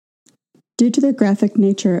Due to the graphic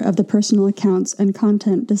nature of the personal accounts and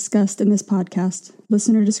content discussed in this podcast,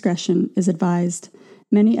 listener discretion is advised.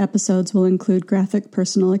 Many episodes will include graphic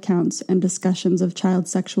personal accounts and discussions of child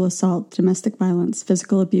sexual assault, domestic violence,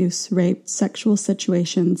 physical abuse, rape, sexual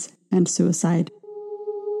situations, and suicide.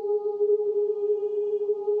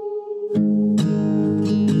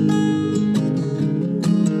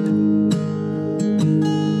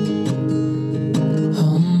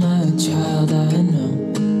 Oh my child, I know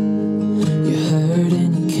you're hurt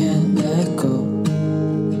and you can't let go.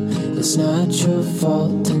 It's not your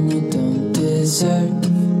fault and you don't deserve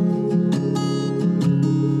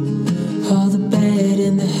all the bad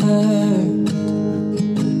and the hurt.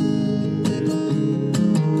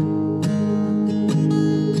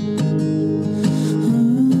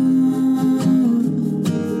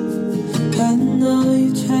 I know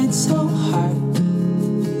you tried so hard.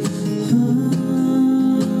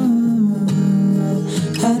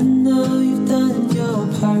 I know you've done your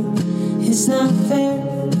part. It's not fair.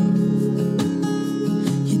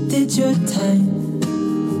 You did your time.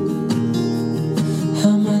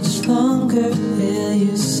 How much longer will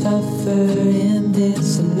you suffer in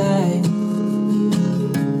this life?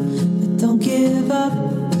 But don't give up.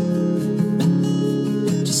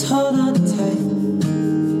 Just hold on tight.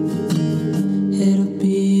 It'll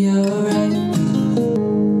be alright.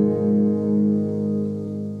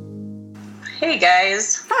 Hey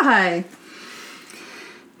guys. Hi.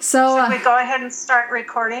 So, Should we go ahead and start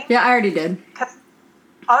recording? yeah, I already did.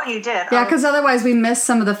 Oh, you did? Yeah, because otherwise we miss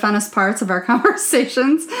some of the funnest parts of our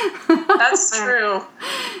conversations. That's true.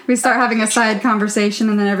 We start having a side conversation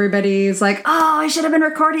and then everybody's like, oh, I should have been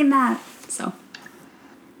recording that. So,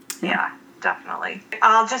 Yeah, definitely.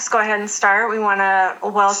 I'll just go ahead and start. We want to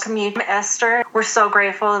welcome you, Esther. We're so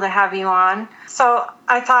grateful to have you on. So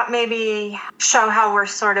I thought maybe show how we're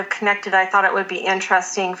sort of connected. I thought it would be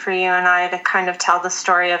interesting for you and I to kind of tell the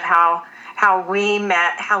story of how we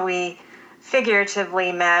met, how we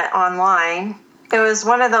figuratively met online. It was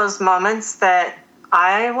one of those moments that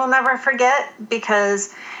I will never forget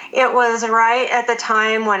because it was right at the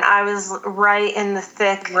time when I was right in the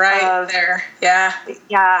thick of there. Yeah.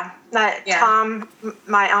 Yeah. Tom,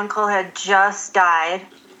 my uncle, had just died,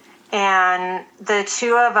 and the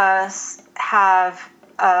two of us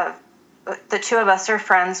are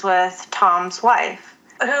friends with Tom's wife,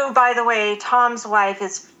 who, by the way, Tom's wife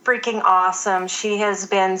is freaking awesome. She has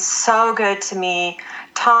been so good to me.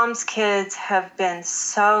 Tom's kids have been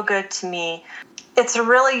so good to me. It's a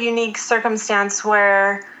really unique circumstance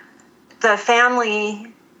where the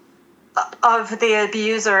family of the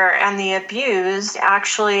abuser and the abused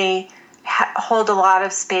actually hold a lot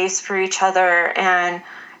of space for each other and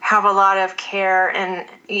have a lot of care. And,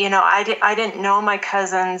 you know, I didn't know my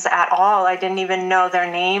cousins at all. I didn't even know their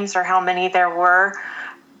names or how many there were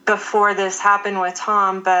before this happened with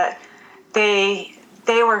Tom, but they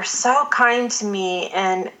were so kind to me,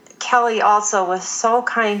 and Kelly also was so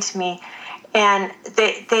kind to me, and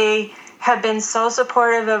they have been so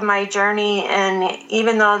supportive of my journey. And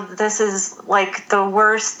even though this is like the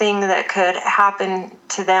worst thing that could happen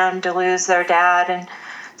to them, to lose their dad and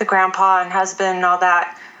the grandpa and husband and all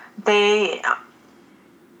that, they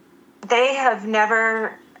have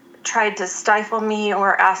never tried to stifle me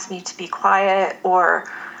or ask me to be quiet or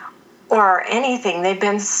anything. They've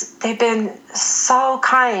been so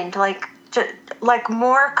kind, like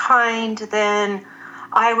more kind than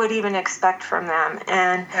I would even expect from them.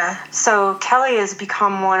 And so Kelly has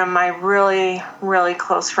become one of my really, really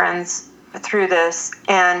close friends through this.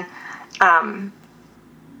 And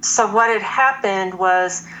so what had happened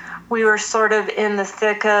was we were sort of in the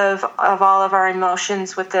thick of all of our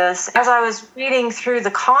emotions with this. As I was reading through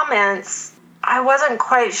the comments, I wasn't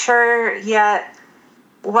quite sure yet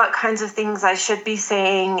what kinds of things I should be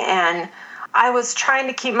saying. And I was trying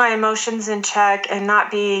to keep my emotions in check and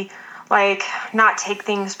not take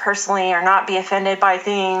things personally or not be offended by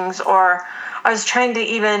things, or I was trying to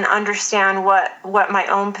even understand what my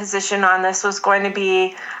own position on this was going to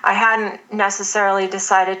be. I hadn't necessarily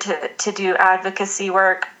decided to do advocacy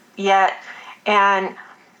work yet. And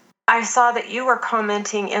I saw that you were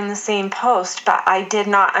commenting in the same post, but I did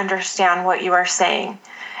not understand what you were saying.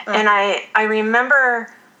 Mm-hmm. And I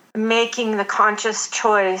remember making the conscious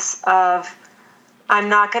choice of, I'm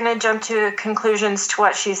not going to jump to conclusions to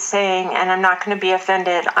what she's saying, and I'm not going to be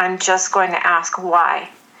offended. I'm just going to ask why.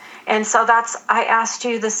 And so I asked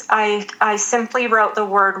you this, I simply wrote the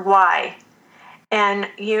word why. And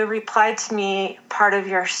you replied to me part of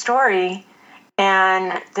your story,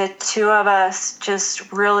 and the two of us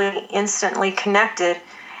just really instantly connected.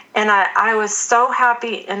 And I was so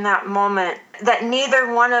happy in that moment that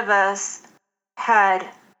neither one of us had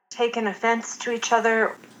taken offense to each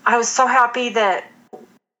other. I was so happy that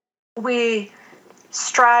we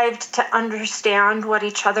strived to understand what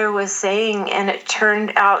each other was saying, and it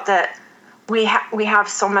turned out that we have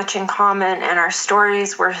so much in common, and our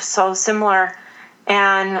stories were so similar.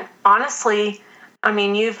 And honestly, I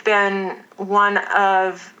mean, you've been one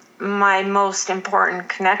of my most important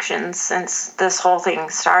connections since this whole thing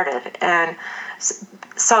started. And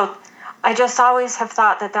so I just always have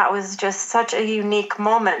thought that that was just such a unique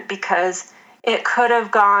moment, because it could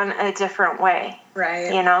have gone a different way.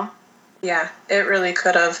 Right. You know? Yeah, it really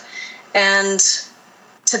could have. And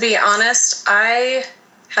to be honest, I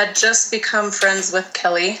had just become friends with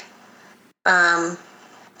Kelly. And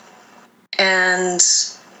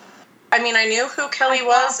I mean, I knew who Kelly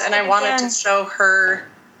was, and I wanted to show her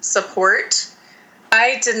support.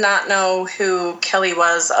 I did not know who Kelly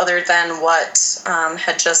was other than what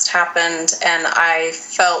had just happened, and I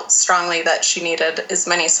felt strongly that she needed as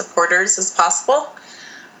many supporters as possible.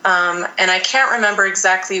 And I can't remember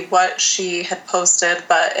exactly what she had posted,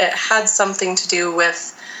 but it had something to do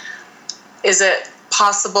with, is it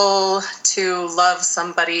possible to love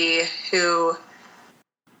somebody who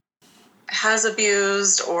has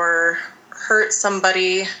abused or hurt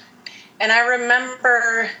somebody? And I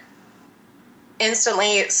remember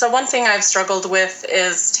instantly, so one thing I've struggled with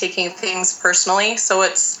is taking things personally. So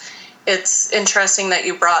it's interesting that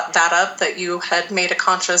you brought that up, that you had made a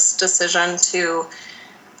conscious decision to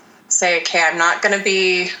say, okay, I'm not going to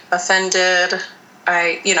be offended.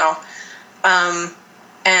 And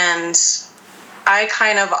I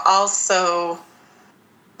kind of also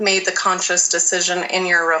made the conscious decision in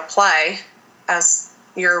your reply as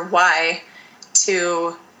your why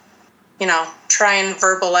to, try and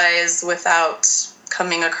verbalize without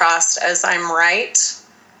coming across as I'm right,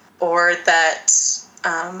 or that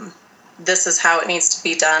this is how it needs to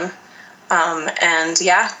be done. And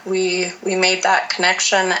yeah, we made that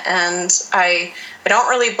connection, and I don't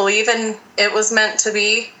really believe in it was meant to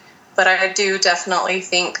be, but I do definitely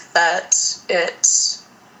think that it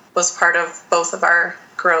was part of both of our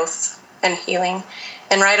growth and healing.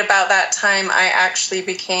 And right about that time, I actually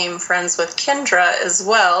became friends with Kendra as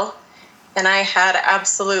well, and I had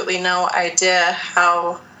absolutely no idea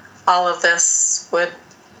how all of this would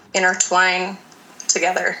intertwine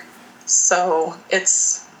together. So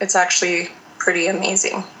it's actually pretty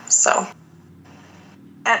amazing. So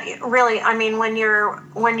really, I mean, when you're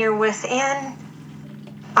within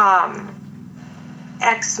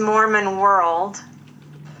ex-Mormon world,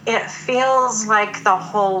 it feels like the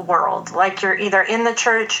whole world. Like you're either in the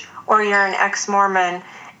church or you're an ex-Mormon,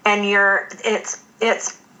 and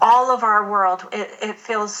it's all of our world. It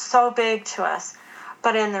feels so big to us.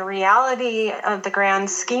 But in the reality of the grand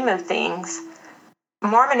scheme of things,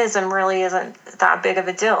 Mormonism really isn't that big of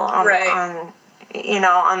a deal on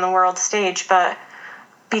the world stage. But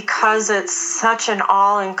because it's such an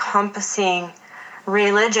all-encompassing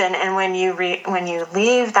religion, and when you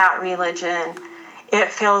leave that religion,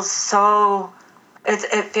 it feels so.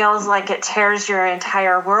 It feels like it tears your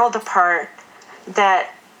entire world apart. That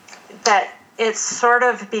it sort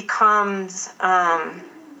of becomes.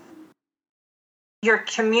 Your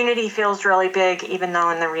community feels really big, even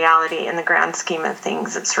though in the reality, in the grand scheme of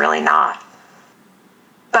things, it's really not.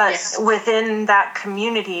 But yes, within that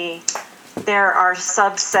community, there are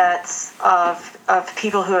subsets of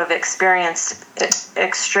people who have experienced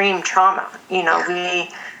extreme trauma.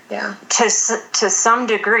 To some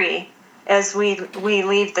degree, as we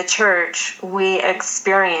leave the church, we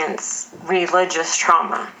experience religious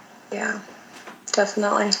trauma. Yeah,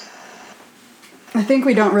 definitely. I think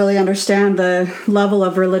we don't really understand the level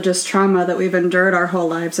of religious trauma that we've endured our whole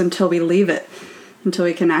lives until we leave it, until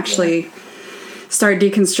we can actually start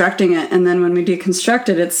deconstructing it. And then when we deconstruct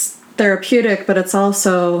it, it's therapeutic, but it's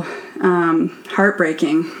also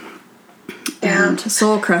heartbreaking and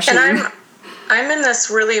soul-crushing. And I'm in this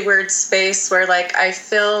really weird space where, like, I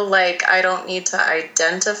feel like I don't need to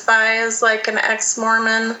identify as, like, an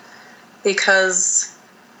ex-Mormon, because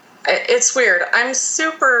it's weird. I'm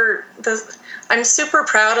super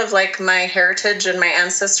proud of, like, my heritage and my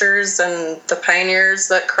ancestors and the pioneers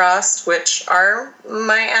that crossed, which are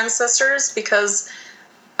my ancestors, because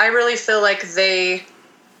I really feel like they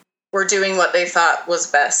were doing what they thought was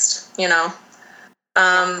best,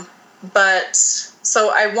 But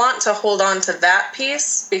so I want to hold on to that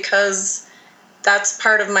piece because that's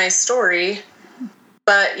part of my story,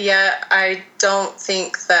 but yet I don't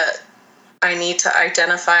think that I need to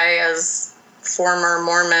identify as former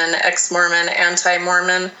Mormon, ex-Mormon,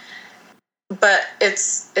 anti-Mormon, but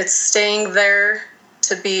it's staying there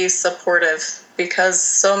to be supportive, because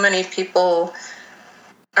so many people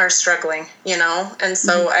are struggling, and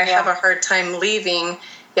so I have a hard time leaving,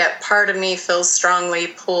 yet part of me feels strongly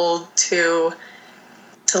pulled to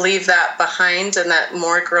leave that behind, and that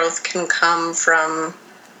more growth can come from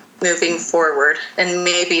moving forward and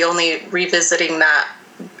maybe only revisiting that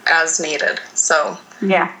as needed. So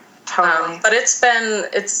yeah, totally. But it's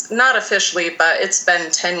not officially, but it's been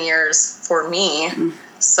 10 years for me.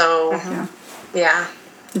 So yeah.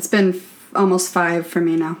 It's been almost 5 for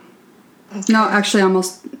me now. Okay. No, actually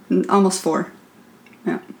almost 4.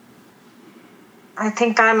 Yeah. I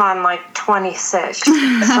think I'm on like 26. So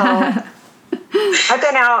I've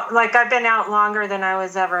been out longer than I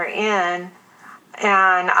was ever in,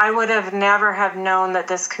 and I would have never have known that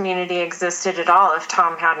this community existed at all if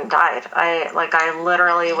Tom hadn't died. I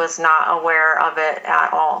literally was not aware of it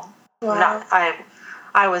at all. Wow.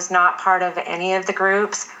 I was not part of any of the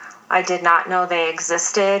groups. I did not know they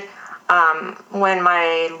existed. When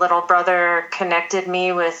my little brother connected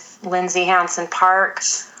me with Lindsay Hansen Park,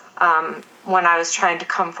 when I was trying to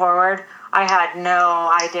come forward, I had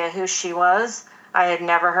no idea who she was. I had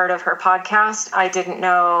never heard of her podcast. I didn't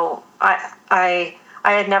know. I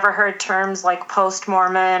had never heard terms like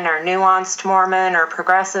post-Mormon or nuanced Mormon or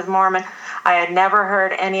progressive Mormon. I had never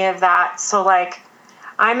heard any of that. So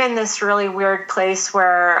I'm in this really weird place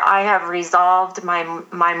where I have resolved my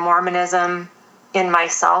Mormonism in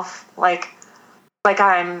myself.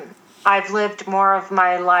 I've lived more of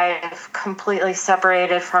my life completely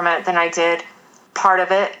separated from it than I did part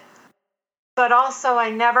of it. But also I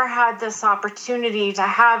never had this opportunity to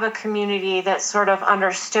have a community that sort of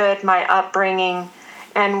understood my upbringing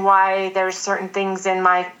and why there's certain things in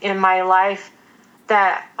my life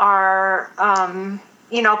that are,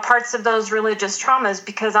 parts of those religious traumas,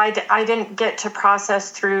 because I didn't get to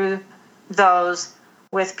process through those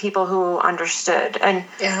with people who understood. And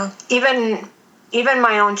even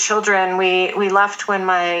my own children, we left when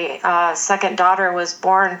my second daughter was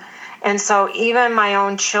born. And so even my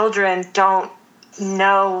own children don't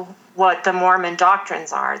know what the Mormon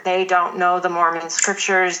doctrines are. They don't know the Mormon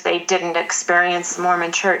scriptures. They didn't experience the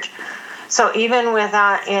Mormon church. So even with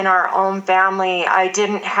that in our own family, I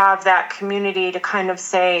didn't have that community to kind of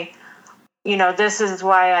say, this is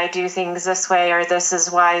why I do things this way, or this is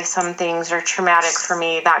why some things are traumatic for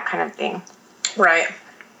me, that kind of thing. Right.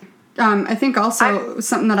 I think also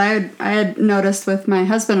something that I had noticed with my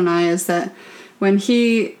husband and I is that when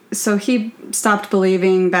he stopped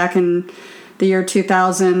believing back in the year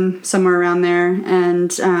 2000, somewhere around there,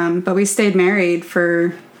 and but we stayed married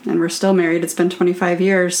and we're still married. It's been 25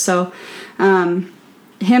 years. So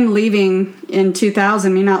him leaving in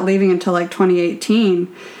 2000, me not leaving until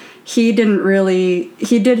 2018, he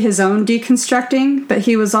did his own deconstructing, but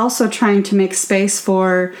he was also trying to make space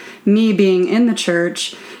for me being in the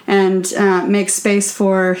church and make space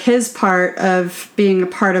for his part of being a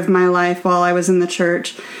part of my life while I was in the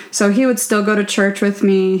church. So he would still go to church with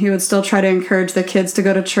me. He would still try to encourage the kids to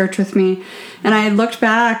go to church with me. And I looked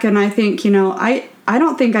back and I think, I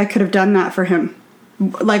don't think I could have done that for him.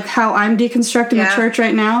 Like how I'm deconstructing the church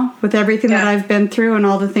right now with everything that I've been through and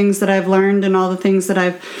all the things that I've learned and all the things that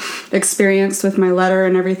I've experienced with my letter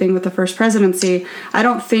and everything with the First Presidency. I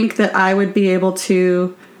don't think that I would be able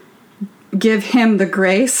to give him the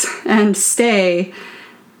grace and stay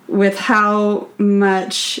with how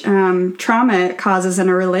much trauma it causes in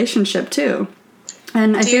a relationship too.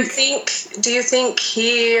 And do you think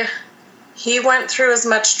he went through as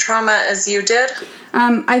much trauma as you did?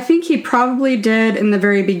 I think he probably did in the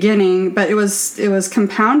very beginning, but it was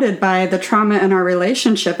compounded by the trauma in our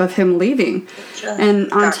relationship of him leaving. Sure. And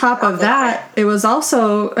on top of that, it was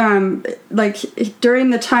also during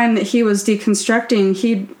the time that he was deconstructing,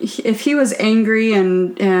 if he was angry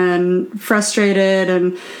and frustrated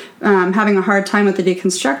and having a hard time with the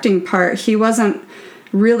deconstructing part, he wasn't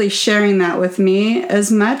really sharing that with me as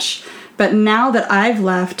much. But now that I've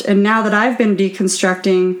left and now that I've been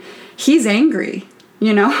deconstructing, he's angry.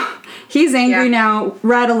 He's angry now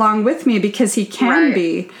right along with me because he can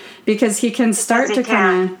be, because he can start to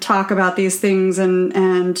kind of talk about these things and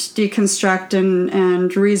deconstruct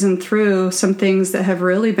and reason through some things that have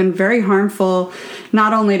really been very harmful,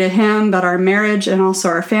 not only to him, but our marriage and also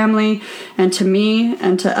our family and to me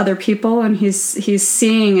and to other people. And he's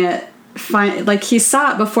seeing it, he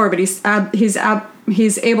saw it before, but he's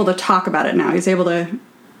able to talk about it now. He's able to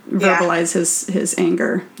verbalize his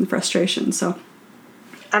anger and frustration. So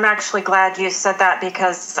I'm actually glad you said that,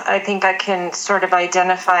 because I think I can sort of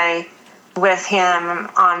identify with him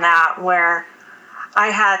on that, where I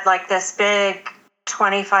had this big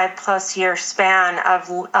 25 plus year span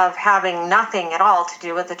of having nothing at all to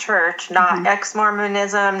do with the church, not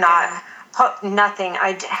ex-Mormonism, not nothing.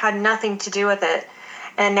 I had nothing to do with it.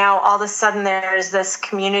 And now all of a sudden there's this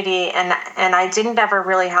community, and I didn't ever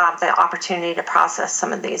really have the opportunity to process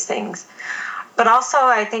some of these things. But also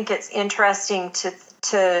I think it's interesting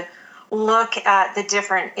to look at the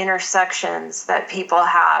different intersections that people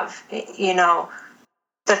have. You know,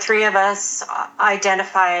 the three of us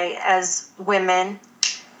identify as women,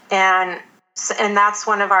 and that's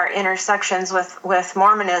one of our intersections with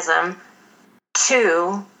Mormonism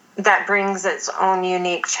too, that brings its own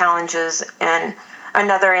unique challenges. And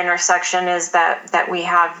another intersection is that we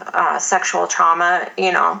have sexual trauma,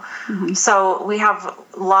 you know. Mm-hmm. So we have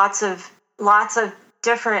lots of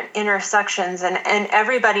different intersections, and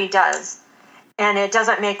everybody does. And it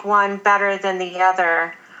doesn't make one better than the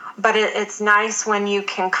other. But it's nice when you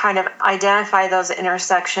can kind of identify those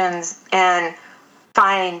intersections and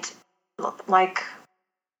find like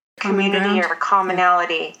community or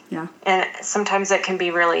commonality. Yeah. And sometimes it can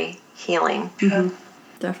be really healing. Mm-hmm.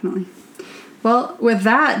 Definitely. Well, with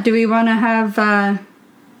that, do we want to have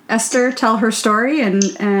Esther tell her story,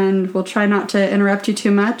 and we'll try not to interrupt you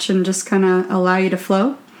too much and just kind of allow you to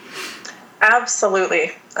flow?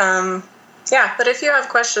 Absolutely. Yeah, but if you have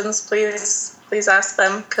questions, please ask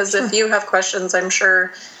them, because If you have questions, I'm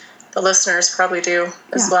sure the listeners probably do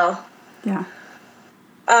as well. Yeah.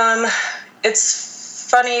 It's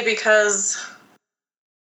funny because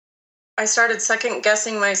I started second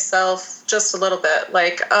guessing myself just a little bit.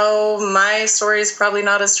 Like, oh, my story is probably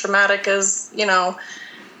not as traumatic as, you know,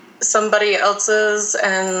 somebody else's.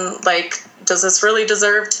 And like, does this really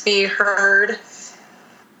deserve to be heard?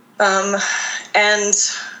 And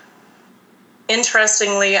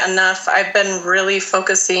interestingly enough, I've been really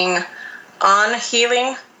focusing on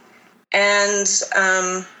healing and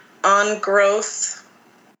on growth,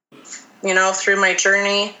 you know, through my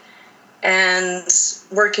journey, and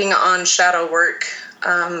working on shadow work,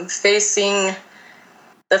 facing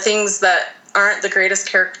the things that aren't the greatest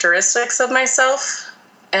characteristics of myself,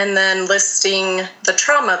 and then listing the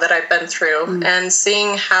trauma that I've been through and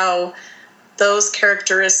seeing how those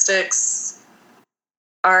characteristics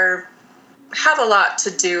have a lot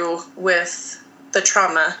to do with the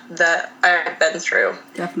trauma that I've been through.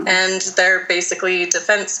 Definitely. And they're basically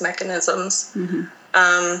defense mechanisms. Mm-hmm.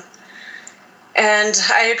 And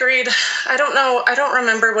I agreed. I don't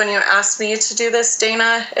remember when you asked me to do this,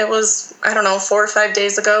 Dana. It was, 4 or 5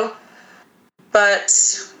 days ago. But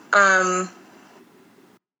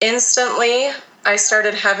instantly, I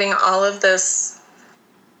started having all of this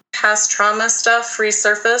past trauma stuff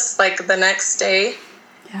resurface, like the next day.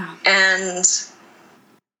 Yeah. And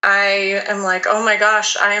I am like, oh my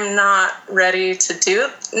gosh, I am not ready to do,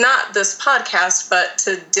 not this podcast, but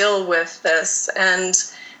to deal with this. And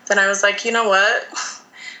then I was like, you know what?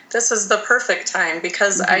 This is the perfect time,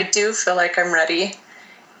 because I do feel like I'm ready.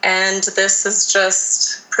 And this is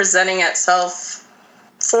just presenting itself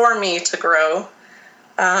for me to grow.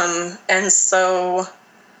 And so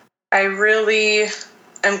I really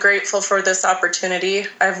am grateful for this opportunity.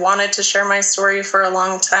 I've wanted to share my story for a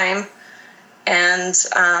long time. And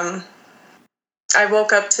I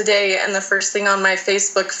woke up today, and the first thing on my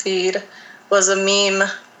Facebook feed was a meme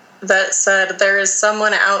that said, there is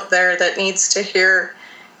someone out there that needs to hear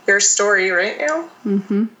your story right now.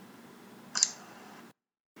 Mm-hmm.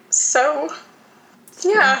 So,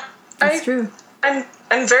 yeah. That's true.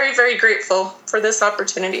 I'm very, very grateful for this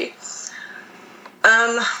opportunity.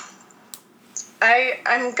 I'm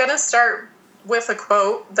going to start with a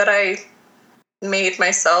quote that I made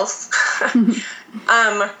myself.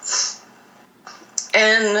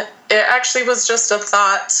 And it actually was just a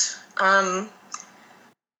thought.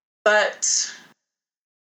 But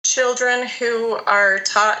children who are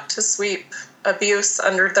taught to sweep abuse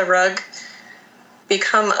under the rug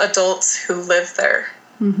become adults who live there.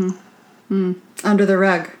 Mm-hmm. Under the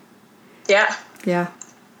rug. Yeah. Yeah.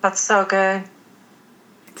 That's so good.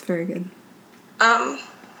 It's very good.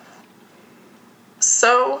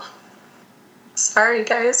 So, sorry,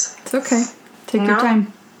 guys. It's okay. Take your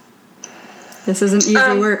time. This isn't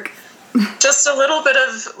easy work. Just a little bit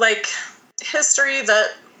of, like, history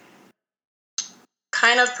that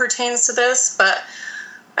kind of pertains to this, but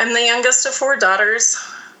I'm the youngest of 4 daughters.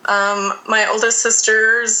 My oldest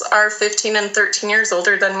sisters are 15 and 13 years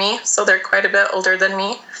older than me, so they're quite a bit older than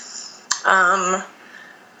me. I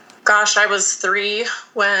was 3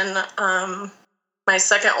 when my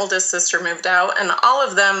second oldest sister moved out, and all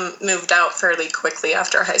of them moved out fairly quickly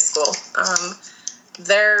after high school.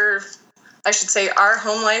 Our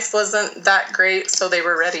home life wasn't that great, so they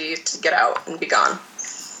were ready to get out and be gone.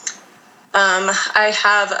 I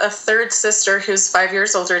have a third sister who's 5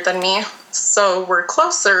 years older than me, so we're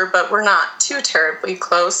closer, but we're not too terribly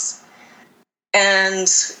close. And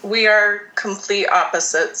we are complete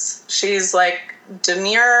opposites. She's like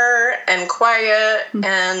demure and quiet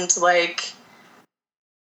and like,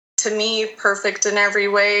 to me, perfect in every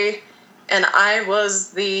way. And I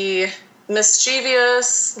was the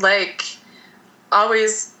mischievous, like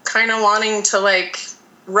always kind of wanting to like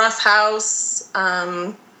roughhouse,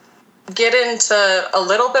 get into a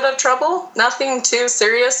little bit of trouble. Nothing too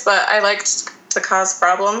serious, but I liked to cause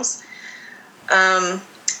problems.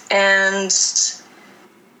 And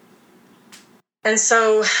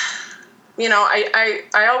so, you know,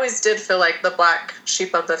 I always did feel like the black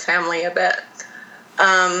sheep of the family a bit.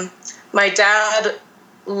 My dad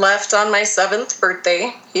left on my 7th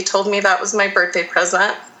birthday. He told me that was my birthday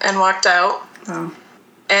present and walked out. Oh.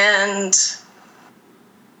 And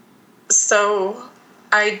so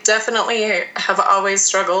I definitely have always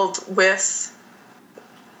struggled with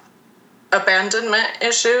abandonment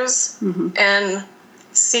issues and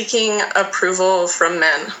seeking approval from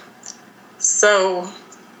men. So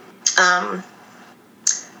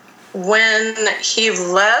when he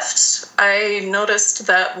left, I noticed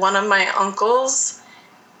that one of my uncles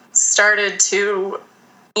started to,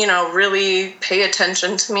 you know, really pay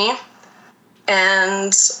attention to me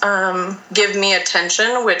and give me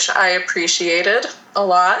attention, which I appreciated a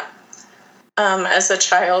lot as a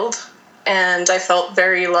child. And I felt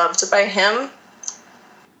very loved by him.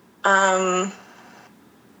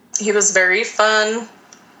 He was very fun.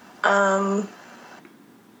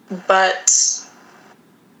 But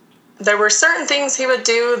there were certain things he would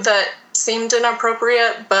do that seemed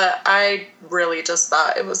inappropriate, but I really just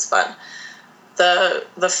thought it was fun.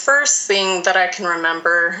 The first thing that I can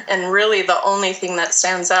remember, and really the only thing that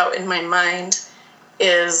stands out in my mind,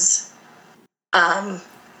 is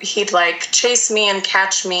he'd like chase me and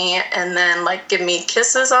catch me and then like give me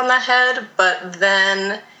kisses on the head, but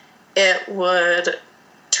then it would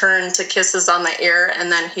turn to kisses on the ear,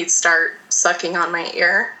 and then he'd start sucking on my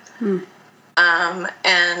ear.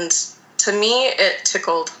 And to me, it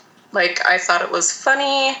tickled. Like, I thought it was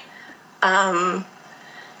funny. And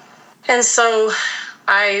so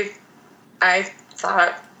I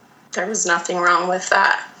thought there was nothing wrong with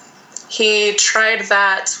that. He tried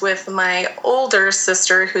that with my older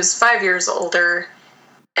sister, who's 5 years older,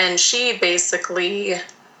 and she basically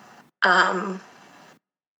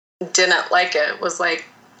didn't like it. Was like,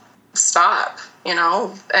 stop, you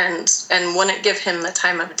know, and wouldn't give him the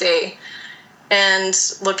time of day. And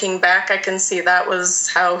looking back, I can see that was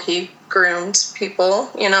how he groomed people,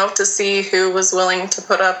 you know, to see who was willing to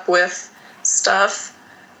put up with stuff.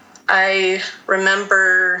 I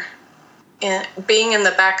remember being in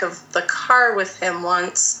the back of the car with him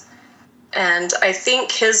once, and I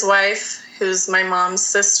think his wife, who's my mom's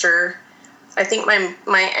sister, I think my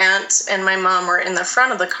aunt and my mom were in the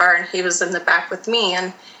front of the car, and he was in the back with me,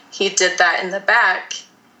 and he did that in the back.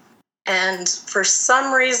 And for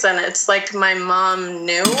some reason, it's like my mom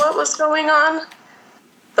knew what was going on,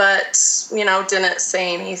 but, you know, didn't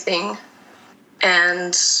say anything.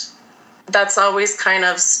 And that's always kind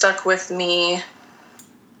of stuck with me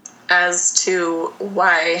as to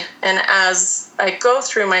why. And as I go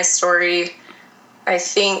through my story, I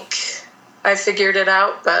think I figured it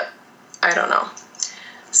out, but I don't know.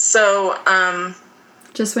 So,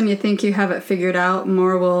 just when you think you have it figured out,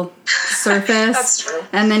 more will surface. That's true.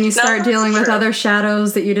 And then you start dealing with true. Other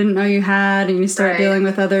shadows that you didn't know you had, and you start dealing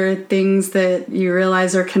with other things that you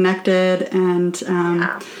realize are connected. And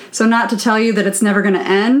so, not to tell you that it's never going to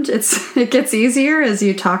end. It gets easier as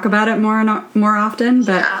you talk about it more often.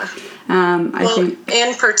 But I think,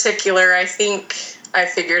 in particular, I think I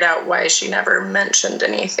figured out why she never mentioned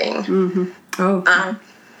anything. Mm-hmm. Oh.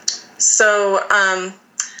 So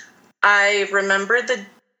I remember the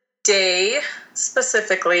day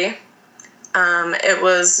specifically. It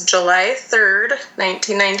was July 3rd,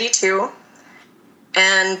 1992.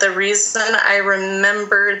 And the reason I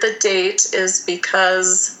remember the date is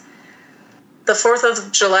because the 4th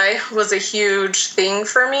of July was a huge thing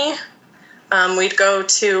for me. We'd go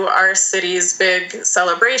to our city's big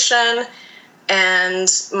celebration, and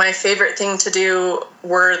my favorite thing to do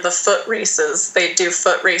were the foot races. They'd do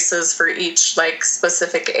foot races for each like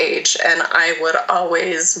specific age, and I would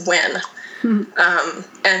always win.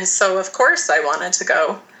 And so, of course, I wanted to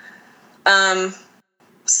go.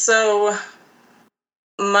 So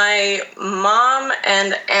my mom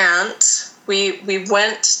and aunt, we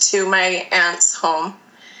went to my aunt's home,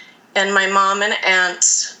 and my mom and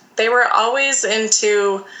aunt, they were always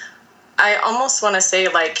into, I almost want to say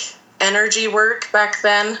like energy work back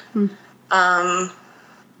then, and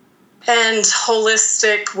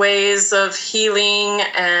holistic ways of healing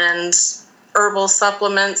and herbal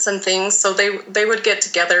supplements and things. So they would get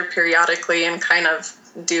together periodically and kind of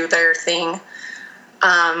do their thing.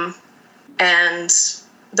 And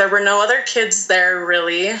there were no other kids there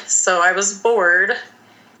really. So I was bored,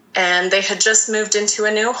 and they had just moved into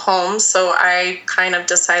a new home. So I kind of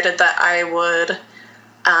decided that I would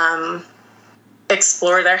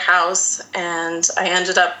explore their house, and I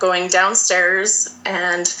ended up going downstairs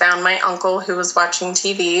and found my uncle who was watching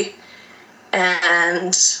TV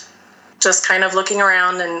and just kind of looking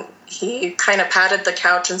around, and he kind of patted the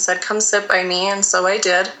couch and said, "Come sit by me." And so I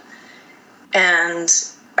did. And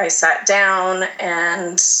I sat down,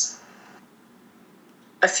 and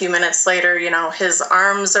a few minutes later, his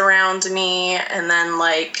arms around me, and then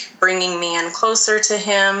like bringing me in closer to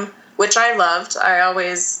him, which I loved. I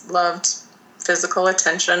always loved physical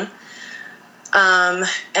attention.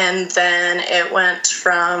 And then it went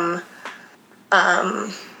from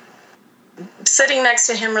sitting next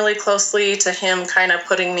to him really closely to him kind of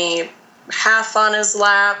putting me half on his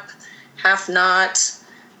lap, half not,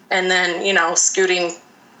 and then, scooting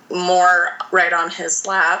more right on his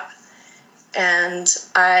lap. And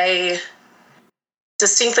I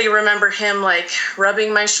distinctly remember him like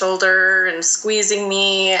rubbing my shoulder and squeezing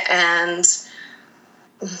me, and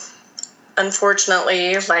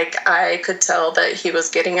unfortunately, like I could tell that he was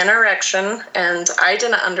getting an erection, and I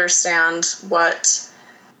didn't understand what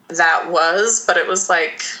that was, but it was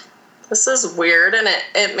like, this is weird, and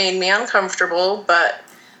it made me uncomfortable, but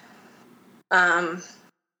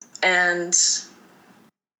and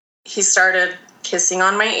he started kissing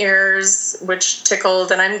on my ears, which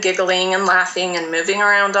tickled, and I'm giggling and laughing and moving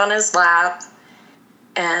around on his lap.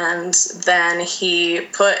 And then he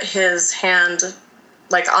put his hand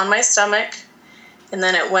like on my stomach, and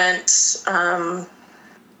then it went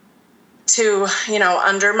to,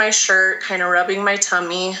 under my shirt, kind of rubbing my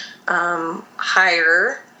tummy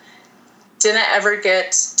higher. Didn't ever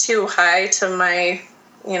get too high to my,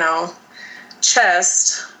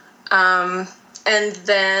 chest.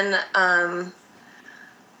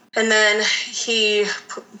 And then he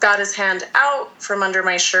got his hand out from under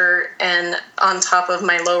my shirt and on top of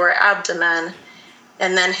my lower abdomen.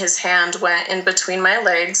 And then his hand went in between my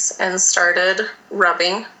legs and started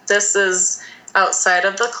rubbing. This is outside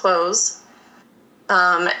of the clothes.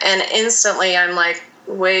 And instantly I'm like,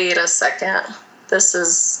 wait a second, this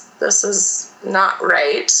is not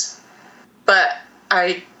right. But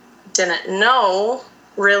I didn't know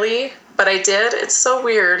really, but I did. It's so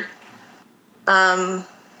weird.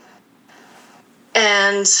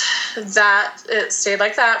 And that it stayed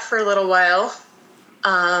like that for a little while.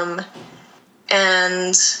 And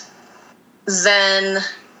then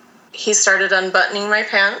he started unbuttoning my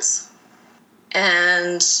pants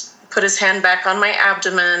and put his hand back on my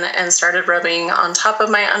abdomen and started rubbing on top of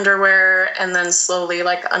my underwear, and then slowly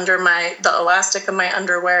like under the elastic of my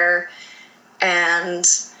underwear, and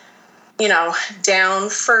down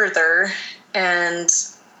further. And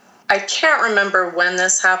I can't remember when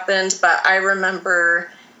this happened, but I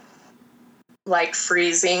remember like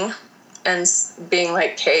freezing and being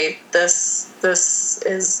like, "Hey, this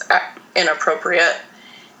is inappropriate."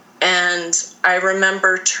 And I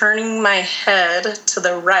remember turning my head to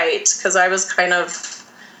the right because I was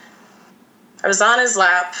on his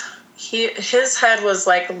lap. His head was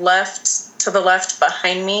like to the left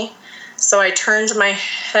behind me. So I turned my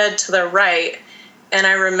head to the right, and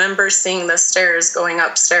I remember seeing the stairs going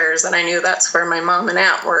upstairs, and I knew that's where my mom and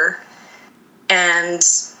aunt were. And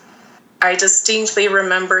I distinctly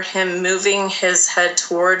remember him moving his head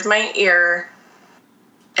toward my ear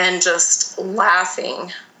and just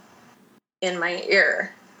laughing in my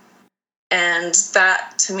ear. And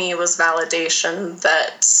that to me was validation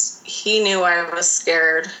that he knew I was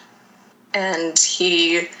scared, and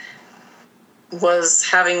he was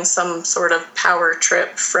having some sort of power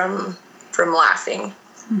trip from laughing.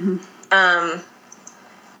 Mm-hmm.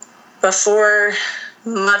 Before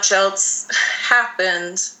much else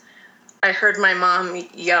happened, I heard my mom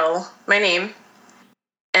yell my name,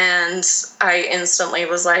 and I instantly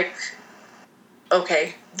was like,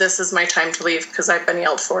 okay, this is my time to leave because I've been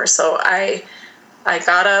yelled for. So I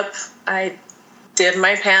got up, I did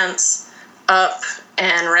my pants up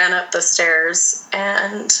and ran up the stairs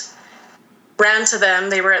and ran to them.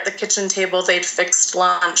 They were at the kitchen table. They'd fixed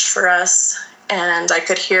lunch for us, and I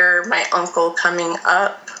could hear my uncle coming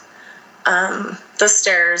up the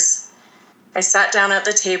stairs. I sat down at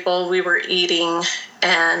the table. We were eating,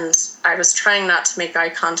 and I was trying not to make eye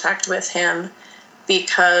contact with him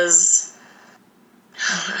because,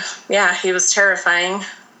 he was terrifying.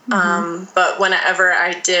 Mm-hmm. But whenever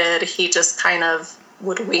I did, he just kind of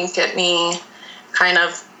would wink at me, kind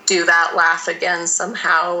of do that laugh again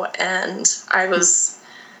somehow. And I was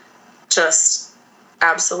just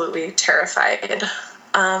absolutely terrified.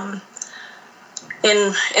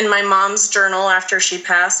 In my mom's journal after she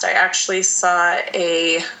passed, I actually saw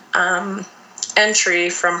a entry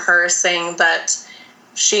from her saying that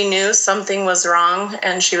she knew something was wrong,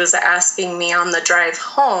 and she was asking me on the drive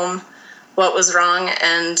home what was wrong,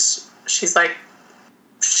 and she's like,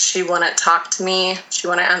 she wouldn't talk to me, she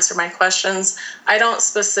wouldn't answer my questions. I don't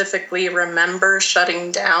specifically remember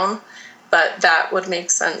shutting down, but that would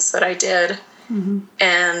make sense that I did. Mm-hmm.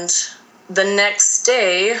 And the next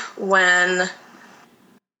day, when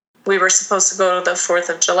we were supposed to go to the 4th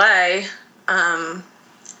of July,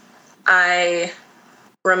 I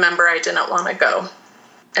remember I didn't want to go.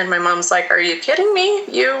 And my mom's like, are you kidding me?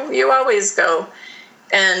 You always go.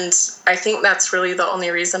 And I think that's really the only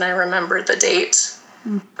reason I remember the date.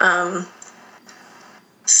 Mm.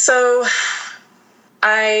 So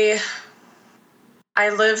I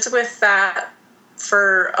lived with that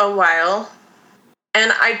for a while.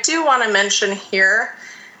 And I do want to mention here,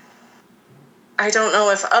 I don't know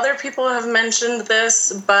if other people have mentioned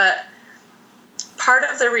this, but part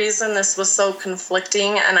of the reason this was so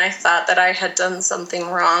conflicting and I thought that I had done something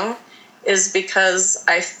wrong is because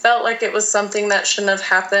I felt like it was something that shouldn't have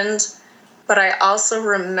happened, but I also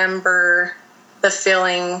remember the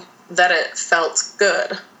feeling that it felt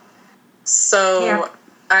good. So yeah.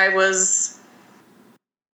 I was,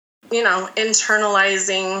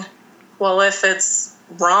 internalizing, well, if it's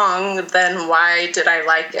wrong, then why did I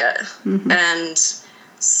like it? Mm-hmm. And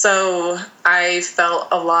so I felt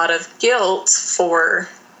a lot of guilt for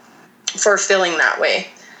feeling that way.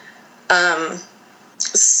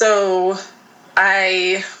 So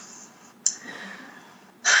I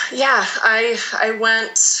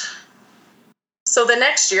went. So the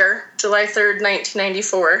next year, July 3rd,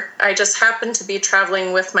 1994, I just happened to be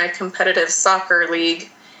traveling with my competitive soccer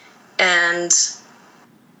league, and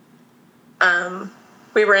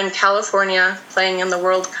we were in California playing in the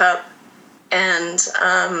World Cup, and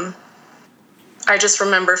I just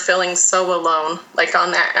remember feeling so alone, like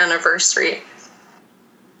on that anniversary,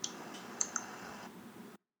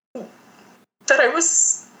 that I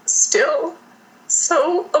was still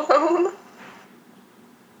so alone.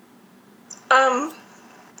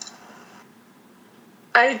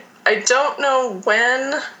 I don't know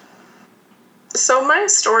when. So my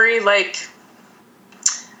story, like,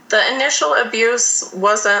 the initial abuse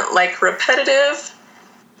wasn't like repetitive,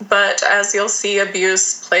 but as you'll see,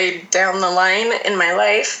 abuse played down the line in my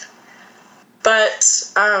life.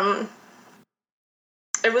 But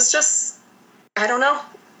it was just, I don't know.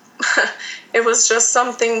 It was just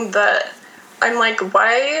something that I'm like,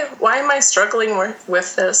 why am I struggling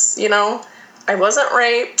with this? I wasn't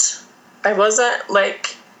raped. I wasn't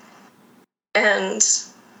like, and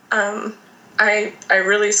I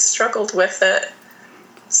really struggled with it.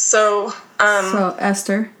 So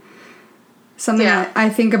Esther, something I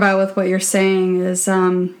think about with what you're saying is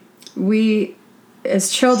we,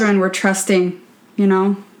 as children, we're trusting,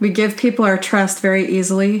 we give people our trust very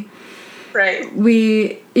easily. Right.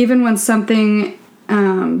 We, even when something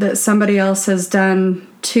that somebody else has done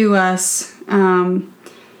to us,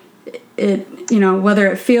 whether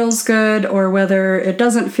it feels good or whether it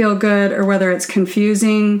doesn't feel good or whether it's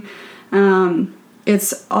confusing,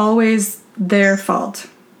 it's always their fault.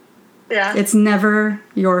 Yeah. It's never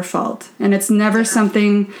your fault. And it's never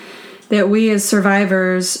something that we as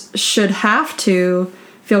survivors should have to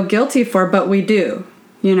feel guilty for, but we do.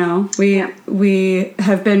 We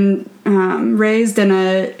have been raised in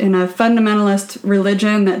a fundamentalist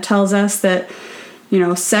religion that tells us that,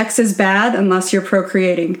 sex is bad unless you're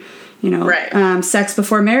procreating. Right. Sex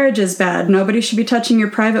before marriage is bad. Nobody should be touching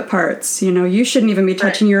your private parts. You shouldn't even be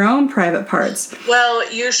touching your own private parts.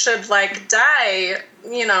 Well, you should die,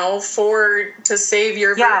 to save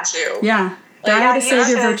your virtue. Yeah. Die to save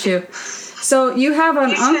your virtue. So you have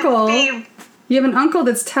an uncle. You have an uncle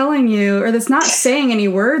that's telling you, or that's not saying any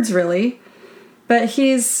words really, but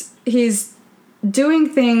he's doing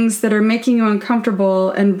things that are making you uncomfortable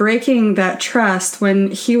and breaking that trust when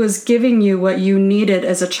he was giving you what you needed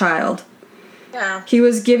as a child. Yeah. He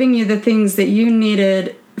was giving you the things that you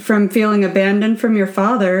needed from feeling abandoned from your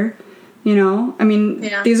father.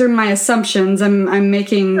 These are my assumptions. I'm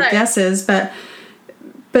making guesses, but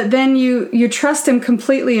then you trust him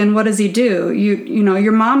completely, and what does he do?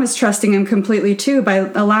 Your mom is trusting him completely too by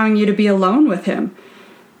allowing you to be alone with him.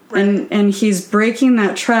 Right. And he's breaking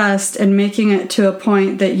that trust and making it to a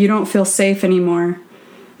point that you don't feel safe anymore.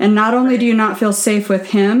 And not only do you not feel safe with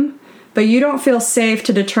him, but you don't feel safe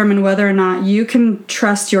to determine whether or not you can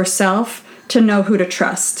trust yourself to know who to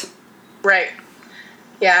trust. Right.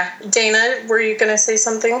 Yeah. Dana, were you going to say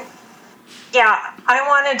something? Yeah, I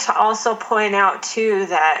wanted to also point out, too,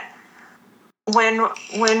 that when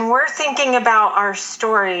we're thinking about our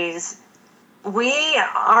stories, we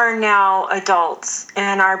are now adults,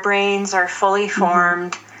 and our brains are fully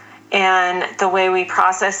formed, and the way we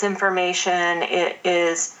process information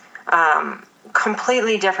is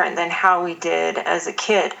completely different than how we did as a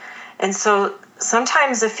kid. And so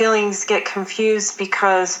sometimes the feelings get confused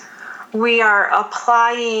because we are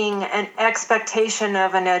applying an expectation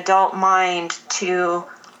of an adult mind to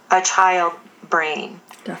a child brain.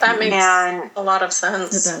 Definitely. That makes a lot of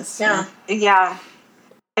sense. It does. Yeah.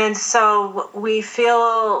 And so we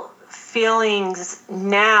feel feelings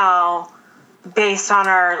now based on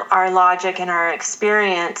our logic and our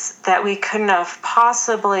experience that we couldn't have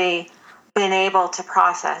possibly been able to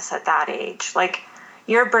process at that age. Like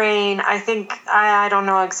your brain, I think, I don't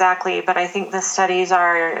know exactly, but I think the studies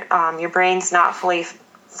are your brain's not fully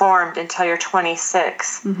formed until you're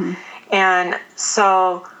 26. And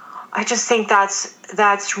so I just think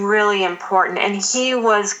that's really important. And he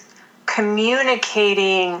was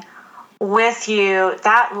communicating with you.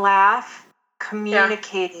 That laugh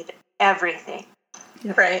communicated everything.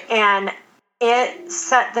 Right. And it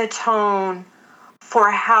set the tone for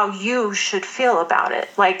how you should feel about it.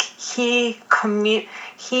 Like he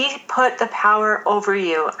put the power over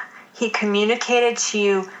you. He communicated to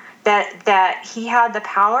you that he had the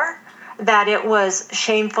power, that it was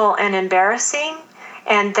shameful and embarrassing,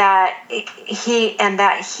 and that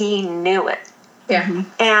he knew it. Yeah.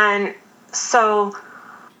 And so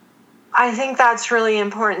I think that's really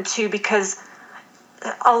important too, because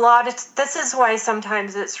this is why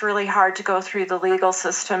sometimes it's really hard to go through the legal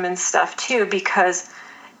system and stuff too, because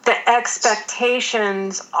the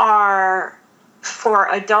expectations are for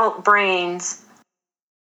adult brains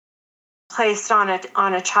placed on a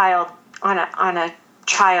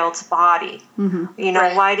child's body. You know,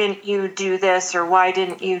 right. Why didn't you do this, or why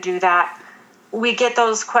didn't you do that? We get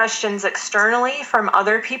those questions externally from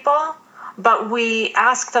other people, but we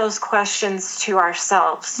ask those questions to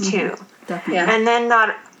ourselves too. Definitely. And then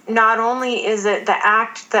not only is it the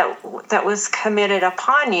act that was committed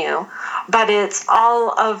upon you, but it's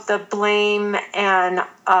all of the blame and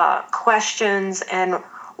questions and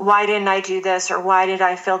why didn't I do this, or why did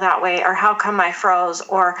I feel that way, or how come I froze,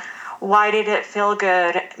 or why did it feel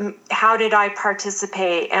good? How did I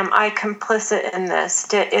participate? Am I complicit in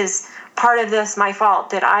this? Is part of this my fault?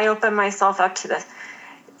 Did I open myself up to this?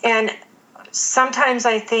 And sometimes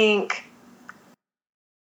I think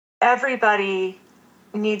everybody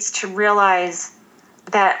needs to realize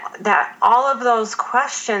that all of those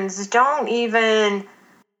questions aren't even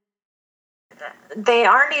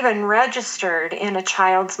registered in a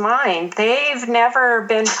child's mind. They've never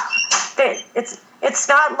been. It's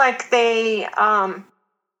not like they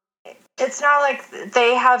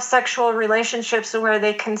have sexual relationships where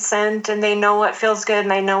they consent and they know what feels good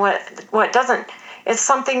and they know what doesn't. It's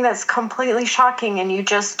something that's completely shocking, and you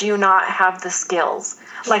just do not have the skills.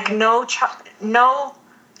 Like no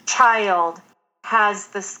child has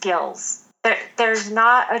the skills. There's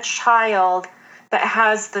not a child that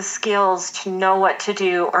has the skills to know what to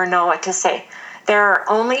do or know what to say. There are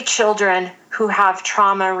only children who have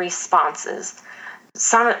trauma responses.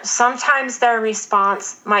 Sometimes their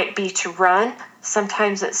response might be to run,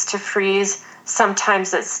 sometimes it's to freeze,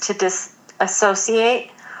 sometimes it's to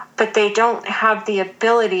disassociate, but they don't have the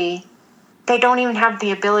ability, they don't even have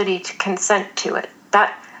the ability to consent to it.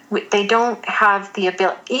 They don't have the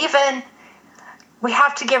ability. Even, we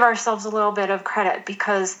have to give ourselves a little bit of credit,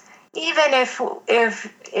 because even if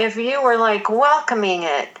you were like welcoming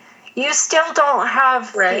it, you still don't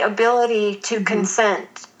have the ability to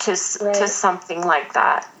consent to something like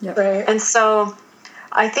that. Yep. Right. And so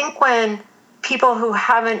I think when people who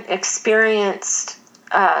haven't experienced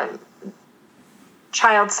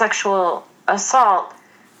child sexual assault,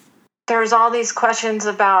 there's all these questions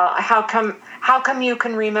about how come you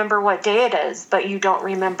can remember what day it is, but you don't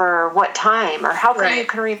remember what time, or how come you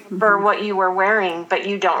can remember what you were wearing, but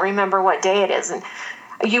you don't remember what day it is. And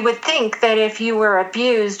you would think that if you were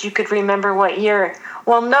abused, you could remember what year.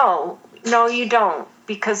 Well, no, you don't,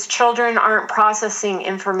 because children aren't processing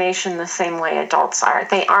information the same way adults are.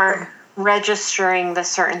 They aren't registering the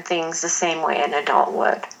certain things the same way an adult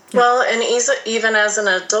would. Well, and even as an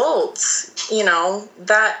adult, you know,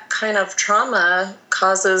 that kind of trauma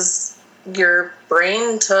causes your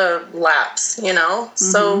brain to lapse, you know?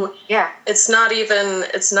 So it's not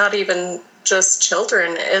even just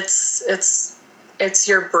children. It's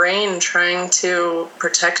your brain trying to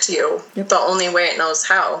protect you the only way it knows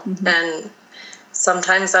how. And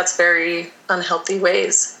sometimes that's very unhealthy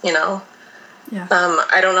ways, you know? Yeah.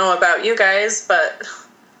 I don't know about you guys, but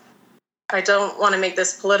I don't want to make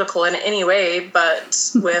this political in any way,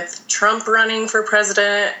 but with Trump running for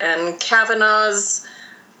president and Kavanaugh's,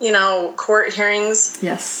 court hearings.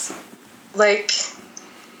 Yes. Like,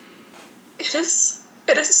 it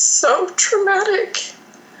is so traumatic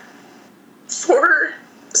for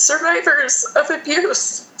survivors of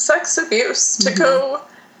abuse, sex abuse, to go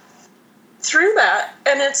through that.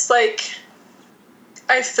 And it's like,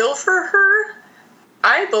 I feel for her.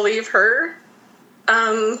 I believe her.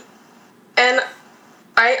 And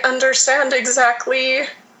I understand exactly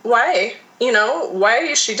why,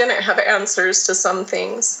 why she didn't have answers to some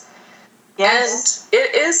things. Yes. And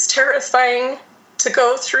it is terrifying to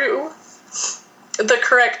go through the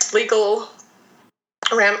correct legal,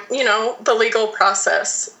 the legal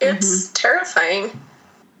process. It's terrifying.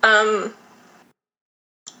 And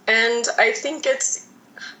I think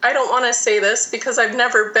I don't want to say this because I've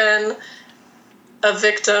never been a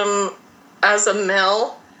victim as a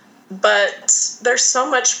male, but there's so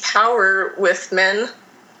much power with men,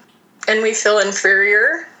 and we feel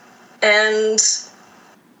inferior. And,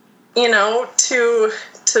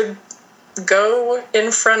 to go in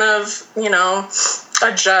front of,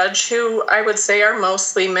 a judge who I would say are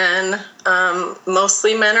mostly men.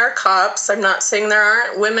 Mostly men are cops. I'm not saying there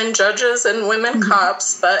aren't women judges and women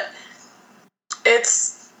cops, but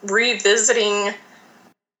it's revisiting,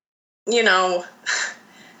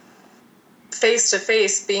 face to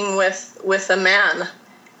face being with a man.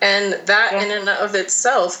 And that in and of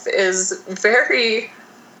itself is very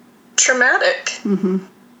traumatic.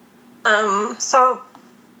 So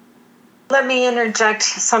let me interject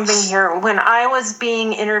something here. When I was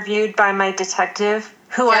being interviewed by my detective,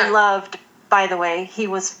 who I loved, by the way,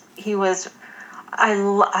 I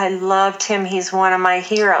loved him. He's one of my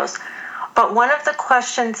heroes. But one of the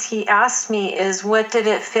questions he asked me is, what did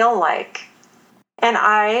it feel like? And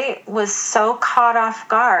I was so caught off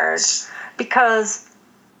guard because,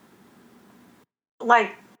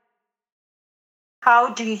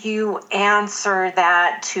 how do you answer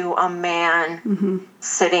that to a man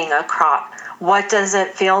sitting across? What does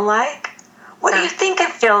it feel like? What do you think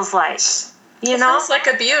it feels like? It feels like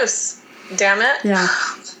abuse. Damn it. Yeah.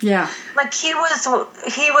 Yeah. Like he was,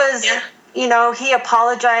 he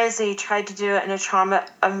apologized and he tried to do it in a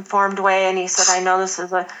trauma-informed way. And he said, I know this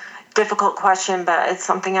is a difficult question, but it's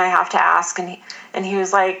something I have to ask. And he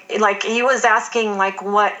was like he was asking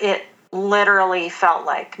what it literally felt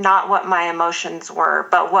like, not what my emotions were,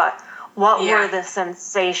 but what were the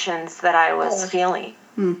sensations that I was feeling.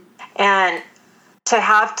 And to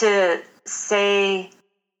have to say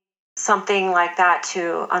something like that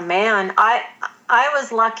to a man, I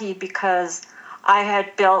was lucky because I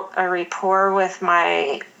had built a rapport with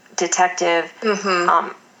my detective.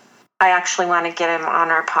 I actually want to get him on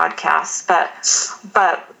our podcast,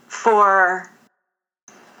 but for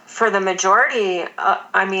the majority,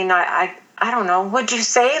 I don't know, would you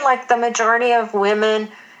say the majority of women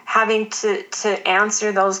having to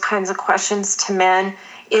answer those kinds of questions to men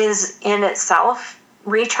is in itself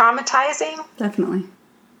re-traumatizing? Definitely.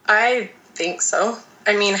 I think so.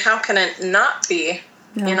 How can it not be,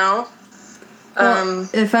 Well,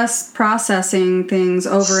 if us processing things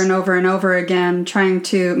over and over and over again, trying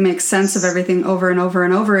to make sense of everything over and over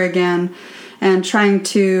and over again, and trying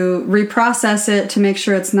to reprocess it to make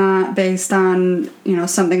sure it's not based on,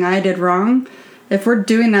 something I did wrong. If we're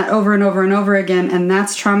doing that over and over and over again, and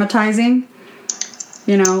that's traumatizing,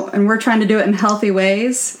 and we're trying to do it in healthy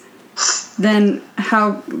ways, then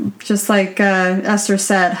how, just like Esther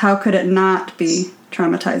said, how could it not be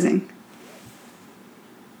traumatizing?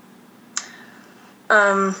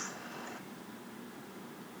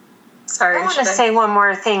 Sorry. I want to say one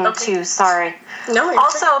more thing too. Sorry. No.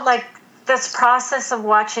 Also, this process of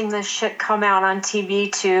watching this shit come out on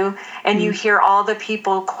TV too, and you hear all the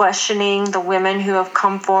people questioning the women who have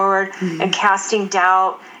come forward and casting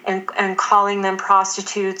doubt and calling them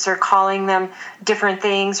prostitutes or calling them different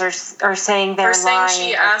things or saying they're lying. Saying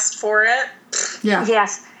she asked for it. Yeah.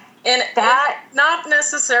 Yes. And that, not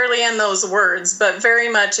necessarily in those words, but very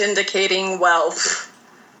much indicating wealth.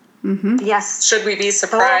 Yes. Should we be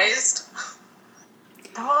surprised?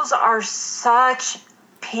 Those are such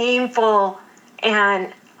painful,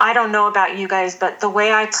 and I don't know about you guys, but the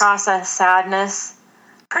way I process sadness,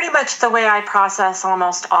 pretty much the way I process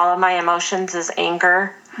almost all of my emotions is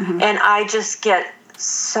anger. And I just get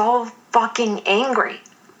so fucking angry.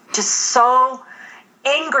 Just so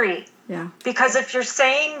angry. Yeah. Because if you're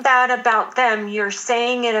saying that about them, you're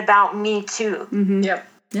saying it about me too. Yep.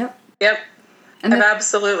 And I've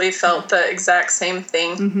absolutely felt the exact same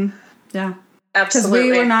thing. Yeah. Absolutely.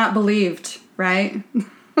 Because we were not believed, right?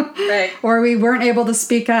 Right. Or we weren't able to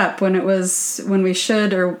speak up when we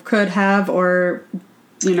should or could have, or,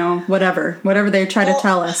 whatever they try to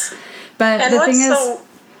tell us. But the thing is,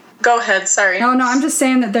 go ahead. Sorry. No, I'm just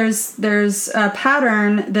saying that there's a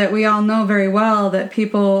pattern that we all know very well, that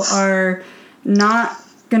people are not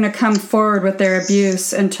going to come forward with their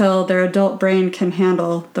abuse until their adult brain can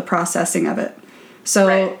handle the processing of it.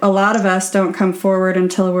 So a lot of us don't come forward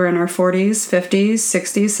until we're in our 40s, 50s,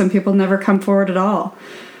 60s. Some people never come forward at all.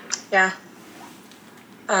 Yeah.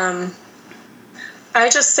 I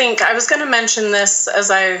just think I was going to mention this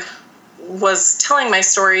as I was telling my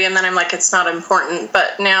story, and then I'm like, it's not important,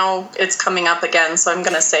 but now it's coming up again, so I'm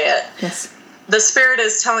going to say it. Yes. The Spirit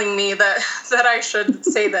is telling me that I should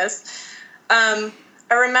say this. I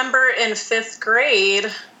remember in 5th grade,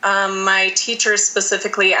 my teacher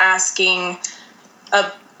specifically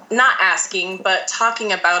but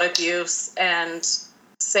talking about abuse and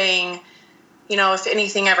saying, if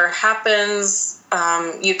anything ever happens,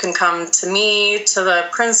 you can come to me, to the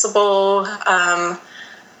principal,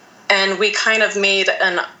 and we kind of made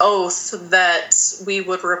an oath that we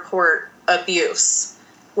would report abuse,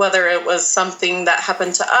 whether it was something that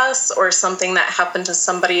happened to us or something that happened to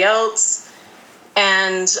somebody else.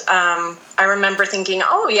 And I remember thinking,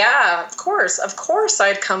 oh, yeah, of course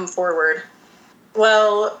I'd come forward.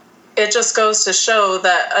 Well, it just goes to show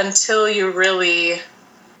that until you really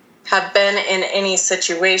have been in any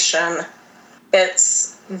situation,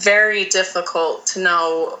 it's very difficult to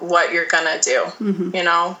know what you're going to do,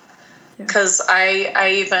 Because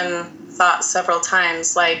I even thought several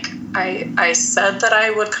times, like, I said that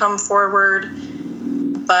I would come forward,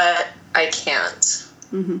 but I can't.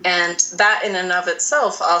 Mm-hmm. And that in and of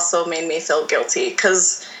itself also made me feel guilty,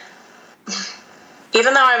 because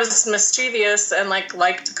even though I was mischievous and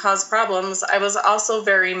liked to cause problems, I was also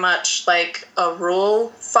very much like a rule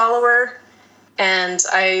follower, and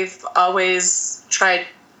I've always tried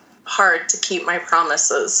hard to keep my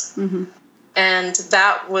promises. Mm-hmm. And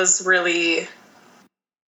that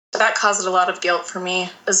caused a lot of guilt for me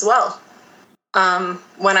as well.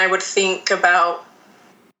 When I would think about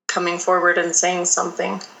coming forward and saying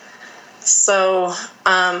something. So,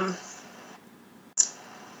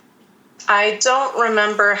 I don't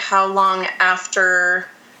remember how long after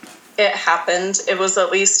it happened. It was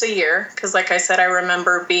at least a year, because like I said, I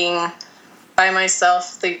remember being by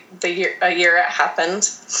myself a year it happened.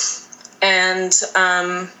 And,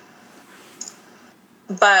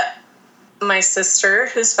 but my sister,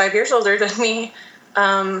 who's 5 years older than me,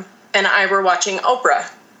 and I were watching Oprah.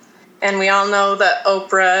 And we all know that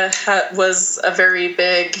Oprah was a very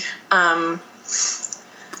big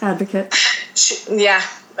advocate.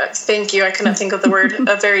 Thank you. I couldn't think of the word.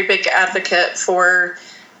 A very big advocate for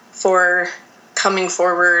coming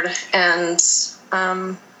forward and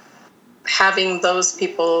having those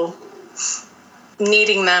people,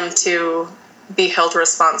 needing them to be held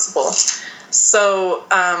responsible. So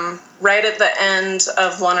right at the end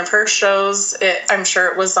of one of her shows, I'm sure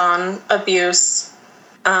it was on abuse,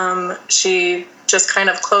 she just kind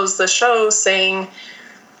of closed the show saying,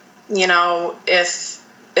 if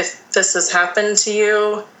this has happened to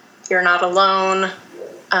you, you're not alone.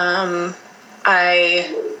 I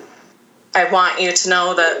want you to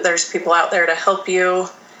know that there's people out there to help you.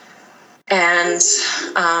 And,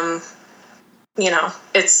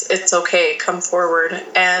 it's okay. Come forward.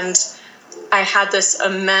 And I had this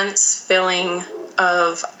immense feeling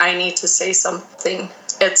of, I need to say something.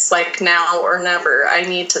 It's like now or never. I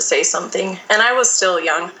need to say something. And I was still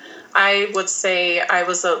young. I would say I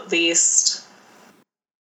was at least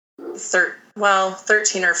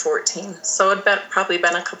 13 or 14. So it had probably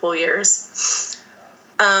been a couple years.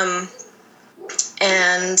 And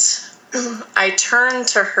I turned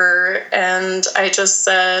to her and I just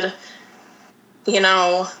said,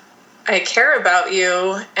 I care about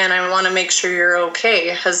you and I want to make sure you're okay.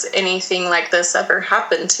 Has anything like this ever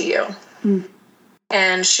happened to you? Mm.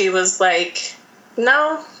 And she was like,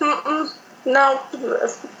 no.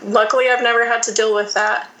 Luckily, I've never had to deal with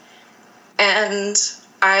that. And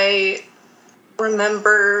I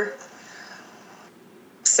remember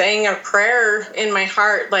saying a prayer in my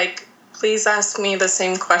heart, like, please ask me the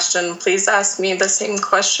same question. Please ask me the same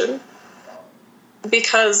question.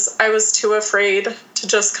 Because I was too afraid to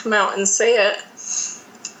just come out and say it.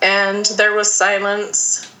 And there was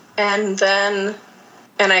silence. And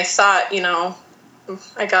I thought,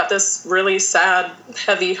 I got this really sad,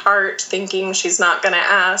 heavy heart thinking she's not going to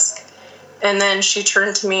ask. And then she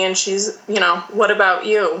turned to me and she's, what about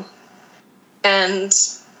you? And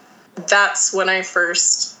that's when I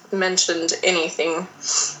first mentioned anything.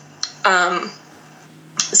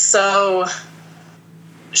 So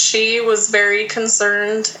she was very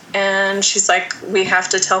concerned, and she's like, we have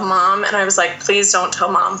to tell Mom. And I was like, please don't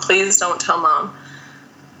tell Mom. Please don't tell Mom.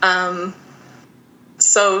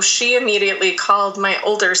 So she immediately called my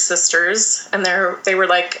older sisters, and they were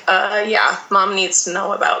like, yeah, Mom needs to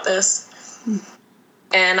know about this.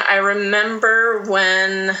 And I remember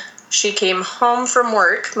when she came home from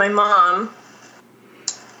work, my mom,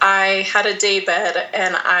 I had a daybed,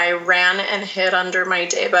 and I ran and hid under my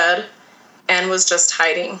daybed and was just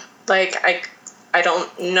hiding. Like, I don't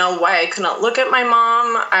know why I couldn't look at my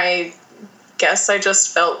mom. I guess I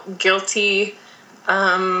just felt guilty.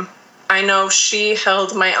 I know she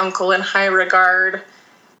held my uncle in high regard.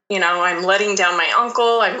 You know, I'm letting down my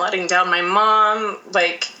uncle, I'm letting down my mom,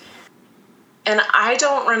 like, and I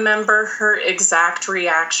don't remember her exact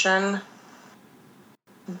reaction,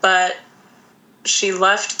 but she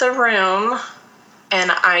left the room,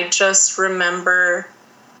 and I just remember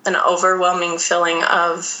an overwhelming feeling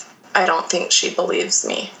of, I don't think she believes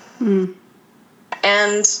me.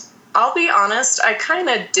 And I'll be honest, I kind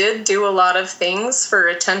of did do a lot of things for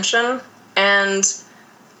attention, and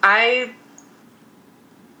I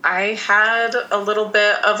had a little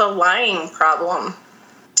bit of a lying problem.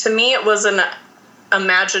 To me, it was an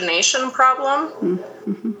imagination problem.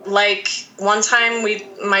 Like, one time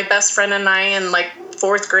my best friend and I in like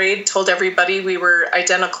 4th grade told everybody we were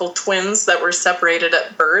identical twins that were separated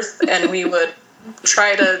at birth, and we would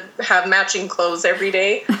try to have matching clothes every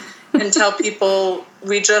day and tell people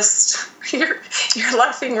we just, you're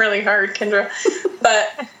laughing really hard, Kendra,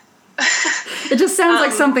 but it just sounds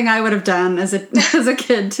like something I would have done as a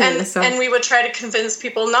kid too. And we would try to convince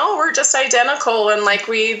people, no, we're just identical, and like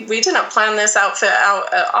we didn't plan this outfit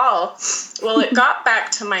out at all. Well, it got back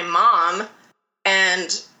to my mom,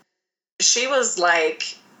 and she was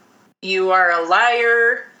like, you are a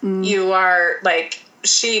liar. You are like,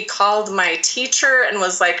 she called my teacher and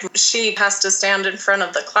was like, she has to stand in front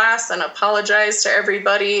of the class and apologize to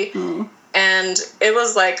everybody. And it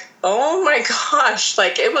was like, oh my gosh,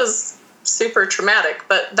 like, it was super traumatic.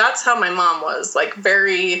 But that's how my mom was, like,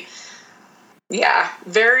 very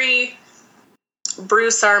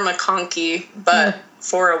Bruce R. McConkie, but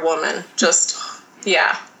for a woman. Just,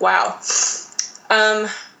 wow.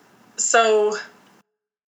 So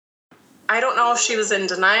I don't know if she was in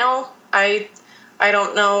denial. I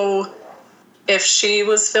don't know if she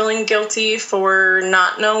was feeling guilty for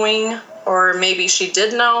not knowing, or maybe she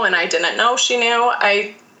did know and I didn't know she knew.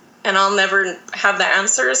 And I'll never have the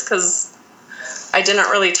answers because I didn't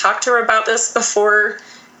really talk to her about this before,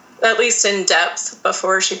 at least in depth,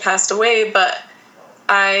 before she passed away. But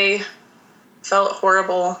I felt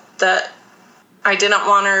horrible that I didn't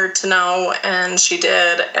want her to know, and she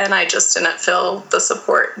did, and I just didn't feel the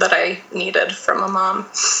support that I needed from a mom.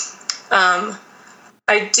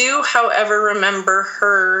 I do, however, remember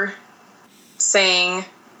her saying,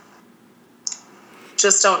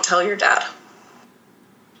 just don't tell your dad.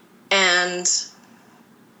 And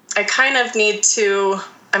I kind of need to,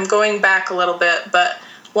 I'm going back a little bit, but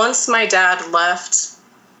once my dad left,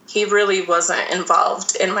 he really wasn't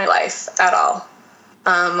involved in my life at all.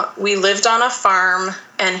 We lived on a farm,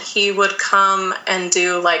 and he would come and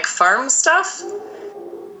do like farm stuff,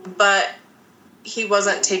 but he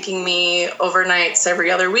wasn't taking me overnights every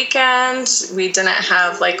other weekend. We didn't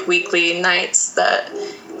have like weekly nights that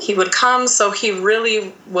he would come, so he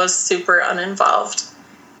really was super uninvolved.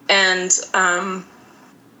 And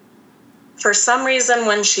for some reason,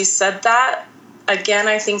 when she said that, again,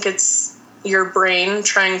 I think it's your brain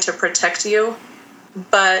trying to protect you,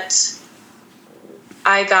 but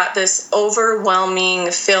I got this overwhelming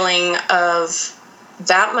feeling of,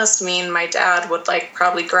 that must mean my dad would like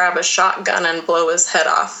probably grab a shotgun and blow his head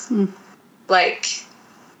off. Like,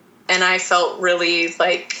 and I felt really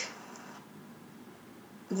like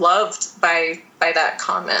loved by that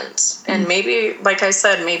comment. And maybe, like I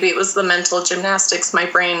said, maybe it was the mental gymnastics my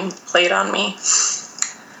brain played on me.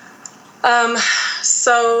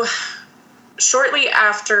 So shortly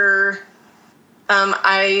after,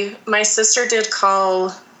 my sister did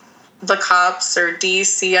call the cops or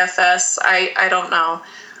DCFS. I don't know.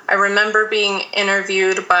 I remember being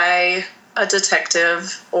interviewed by a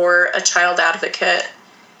detective or a child advocate,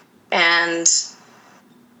 and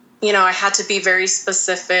you know, I had to be very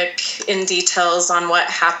specific in details on what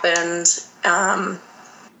happened.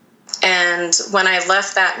 And when I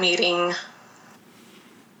left that meeting,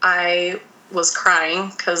 I was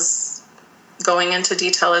crying because going into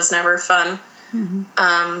detail is never fun.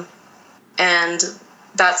 And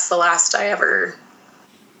that's the last I ever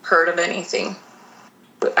heard of anything.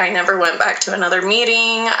 I never went back to another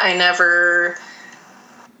meeting. I never,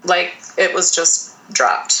 like, it was just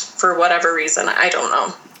dropped for whatever reason. I don't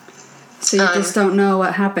know. So you just don't know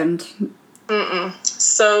what happened?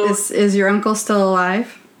 So... Is your uncle still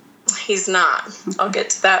alive? He's not. Okay. I'll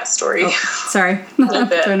get to that story. Sorry. I'm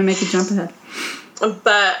trying to make you jump ahead.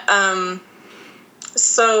 But,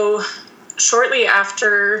 so shortly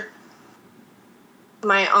after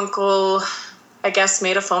my uncle, I guess,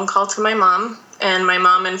 made a phone call to my mom, and my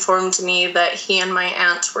mom informed me that he and my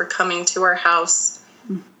aunt were coming to our house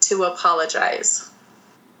to apologize.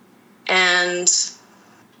 And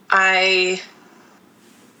I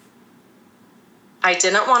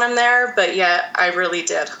didn't want him there, but yet I really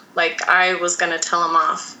did. Like, I was going to tell him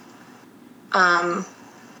off.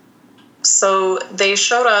 So they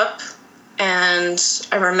showed up, and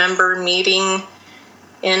I remember meeting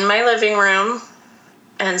in my living room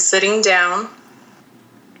and sitting down,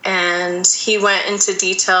 and he went into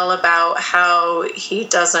detail about how he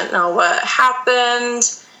doesn't know what happened.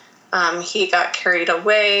 He got carried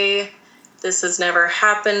away. This has never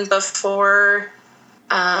happened before.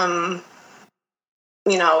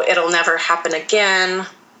 It'll never happen again.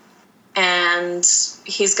 And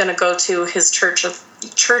he's going to go to his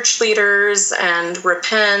church leaders and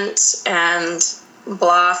repent and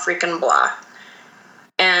blah, freaking blah.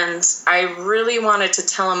 And I really wanted to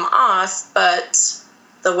tell him off, but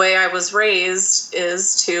the way I was raised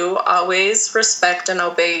is to always respect and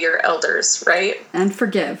obey your elders, right? And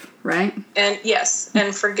forgive, right? And yes,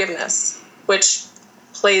 and forgiveness, which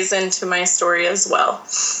plays into my story as well.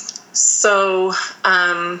 So,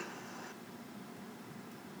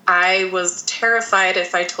 I was terrified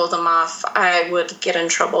if I told him off, I would get in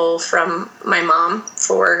trouble from my mom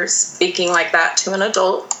for speaking like that to an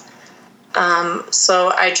adult.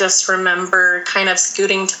 So I just remember kind of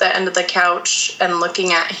scooting to the end of the couch and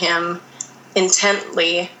looking at him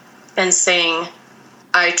intently and saying,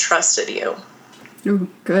 I trusted you. Ooh,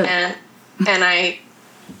 good. And I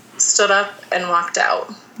stood up and walked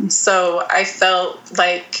out. So I felt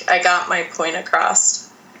like I got my point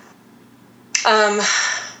across.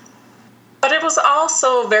 But it was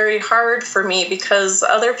also very hard for me because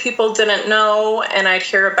other people didn't know, and I'd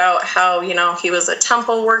hear about how, he was a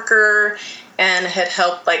temple worker and had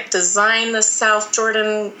helped design the South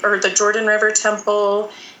Jordan or the Jordan River Temple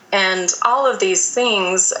and all of these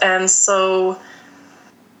things. And so,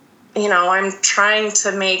 I'm trying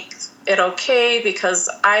to make it okay because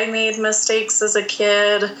I made mistakes as a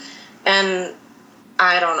kid, and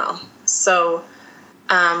I don't know. So,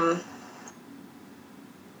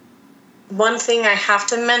 one thing I have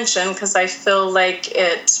to mention, because I feel like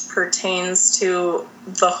it pertains to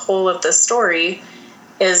the whole of the story,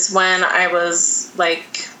 is when I was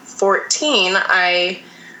 14, I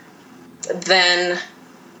then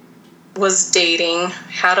was dating,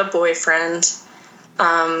 had a boyfriend,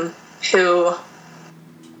 who,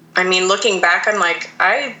 looking back, I'm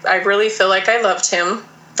I really feel like I loved him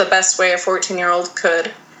the best way a 14-year-old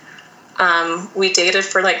could. We dated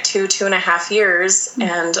for 2.5 years.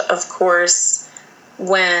 And of course,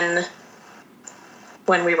 when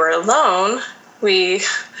we were alone, we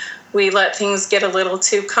let things get a little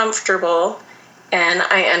too comfortable, and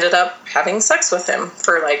I ended up having sex with him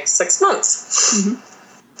for 6 months.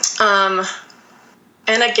 Mm-hmm.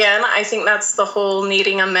 And again, I think that's the whole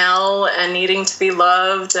needing a male and needing to be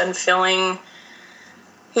loved and feeling,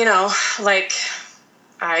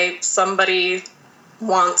 somebody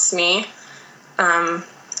wants me. When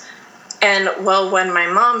my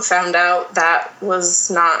mom found out, that was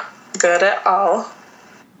not good at all.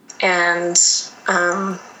 And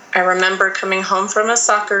I remember coming home from a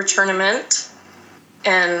soccer tournament,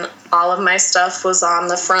 and all of my stuff was on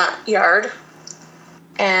the front yard.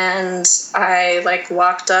 And I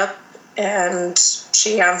walked up, and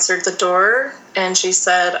she answered the door, and she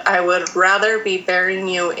said, I would rather be burying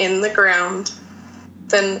you in the ground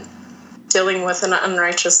than dealing with an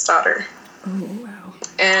unrighteous daughter. Oh, wow.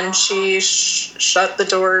 And she shut the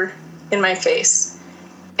door in my face.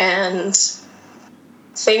 And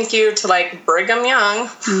thank you to Brigham Young,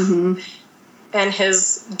 mm-hmm. and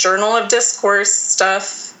his Journal of Discourse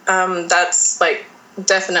stuff. That's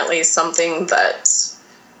definitely something that,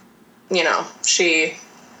 she,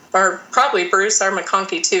 or probably Bruce R.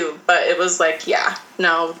 McConkie too, but it was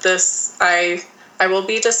I will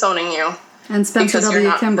be disowning you. And Spencer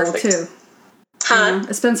W. Kimball perfect. Too.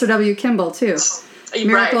 Huh? Spencer W. Kimball too.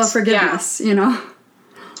 Miracle of Forgiveness,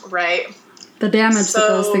 Right. The damage that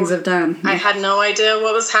those things have done. I had no idea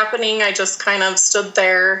what was happening. I just kind of stood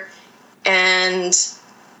there, and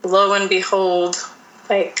lo and behold,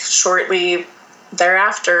 shortly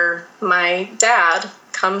thereafter, my dad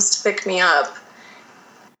comes to pick me up.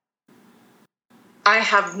 I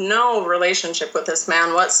have no relationship with this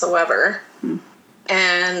man whatsoever.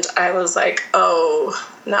 And I was like, oh,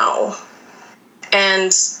 no.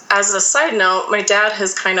 And as a side note, my dad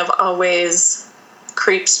has kind of always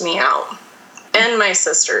creeped me out. And my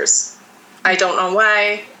sisters. I don't know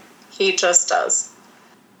why. He just does.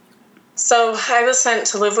 So I was sent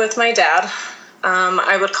to live with my dad.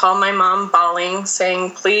 I would call my mom bawling,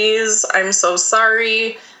 saying, please, I'm so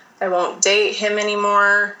sorry. I won't date him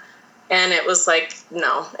anymore. And it was like,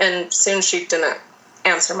 no. And soon she didn't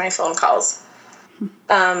answer my phone calls.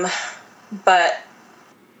 But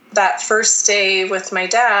that first day with my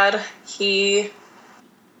dad, he's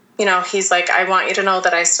like, I want you to know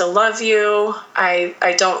that I still love you.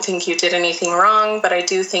 I don't think you did anything wrong, but I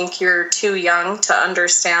do think you're too young to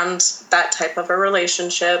understand that type of a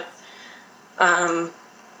relationship. And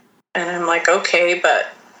I'm like, okay, but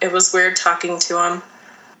it was weird talking to him.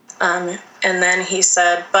 And then he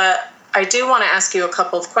said, but I do want to ask you a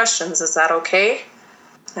couple of questions. Is that okay?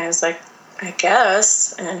 And I was like, I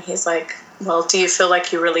guess. And he's like, well, do you feel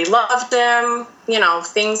like you really loved him?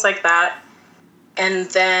 Things like that. And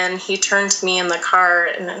then he turned to me in the car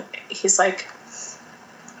and he's like,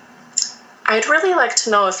 I'd really like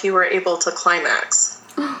to know if you were able to climax.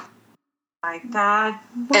 My God.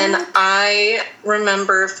 What? And I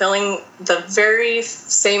remember feeling the very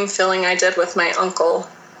same feeling I did with my uncle.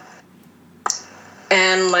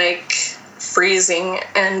 And like freezing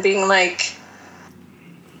and being like,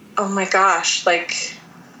 oh my gosh, like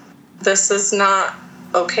this is not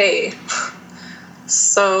okay.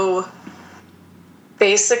 So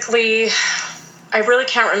basically, I really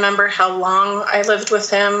can't remember how long I lived with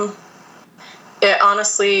him.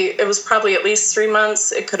 It was probably at least 3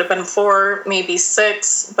 months. It could have been 4, maybe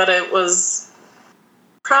 6, but it was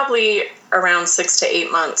probably around 6 to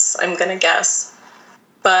 8 months, I'm going to guess.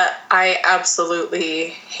 But I absolutely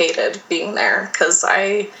hated being there because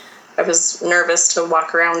I was nervous to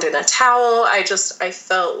walk around in a towel. I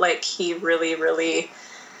felt like he really, really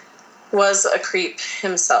was a creep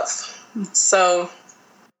himself. So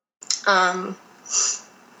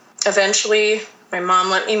eventually my mom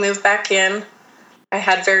let me move back in. I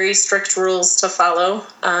had very strict rules to follow.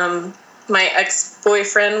 My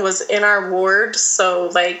ex-boyfriend was in our ward, so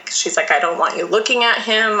like she's like, I don't want you looking at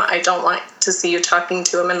him. I don't want to see you talking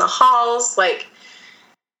to him in the halls.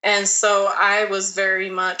 And so I was very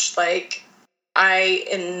much like, I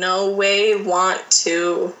in no way want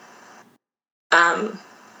to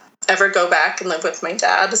ever go back and live with my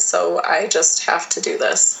dad, so I just have to do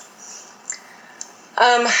this.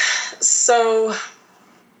 So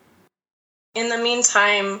in the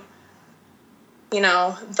meantime,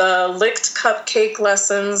 the licked cupcake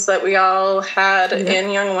lessons that we all had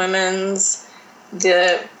in Young Women's,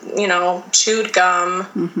 the, chewed gum,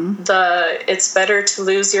 the it's better to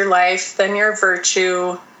lose your life than your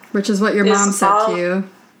virtue. Which is what your mom said to you.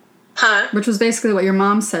 Huh? Which was basically what your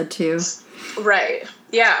mom said to you. Right.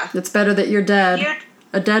 Yeah. It's better that you're dead.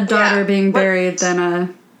 A dead daughter being buried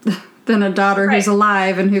than a daughter who's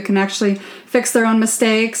alive and who can actually fix their own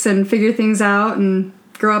mistakes and figure things out and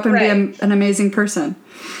grow up and be an amazing person.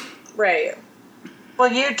 Right.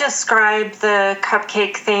 Will you describe the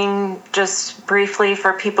cupcake thing just briefly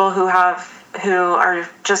for people who are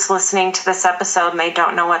just listening to this episode and they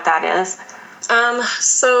don't know what that is?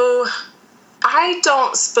 So I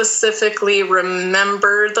don't specifically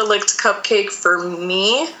remember the licked cupcake for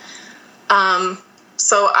me.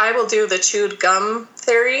 So I will do the chewed gum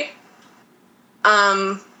theory.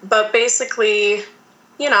 But basically,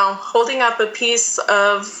 holding up a piece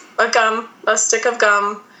of a stick of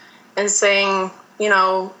gum and saying,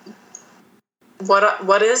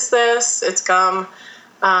 what is this? It's gum.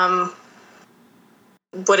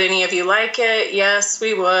 Would any of you like it? Yes,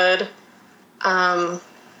 we would. And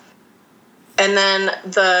then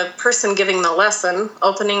the person giving the lesson,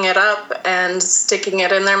 opening it up and sticking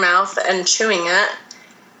it in their mouth and chewing it,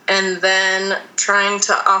 and then trying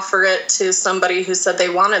to offer it to somebody who said they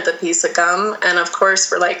wanted the piece of gum. And of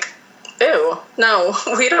course, we're like, ew, no,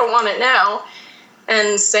 we don't want it now.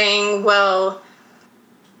 And saying, well,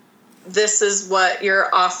 this is what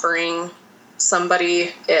you're offering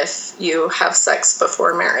somebody if you have sex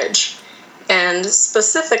before marriage. And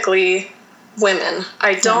specifically women.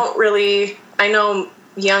 I know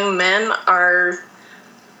young men are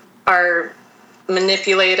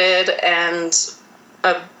manipulated and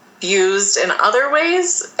abused in other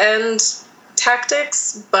ways and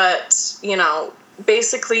tactics, but,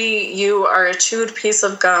 basically you are a chewed piece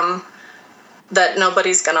of gum that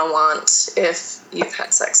nobody's going to want if you've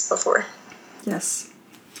had sex before. Yes.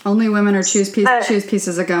 Only women are choose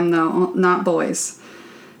pieces of gum, though, not boys.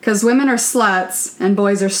 Because women are sluts and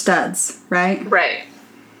boys are studs, right? Right.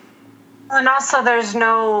 And also, there's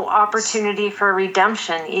no opportunity for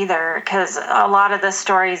redemption either, because a lot of the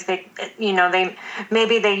stories, they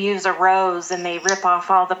maybe they use a rose and they rip off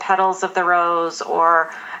all the petals of the rose,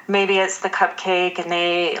 or maybe it's the cupcake and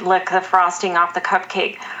they lick the frosting off the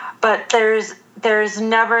cupcake. But there's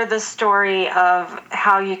never the story of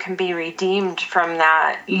how you can be redeemed from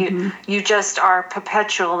that. You just are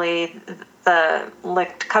perpetually the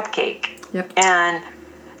licked cupcake. Yep. And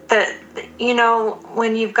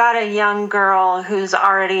when you've got a young girl who's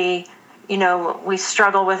already, we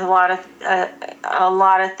struggle with a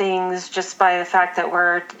lot of things just by the fact that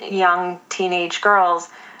we're young teenage girls,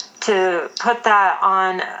 to put that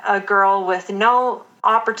on a girl with no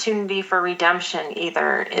opportunity for redemption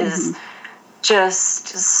either is just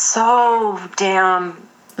so damn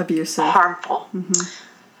abusive, harmful.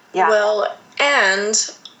 Yeah. Well, and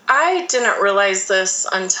I didn't realize this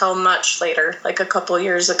until much later, like a couple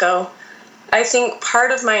years ago. I think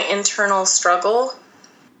part of my internal struggle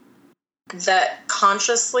that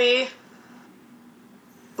consciously,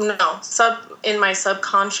 in my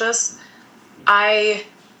subconscious, I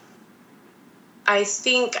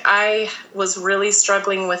think I was really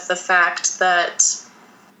struggling with the fact that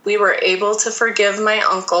we were able to forgive my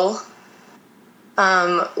uncle.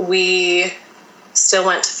 We still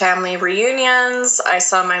went to family reunions. I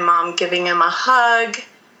saw my mom giving him a hug.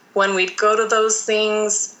 When we'd go to those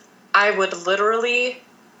things, I would literally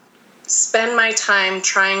spend my time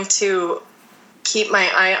trying to keep my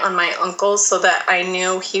eye on my uncle so that I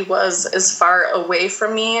knew he was as far away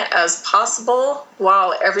from me as possible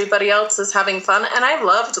while everybody else is having fun. And I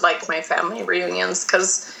loved my family reunions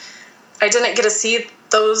because I didn't get to see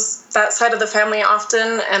that side of the family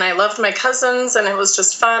often, and I loved my cousins and it was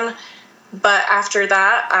just fun. But after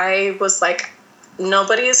that, I was like,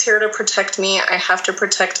 nobody is here to protect me. I have to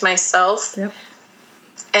protect myself. Yep.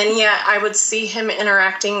 And yet I would see him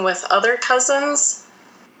interacting with other cousins,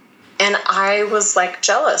 and I was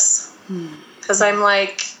jealous because I'm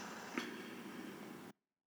like,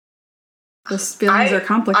 those feelings are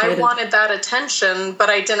complicated. I wanted that attention, but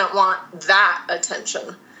I didn't want that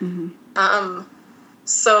attention.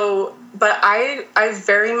 But I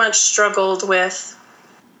very much struggled with,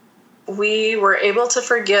 we were able to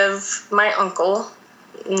forgive my uncle.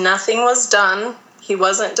 Nothing was done. He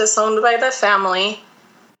wasn't disowned by the family.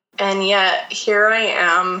 And yet here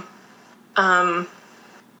I am.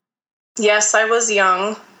 Yes, I was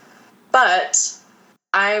young, but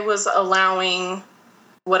I was allowing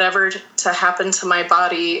whatever to happen to my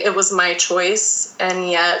body. It was my choice, and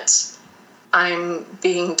yet I'm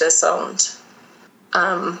being disowned.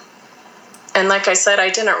 And like I said, I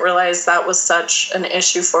didn't realize that was such an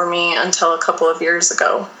issue for me until a couple of years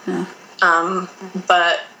ago. Yeah.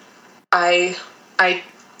 But I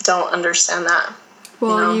don't understand that.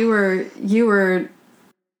 Well, you were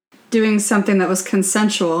doing something that was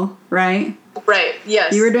consensual, right? Right,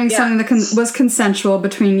 yes. You were doing something that was consensual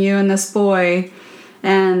between you and this boy,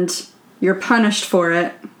 and you're punished for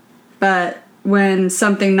it. But when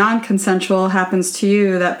something non-consensual happens to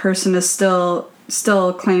you, that person is still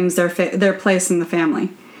claims their place in the family.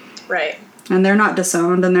 Right. And they're not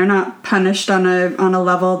disowned, and they're not punished on a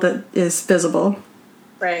level that is visible.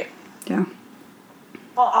 Right. Yeah.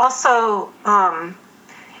 Well, also,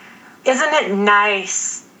 isn't it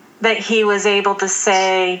nice that he was able to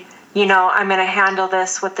say, I'm going to handle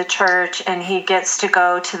this with the church, and he gets to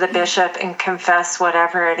go to the bishop and confess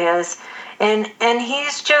whatever it is, and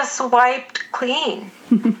he's just wiped clean.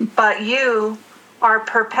 But you are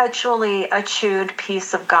perpetually a chewed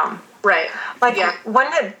piece of gum. Right.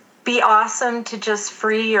 Wouldn't it be awesome to just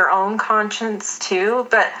free your own conscience too?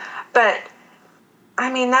 But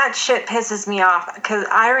I mean, that shit pisses me off, because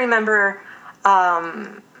I remember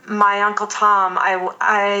my Uncle Tom.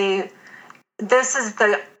 This is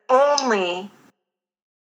the only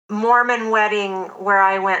Mormon wedding where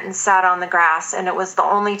I went and sat on the grass, and it was the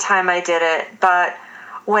only time I did it. But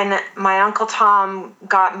when my Uncle Tom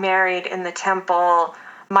got married in the temple,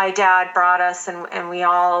 my dad brought us, and we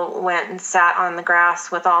all went and sat on the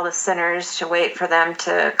grass with all the sinners to wait for them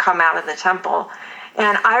to come out of the temple.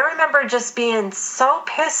 And I remember just being so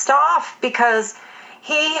pissed off, because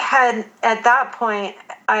he had, at that point,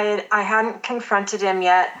 I hadn't confronted him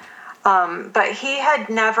yet, but he had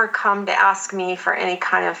never come to ask me for any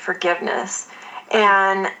kind of forgiveness.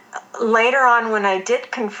 And later on, when I did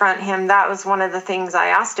confront him, that was one of the things I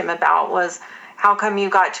asked him about, was how come you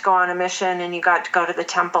got to go on a mission and you got to go to the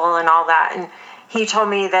temple and all that? And he told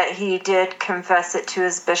me that he did confess it to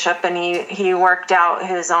his bishop, and he worked out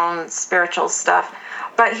his own spiritual stuff.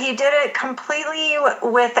 but he did it completely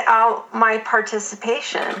without my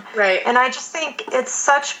participation. Right. And I just think it's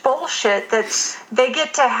such bullshit that they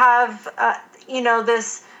get to have,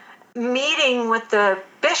 this meeting with the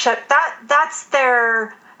bishop. That's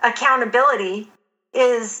their accountability,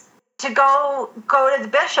 is to go to the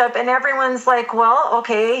bishop, and everyone's like, well,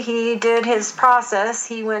 okay, he did his process,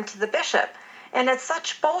 he went to the bishop. And it's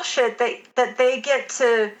such bullshit that they get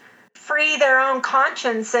to free their own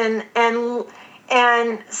conscience,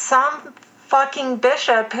 and some fucking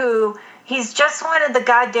bishop who, he's just one of the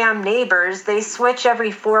goddamn neighbors. They switch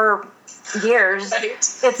every 4 years. Right.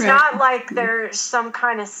 It's not like they're some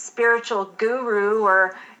kind of spiritual guru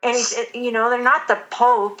or anything. They're not the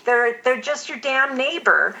Pope. They're just your damn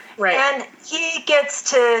neighbor. Right. And he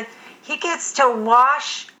gets to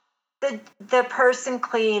wash the person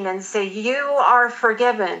clean and say, you are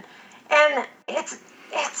forgiven. And it's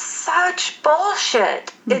such bullshit.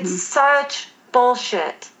 Mm-hmm. It's such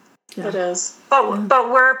bullshit. Yeah. It is. But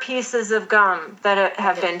we're pieces of gum that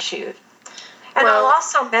have been chewed. And I'll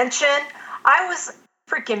also mention, I was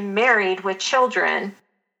freaking married with children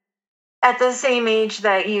at the same age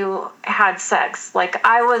that you had sex. Like,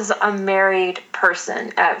 I was a married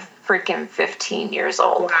person at freaking 15 years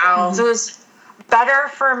old. Wow. So it was better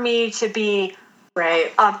for me to be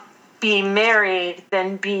married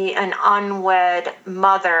than be an unwed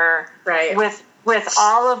mother. Right. With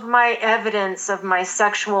all of my evidence of my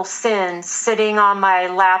sexual sin sitting on my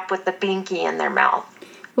lap with the binky in their mouth.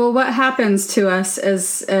 Well, what happens to us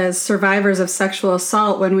as survivors of sexual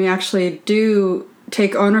assault when we actually do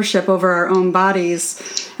take ownership over our own bodies,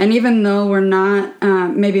 and even though we're not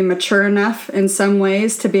maybe mature enough in some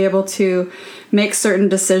ways to be able to make certain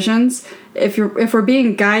decisions, if we're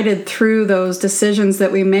being guided through those decisions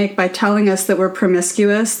that we make by telling us that we're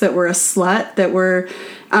promiscuous, that we're a slut, that we're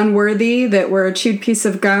unworthy, that we're a chewed piece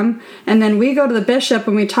of gum, and then we go to the bishop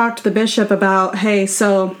and we talk to the bishop about, hey,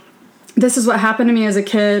 so this is what happened to me as a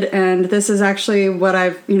kid, and this is actually what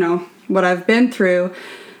I've been through,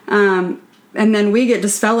 and then we get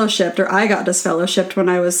disfellowshipped, or I got disfellowshipped when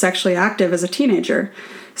I was sexually active as a teenager.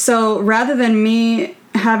 So rather than me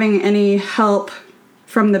having any help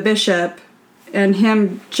from the bishop and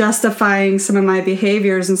him justifying some of my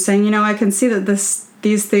behaviors and saying, I can see that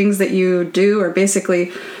these things that you do are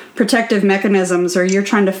basically protective mechanisms, or you're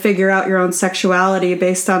trying to figure out your own sexuality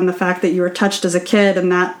based on the fact that you were touched as a kid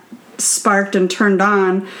and that sparked and turned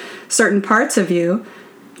on certain parts of you.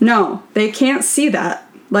 No, they can't see that.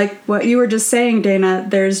 Like what you were just saying, Dana,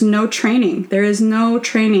 there's no training. There is no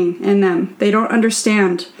training in them. They don't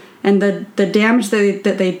understand. And the damage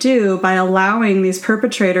that they do by allowing these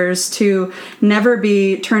perpetrators to never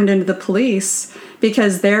be turned into the police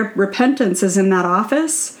because their repentance is in that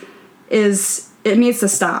office, it needs to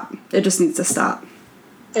stop. It just needs to stop.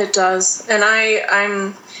 It does. And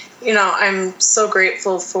I'm so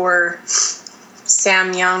grateful for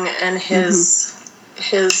Sam Young and his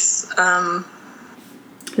efforts.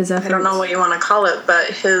 I don't know what you want to call it,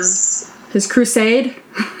 but his crusade.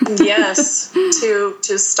 Yes, to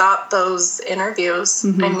stop those interviews.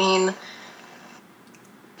 Mm-hmm. I mean,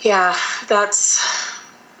 yeah, that's.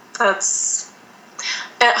 I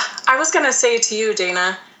was gonna say to you,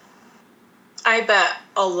 Dana, I bet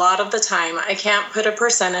a lot of the time, I can't put a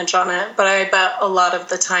percentage on it, but I bet a lot of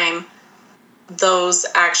the time those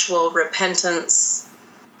actual repentance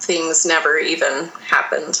things never even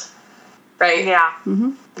happened. Right? Yeah.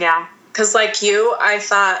 Mm-hmm. Yeah. Because like you, I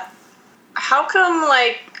thought, how come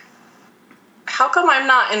I'm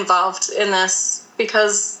not involved in this?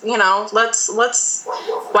 Because,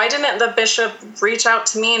 why didn't the bishop reach out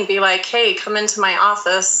to me and be like, hey, come into my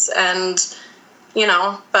office and,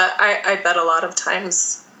 but I bet a lot of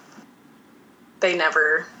times they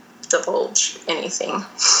never divulge anything.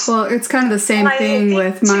 Well, it's kind of the same thing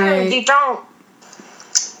with my...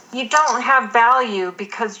 You don't have value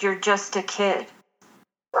because you're just a kid.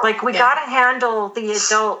 Like, we got to handle the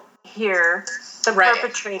adult here, the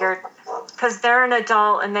perpetrator, because they're an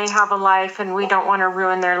adult and they have a life, and we don't want to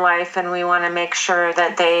ruin their life, and we want to make sure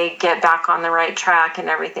that they get back on the right track and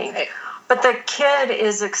everything. Right. But the kid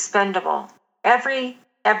is expendable every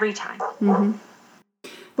time. Mm-hmm.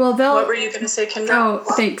 Well, what were you going to say, Kendra? Oh,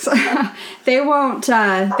 thanks. They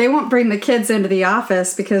won't bring the kids into the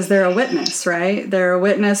office because they're a witness, right? They're a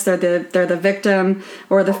witness. They're the victim,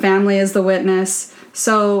 or the family is the witness.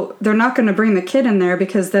 So they're not going to bring the kid in there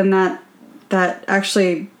because then that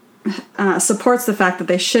actually supports the fact that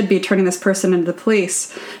they should be turning this person into the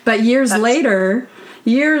police. But years later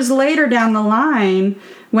down the line,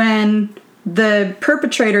 when the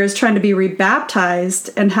perpetrator is trying to be rebaptized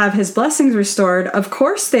and have his blessings restored, of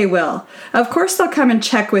course they will. Of course they'll come and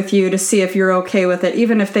check with you to see if you're okay with it,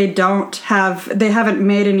 even if they haven't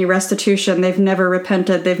made any restitution, they've never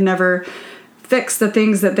repented, they've never fixed the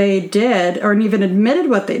things that they did or even admitted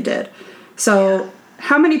what they did. So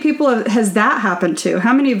how many people has that happened to?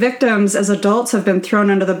 How many victims as adults have been thrown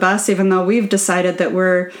under the bus, even though we've decided that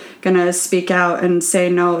we're going to speak out and say,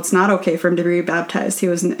 no, it's not okay for him to be rebaptized. He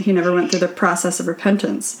never went through the process of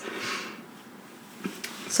repentance.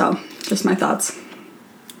 So, just my thoughts.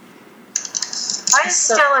 I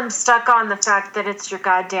still am stuck on the fact that it's your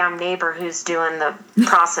goddamn neighbor who's doing the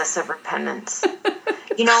process of repentance.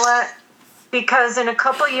 You know what? Because in a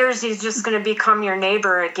couple of years, he's just going to become your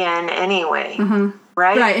neighbor again anyway. Mm-hmm.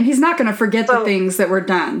 Right, and he's not going to forget the things that were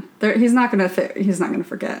done. He's not going to forget.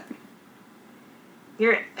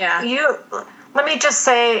 Let me just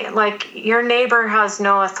say, like, your neighbor has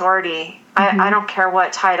no authority. Mm-hmm. I don't care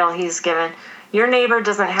what title he's given. Your neighbor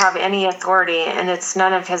doesn't have any authority, and it's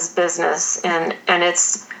none of his business. And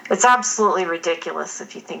it's absolutely ridiculous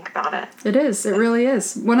if you think about it. It is. It really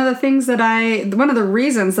is. One of the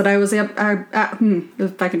reasons that I was if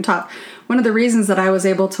I can talk. One of the reasons that I was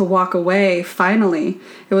able to walk away, finally,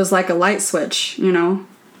 it was like a light switch,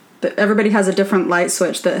 Everybody has a different light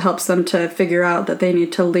switch that helps them to figure out that they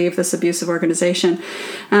need to leave this abusive organization.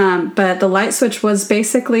 But the light switch was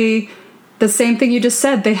basically the same thing you just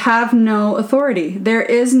said. They have no authority. There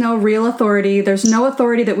is no real authority. There's no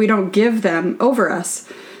authority that we don't give them over us.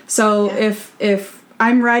 So if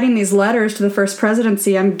I'm writing these letters to the First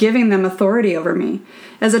Presidency, I'm giving them authority over me.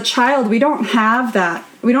 As a child, we don't have that.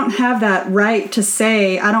 We don't have that right to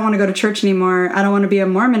say, I don't want to go to church anymore. I don't want to be a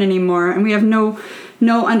Mormon anymore. And we have no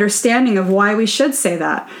understanding of why we should say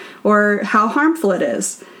that or how harmful it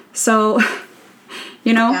is. So,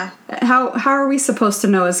 how are we supposed to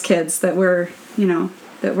know as kids that we're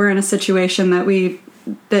in a situation that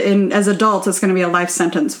as adults, it's going to be a life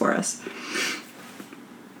sentence for us.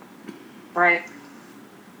 Right.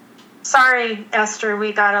 Sorry, Esther,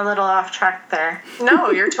 we got a little off track there. No,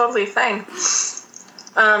 you're totally fine.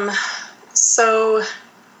 So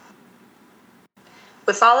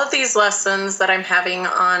with all of these lessons that I'm having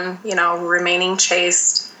on, remaining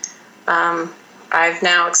chaste, I've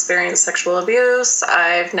now experienced sexual abuse.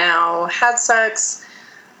 I've now had sex.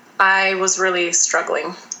 I was really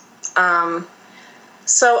struggling.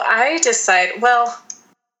 So I decided,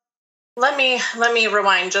 let me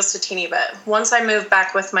rewind just a teeny bit. Once I moved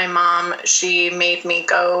back with my mom, she made me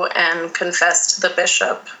go and confess to the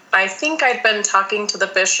bishop. I think I'd been talking to the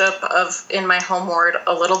bishop in my home ward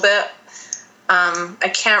a little bit.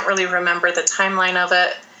 I can't really remember the timeline of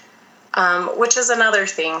it, which is another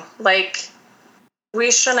thing. Like,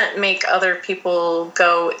 we shouldn't make other people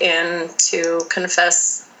go in to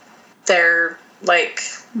confess their,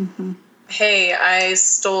 hey, I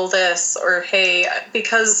stole this, or hey,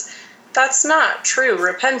 because that's not true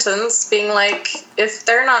repentance, being like, if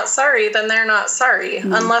they're not sorry, then they're not sorry,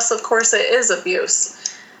 unless, of course, it is abuse.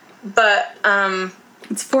 But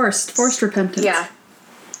it's forced repentance. Yeah.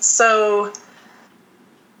 So,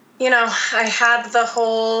 I had the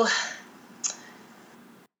whole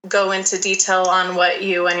go into detail on what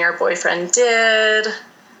you and your boyfriend did,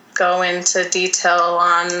 go into detail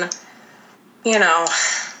on,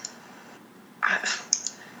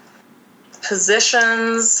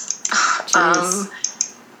 positions.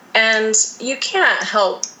 And you can't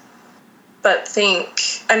help but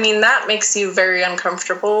think, that makes you very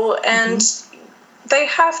uncomfortable, and they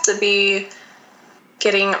have to be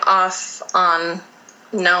getting off on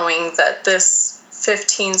knowing that this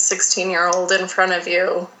 15, 16-year-old in front of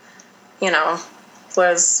you,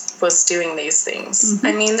 was doing these things.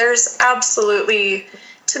 There's absolutely,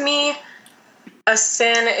 to me, a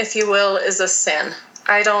sin, if you will, is a sin.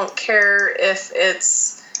 I don't care if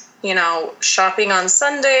it's, shopping on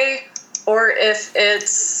Sunday, or if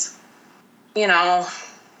it's, I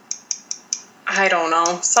don't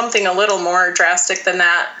know, something a little more drastic than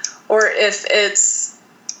that, or if it's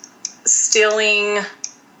stealing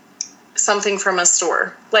something from a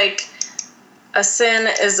store. Like, a sin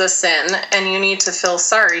is a sin, and you need to feel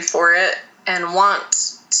sorry for it and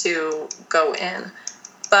want to go in.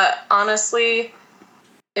 But honestly,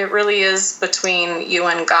 it really is between you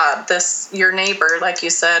and God. Your neighbor, like you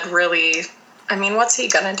said, really, what's he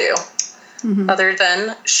gonna do? Other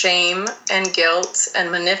than shame and guilt and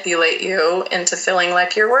manipulate you into feeling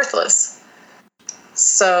like you're worthless.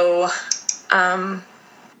 So I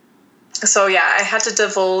had to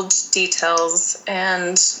divulge details,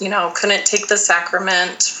 and, couldn't take the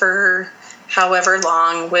sacrament for however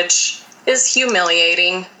long, which is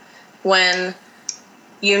humiliating when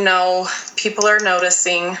people are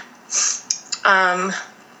noticing.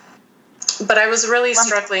 But I was really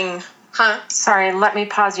struggling. Huh? Sorry, let me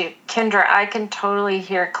pause you. Kendra, I can totally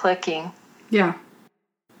hear clicking. Yeah.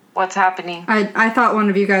 What's happening? I thought one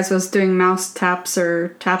of you guys was doing mouse taps or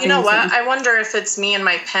tapping. You know what? I wonder if it's me and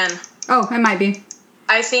my pen. Oh, it might be.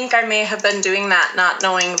 I think I may have been doing that, not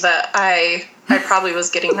knowing that I probably was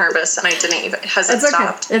getting nervous, and I didn't even. Has it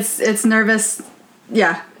stopped? Okay. It's nervous.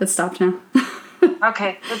 Yeah, it stopped now.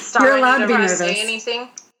 Okay, it's stopped. You're allowed to be nervous. nervous. Say anything?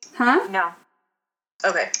 Huh? No.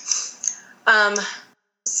 Okay.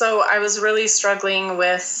 So I was really struggling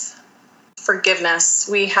with forgiveness.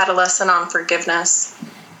 We had a lesson on forgiveness,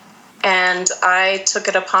 and I took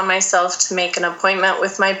it upon myself to make an appointment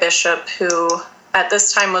with my bishop, who at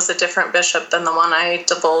this time was a different bishop than the one I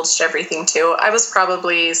divulged everything to. I was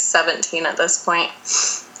probably 17 at this point,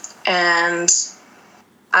 and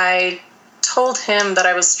I told him that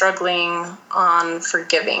I was struggling on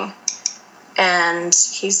forgiving, and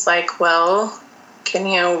he's like, well, can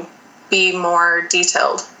you be more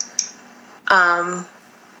detailed?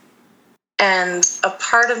 And a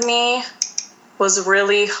part of me was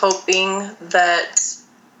really hoping that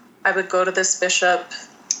I would go to this bishop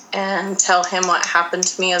and tell him what happened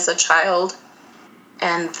to me as a child,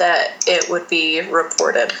 and that it would be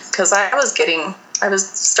reported, because I was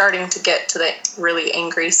starting to get to the really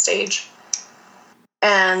angry stage.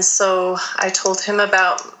 And so I told him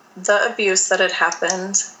about the abuse that had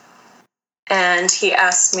happened, and he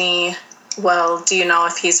asked me, well, do you know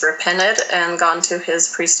if he's repented and gone to his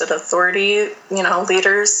priesthood authority,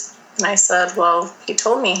 leaders? And I said, well, he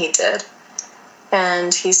told me he did.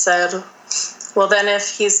 And he said, well, then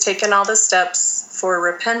if he's taken all the steps for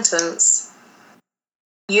repentance,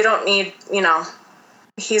 you don't need,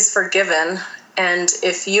 he's forgiven. And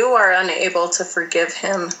if you are unable to forgive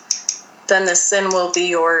him, then the sin will be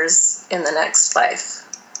yours in the next life.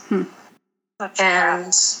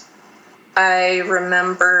 And I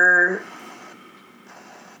remember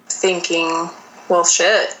thinking, well,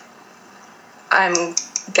 shit,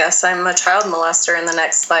 guess I'm a child molester in the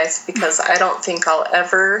next life, because I don't think I'll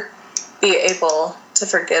ever be able to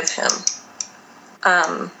forgive him.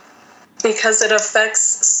 Because it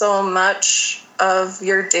affects so much of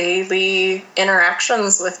your daily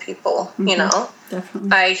interactions with people,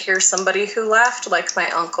 Definitely. I hear somebody who laughed like my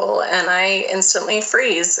uncle, and I instantly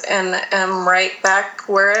freeze and am right back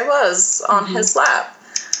where I was on his lap.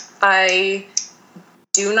 I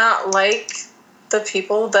do not like the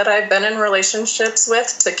people that I've been in relationships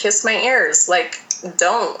with to kiss my ears. Like,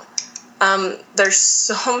 don't. There's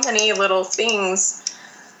so many little things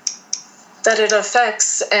that it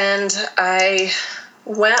affects, and I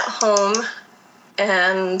went home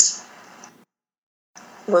and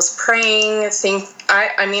was praying.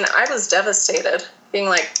 I was devastated, being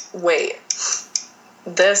like, wait,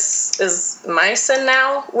 this is my sin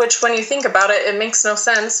now? Which, when you think about it, it makes no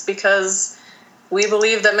sense, because we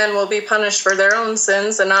believe that men will be punished for their own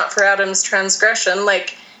sins and not for Adam's transgression.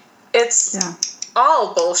 Like, it's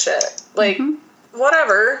all bullshit. Like,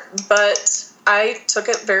 whatever. But I took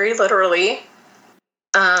it very literally.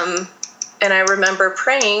 And I remember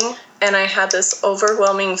praying, and I had this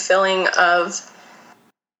overwhelming feeling of,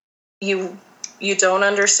 you don't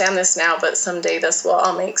understand this now, but someday this will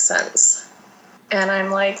all make sense. And I'm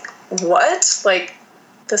like, what? Like,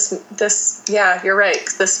 this, yeah, you're right.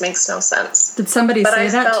 This makes no sense. Did somebody say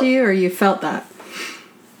that to you, or you felt that?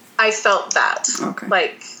 I felt that. Okay.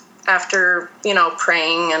 Like, after,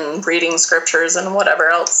 praying and reading scriptures and whatever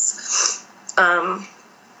else. And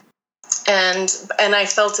I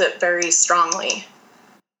felt it very strongly.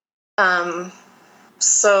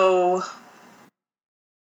 So,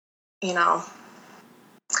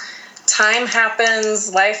 time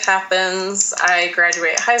happens, life happens. I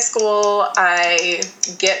graduate high school. I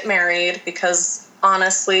get married because,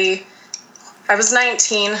 honestly, I was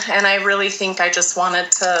 19, and I really think I just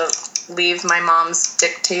wanted to leave my mom's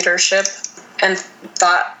dictatorship, and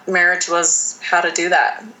thought marriage was how to do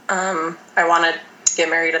that. I wanted to get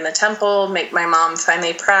married in the temple, make my mom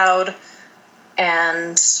finally proud,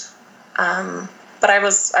 and but I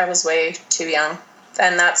was way too young,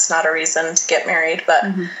 and that's not a reason to get married. But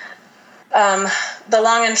the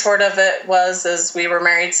long and short of it is we were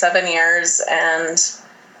married 7 years, and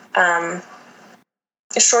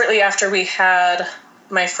shortly after we had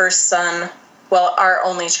my first son, well, our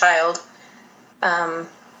only child,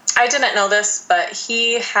 I didn't know this, but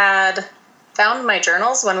he had found my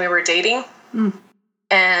journals when we were dating,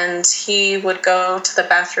 and he would go to the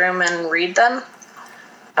bathroom and read them.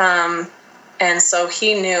 And so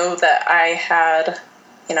he knew that I had,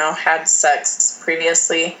 had sex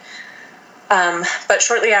previously. But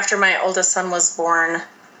shortly after my oldest son was born,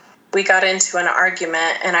 we got into an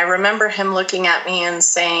argument, and I remember him looking at me and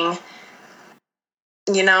saying,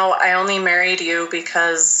 I only married you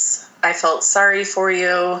because I felt sorry for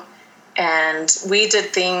you, and we did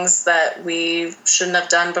things that we shouldn't have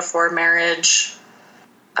done before marriage,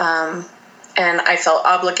 and I felt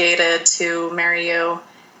obligated to marry you,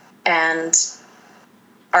 and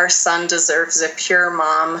our son deserves a pure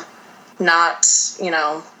mom, not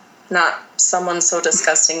someone so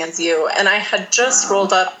disgusting as you. And I had just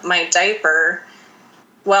rolled up my diaper,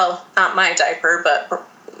 well, not my diaper, but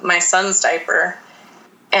my son's diaper.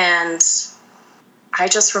 And I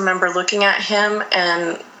just remember looking at him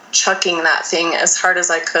and chucking that thing as hard as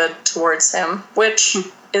I could towards him, which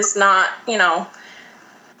is not,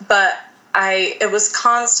 but it was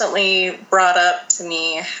constantly brought up to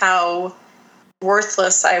me how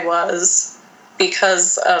worthless I was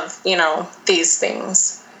because of, these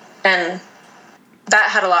things. And that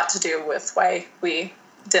had a lot to do with why we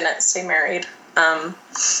didn't stay married.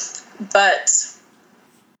 But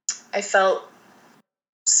I felt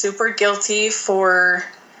super guilty for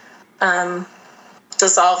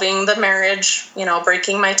dissolving the marriage,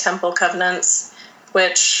 breaking my temple covenants,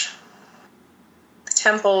 which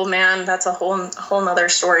temple, man, that's a whole nother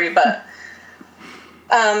story. But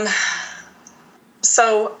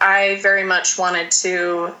so I very much wanted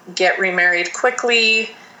to get remarried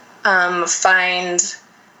quickly, find,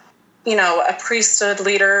 a priesthood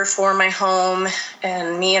leader for my home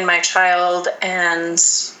and me and my child. And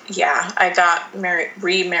yeah, I got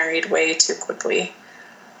remarried way too quickly.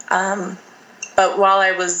 But while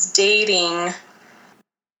I was dating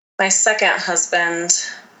my second husband,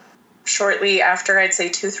 shortly after, I'd say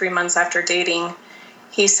 2-3 months after dating,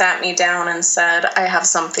 he sat me down and said, I have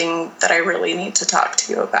something that I really need to talk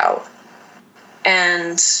to you about.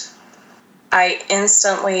 And I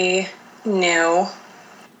instantly knew,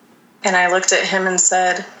 and I looked at him and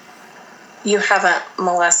said, you haven't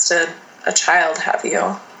molested a child, have you?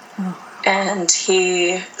 Oh. And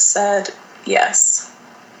he said, yes.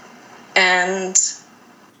 And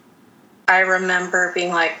I remember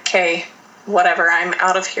being like, okay, whatever, I'm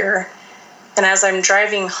out of here. And as I'm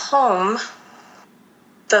driving home,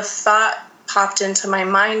 the thought popped into my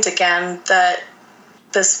mind again that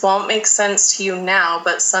this won't make sense to you now,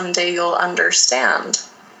 but someday you'll understand.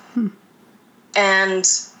 And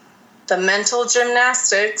the mental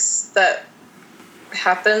gymnastics that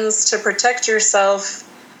happens to protect yourself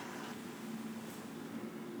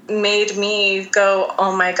made me go,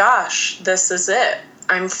 oh my gosh, this is it.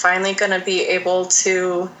 I'm finally going to be able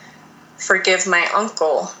to forgive my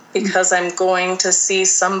uncle because I'm going to see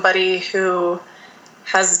somebody who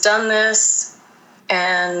has done this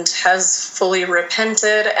and has fully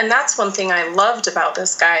repented. And that's one thing I loved about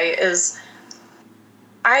this guy is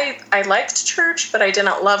I liked church, but I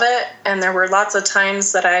didn't love it. And there were lots of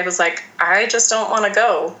times that I was like, I just don't want to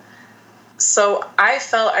go. So I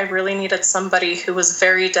felt I really needed somebody who was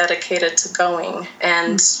very dedicated to going.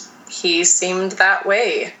 And he seemed that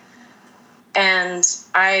way. And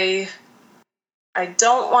I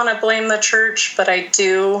don't want to blame the church, but I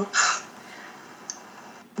do.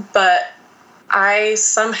 But I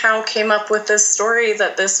somehow came up with this story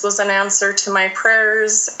that this was an answer to my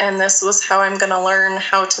prayers, and this was how I'm going to learn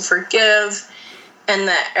how to forgive, and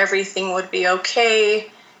that everything would be okay,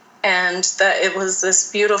 and that it was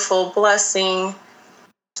this beautiful blessing,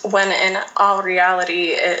 when in all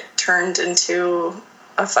reality, it turned into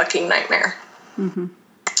a fucking nightmare.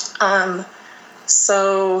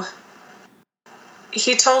 So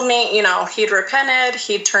he told me, he'd repented,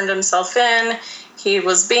 he'd turned himself in, he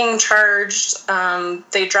was being charged.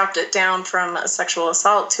 They dropped it down from a sexual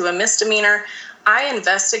assault to a misdemeanor. I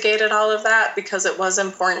investigated all of that because it was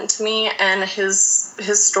important to me, and his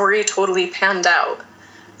story totally panned out.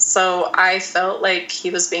 So I felt like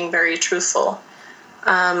he was being very truthful.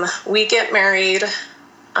 We get married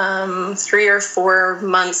 3 or 4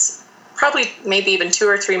 months, probably maybe even 2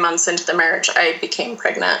 or 3 months into the marriage, I became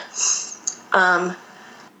pregnant.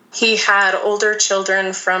 He had older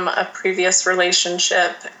children from a previous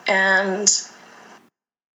relationship, and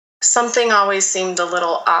something always seemed a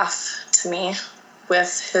little off to me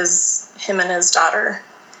with him and his daughter.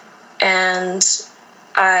 And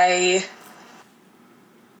I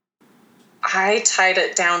tied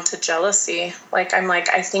it down to jealousy.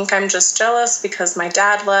 I think I'm just jealous because my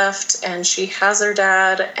dad left and she has her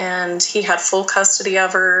dad and he had full custody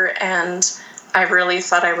of her, and I really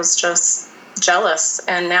thought I was just jealous,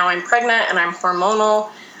 and now I'm pregnant and I'm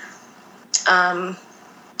hormonal.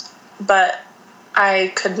 But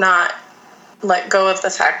I could not let go of the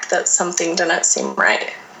fact that something didn't seem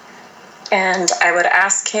right. And I would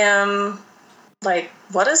ask him like,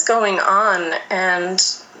 what is going on? And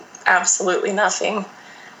absolutely nothing,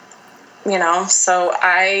 so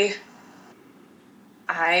I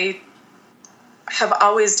have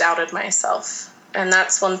always doubted myself. And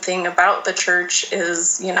that's one thing about the church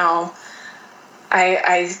is,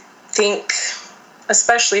 I think,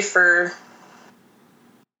 especially for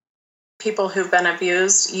people who've been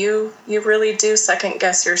abused, you really do second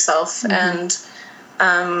guess yourself. And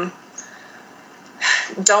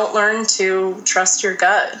don't learn to trust your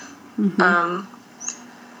gut.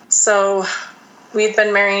 So we'd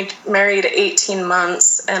been married 18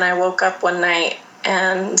 months, and I woke up one night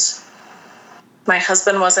and my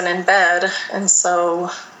husband wasn't in bed. And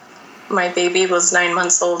so my baby was 9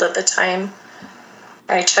 months old at the time.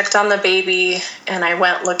 I checked on the baby and I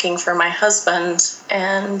went looking for my husband,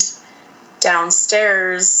 and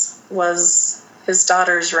downstairs was his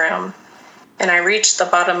daughter's room. And I reached the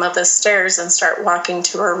bottom of the stairs and start walking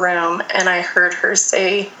to her room, and I heard her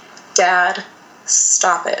say, "Dad,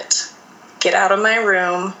 stop it. Get out of my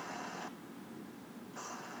room.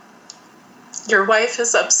 Your wife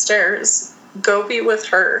is upstairs. Go be with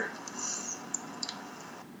her."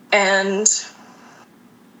 And,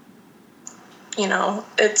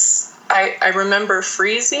 I remember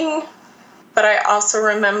freezing, but I also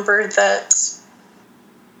remember that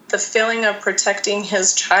the feeling of protecting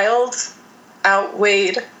his child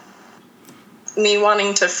outweighed me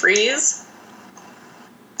wanting to freeze.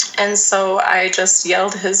 And so I just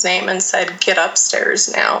yelled his name and said, "Get upstairs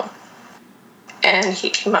now." And he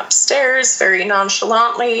came upstairs very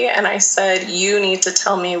nonchalantly, and I said, "You need to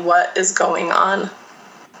tell me what is going on."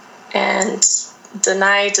 And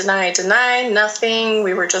deny, nothing.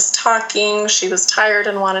 We were just talking. She was tired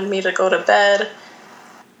and wanted me to go to bed.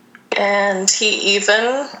 And he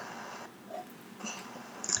even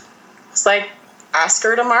was like, "Ask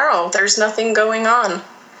her tomorrow. There's nothing going on."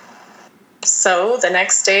 So the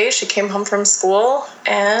next day she came home from school,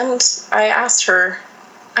 and I asked her,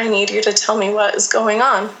 "I need you to tell me what is going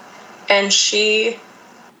on." And she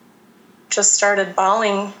just started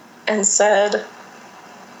bawling and said,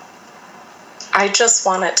 "I just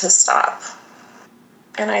want it to stop."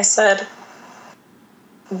 And I said,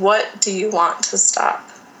 "What do you want to stop?"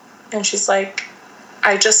 And she's like,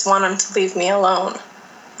 "I just want him to leave me alone."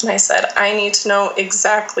 And I said, "I need to know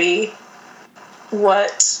exactly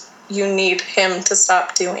what you need him to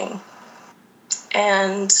stop doing."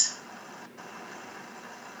 And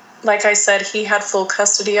like I said, he had full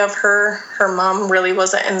custody of her. Her mom really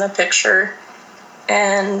wasn't in the picture.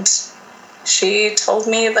 And she told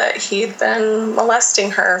me that he'd been molesting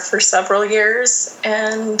her for several years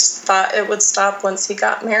and thought it would stop once he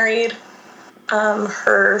got married.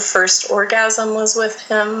 Her first orgasm was with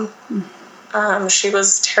him. She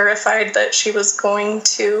was terrified that she was going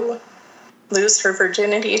to lose her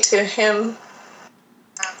virginity to him.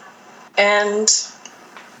 And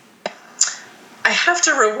I have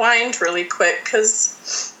to rewind really quick,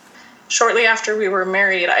 because shortly after we were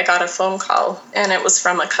married, I got a phone call, and it was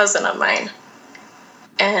from a cousin of mine.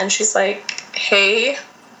 And she's like, "Hey,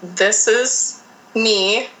 this is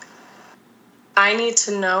me. I need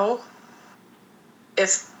to know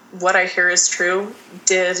if what I hear is true.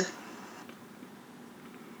 Did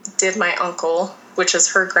my uncle, which is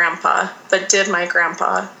her grandpa, but did my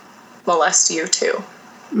grandpa molest you too?"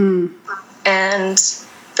 And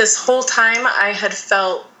this whole time I had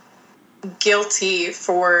felt guilty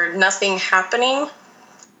for nothing happening,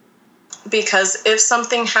 because if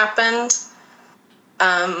something happened,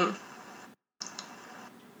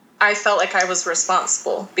 I felt like I was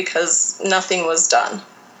responsible because nothing was done.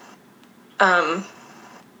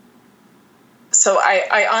 So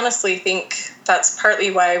I honestly think that's partly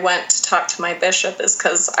why I went to talk to my bishop, is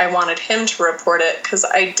because I wanted him to report it, because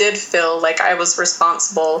I did feel like I was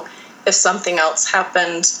responsible if something else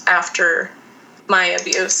happened after my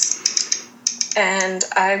abuse. And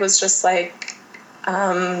I was just like,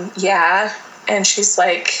 yeah. And she's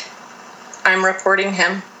like, I'm reporting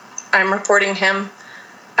him.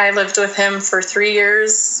 I lived with him for 3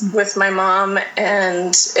 years with my mom,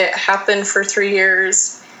 and it happened for 3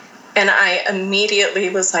 years. And I immediately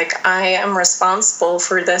was like, I am responsible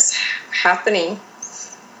for this happening.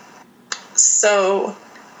 So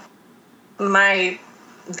my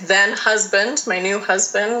then husband, my new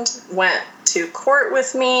husband, went to court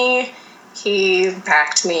with me. He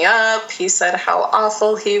backed me up. He said how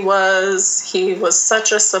awful he was. He was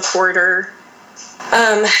such a supporter.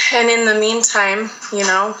 And in the meantime,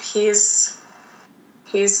 he's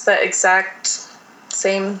the exact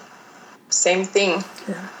same thing.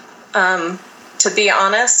 Yeah. To be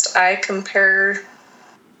honest, I compare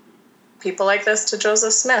people like this to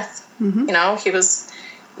Joseph Smith. Mm-hmm.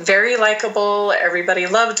 very likable. Everybody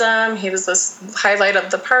loved him. He was this highlight of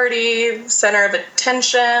the party, center of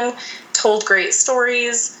attention, told great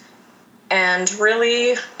stories. And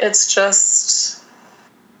really, it's just,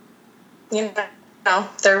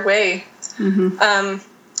 their way. Mm-hmm.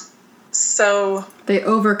 So they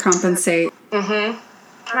overcompensate. Mm-hmm.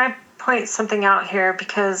 Can I point something out here?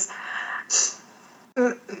 Because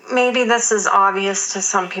maybe this is obvious to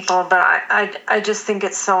some people, but I just think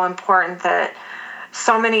it's so important that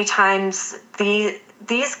so many times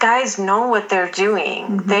these guys know what they're doing.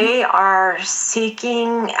 Mm-hmm. They are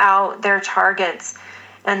seeking out their targets.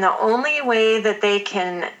 And the only way that they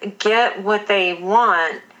can get what they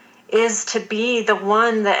want is to be the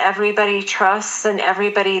one that everybody trusts and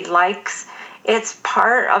everybody likes. It's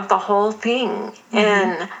part of the whole thing. Mm-hmm.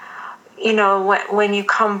 And, when you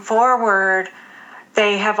come forward,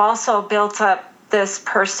 they have also built up this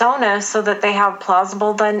persona so that they have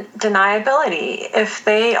plausible deniability. If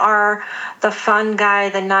they are the fun guy,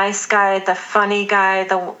 the nice guy, the funny guy,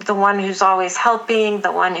 the one who's always helping,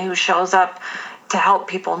 the one who shows up to help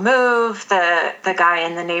people move, the guy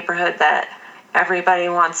in the neighborhood that everybody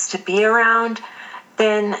wants to be around,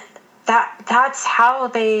 then that's how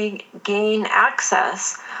they gain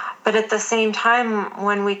access. But at the same time,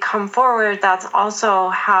 when we come forward, that's also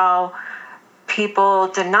how people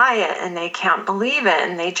deny it, and they can't believe it,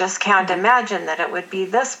 and they just can't imagine that it would be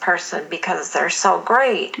this person because they're so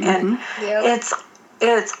great. Mm-hmm. And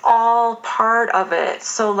it's all part of it.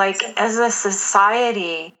 So as a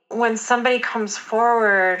society, when somebody comes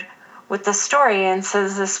forward with the story and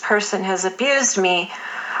says this person has abused me,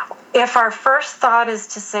 if our first thought is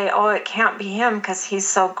to say, oh, it can't be him because he's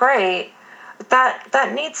so great,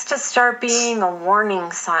 that needs to start being a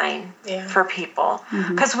warning sign for people.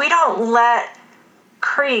 Because we don't let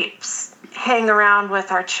creeps hang around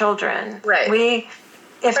with our children. Right.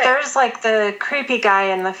 If there's the creepy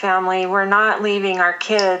guy in the family, we're not leaving our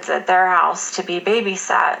kids at their house to be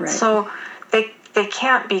babysat. Right. So they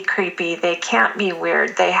can't be creepy. They can't be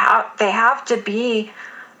weird. They have to be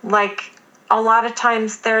a lot of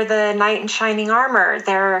times they're the knight in shining armor.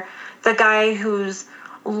 They're the guy who's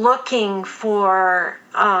looking for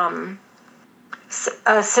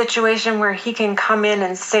a situation where he can come in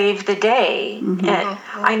and save the day. Mm-hmm. And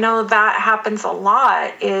I know that happens a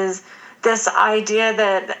lot, is this idea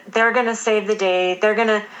that they're going to save the day. They're going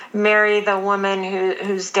to marry the woman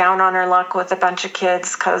who's down on her luck with a bunch of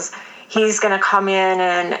kids because he's going to come in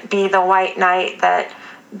and be the white knight that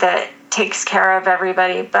takes care of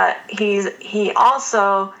everybody. But he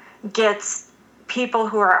also gets people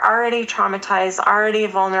who are already traumatized, already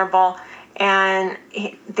vulnerable, and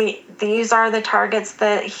these are the targets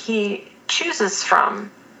that he chooses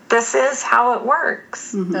from. This is how it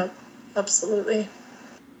works. Mm-hmm. Yep, absolutely.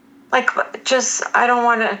 I don't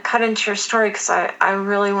want to cut into your story because I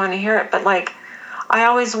really want to hear it, but I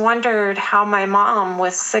always wondered how my mom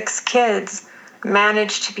with 6 kids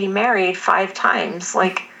managed to be married 5 times.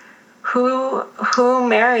 Who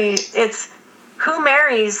marries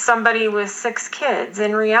somebody with 6 kids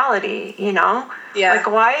in reality, Yeah.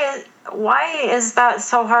 Why is that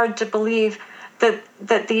so hard to believe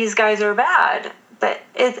that these guys are bad? That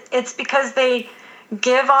it's because they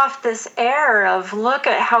give off this air of, look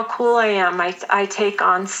at how cool I am. I take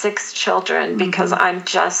on 6 children because I'm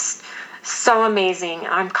just so amazing.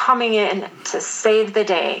 I'm coming in to save the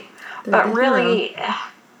day. But really,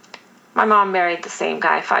 my mom married the same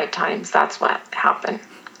guy 5 times. That's what happened.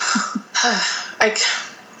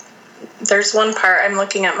 There's one part, I'm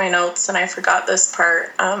looking at my notes and I forgot this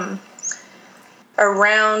part.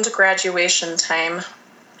 Around graduation time,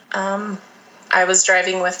 I was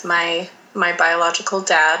driving with my biological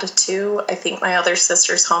dad to, I think, my other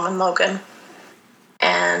sister's home in Logan.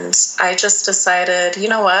 And I just decided, you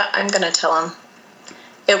know what, I'm going to tell him.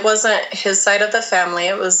 It wasn't his side of the family.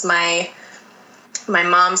 It was my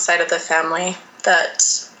mom's side of the family that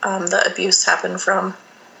the abuse happened from.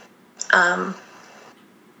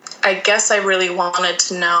 I guess I really wanted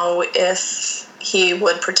to know if he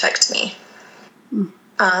would protect me.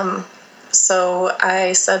 So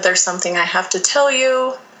I said, there's something I have to tell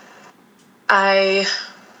you. I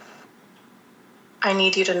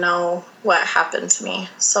need you to know what happened to me.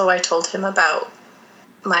 So I told him about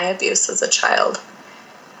my abuse as a child.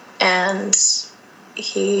 And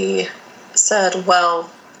he said,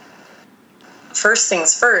 well, first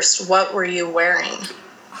things first, what were you wearing?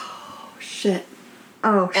 Oh, shit.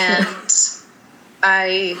 And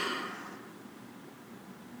I,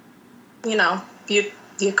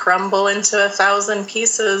 you crumble into 1,000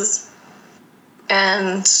 pieces.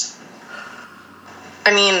 And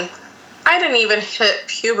I mean, I didn't even hit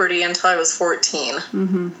puberty until I was 14.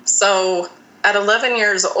 Mm-hmm. So at 11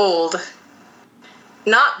 years old,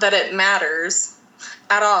 not that it matters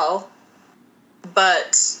at all,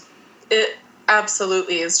 but it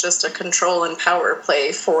absolutely is just a control and power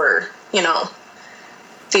play for,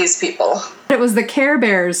 these people. It was the Care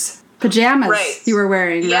Bears pajamas you were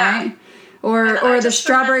wearing, right? Or the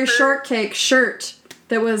strawberry shortcake shirt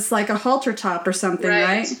that was like a halter top or something,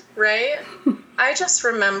 right? Right. I just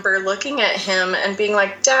remember looking at him and being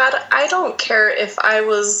like, Dad, I don't care if I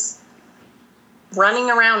was running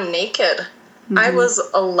around naked. Mm-hmm. I was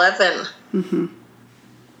 11. Mm-hmm.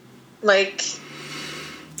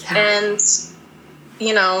 And,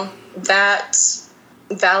 that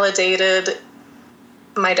validated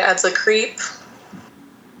my dad's a creep.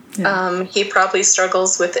 Yeah. He probably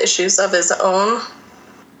struggles with issues of his own.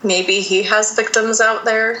 Maybe he has victims out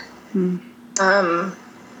there. Mm.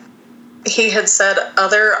 He had said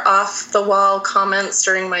other off-the-wall comments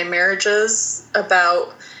during my marriages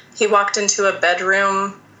about, he walked into a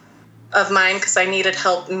bedroom of mine because I needed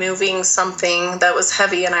help moving something that was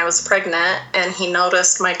heavy and I was pregnant, and he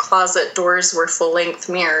noticed my closet doors were full-length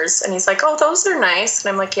mirrors, and he's like, oh, those are nice.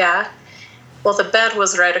 And I'm like, yeah. Well, the bed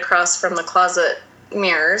was right across from the closet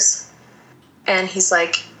mirrors, and he's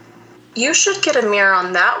like, you should get a mirror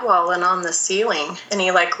on that wall and on the ceiling. And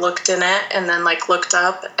he looked in it and then looked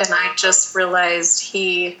up, and I just realized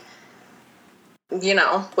he,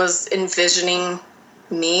 was envisioning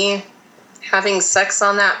me having sex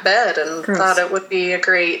on that bed and thought it would be a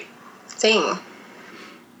great thing.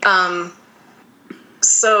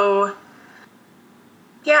 So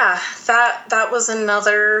yeah, that was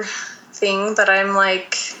another thing that I'm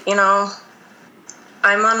like,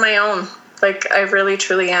 I'm on my own. I really,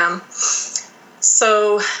 truly am.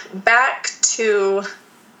 So back to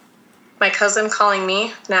my cousin calling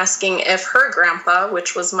me and asking if her grandpa,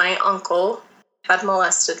 which was my uncle, had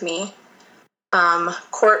molested me.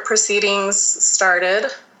 Court proceedings started,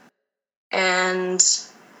 and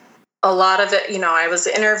a lot of it, I was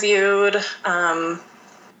interviewed.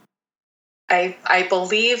 I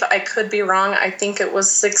believe, I could be wrong, I think it was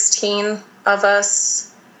 16 of us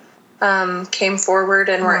came forward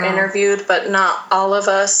and were interviewed, but not all of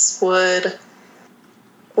us would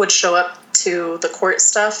show up to the court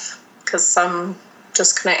stuff because some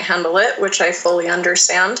just couldn't handle it, which I fully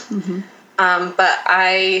understand. Mm-hmm. But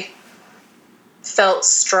I felt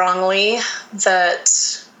strongly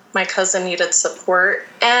that my cousin needed support,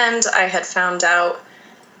 and I had found out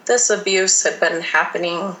this abuse had been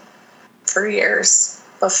happening for years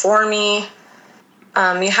before me.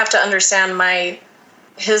 You have to understand,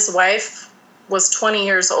 his wife was 20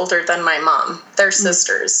 years older than my mom. They're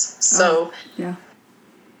sisters. So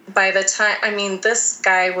by the time, this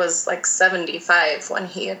guy was 75 when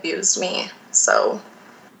he abused me. So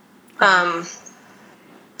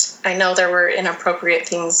I know there were inappropriate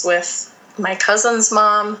things with my cousin's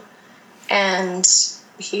mom, and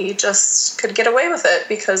he just could get away with it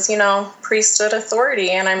because, priesthood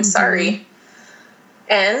authority, and I'm sorry.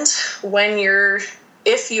 And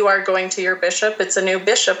if you are going to your bishop, it's a new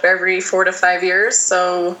bishop every 4 to 5 years.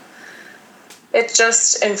 So it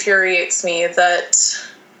just infuriates me that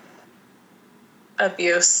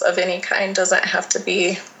abuse of any kind doesn't have to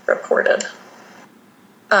be reported.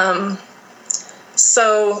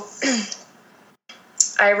 So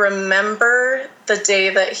I remember the day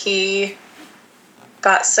that he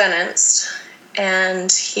got sentenced,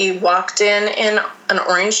 and he walked in an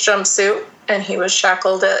orange jumpsuit, and he was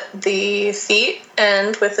shackled at the feet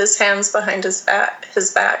and with his hands behind his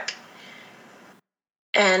back.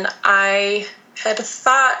 And I had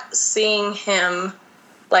thought seeing him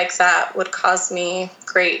like that would cause me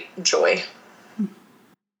great joy.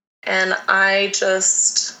 And I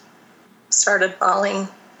just started bawling.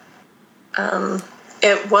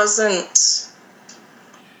 It wasn't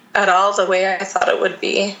at all the way I thought it would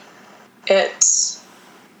be. It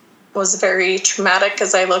was very traumatic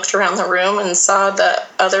as I looked around the room and saw that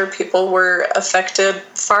other people were affected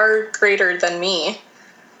far greater than me.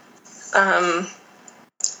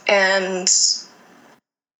 And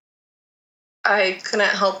I couldn't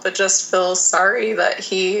help but just feel sorry that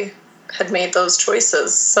he had made those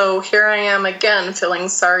choices. So here I am again feeling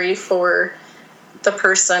sorry for the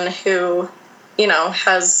person who,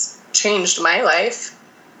 has changed my life,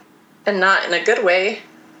 and not in a good way.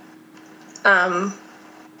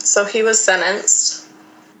 So he was sentenced,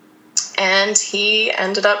 and he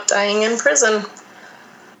ended up dying in prison.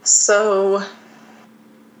 So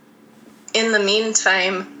in the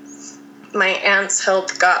meantime, my aunt's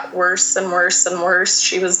health got worse and worse and worse.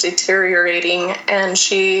 She was deteriorating, and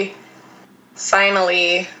she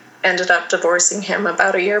finally ended up divorcing him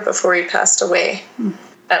about a year before he passed away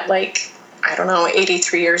at I don't know,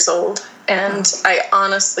 83 years old. And I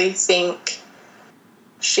honestly think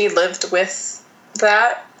she lived with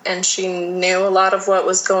that, and she knew a lot of what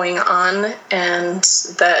was going on, and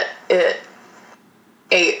that it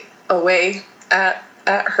ate away at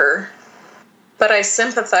her. But I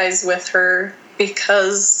sympathize with her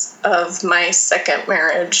because of my second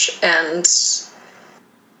marriage and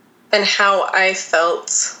how I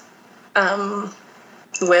felt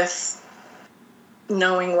with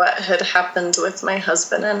knowing what had happened with my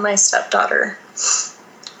husband and my stepdaughter.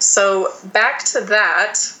 So back to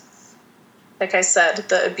that, like I said,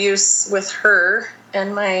 the abuse with her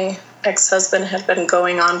and my ex-husband had been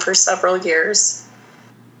going on for several years.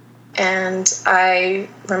 And I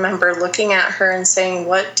remember looking at her and saying,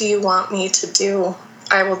 "What do you want me to do?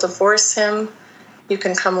 I will divorce him. You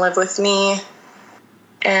can come live with me."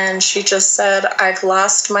 And she just said, "I've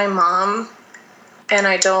lost my mom, and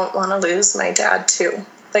I don't want to lose my dad too.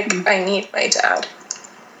 Like, I need my dad."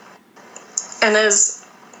 And as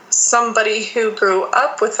somebody who grew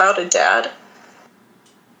up without a dad,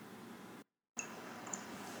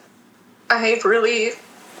 I really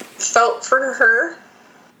felt for her.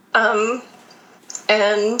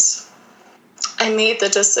 And I made the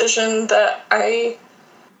decision that I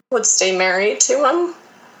would stay married to him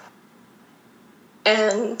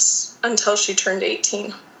and until she turned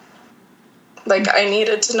 18. Like, I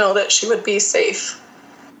needed to know that she would be safe.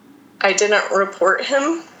 I didn't report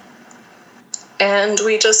him, and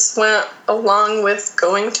we just went along with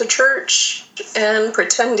going to church and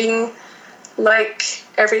pretending like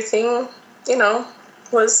everything,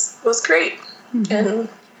 was great. Mm-hmm. And,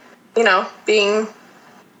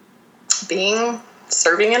 being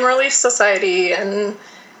serving in Relief Society and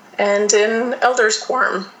in Elders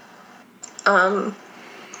Quorum.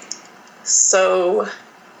 So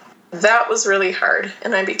that was really hard,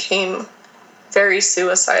 and I became very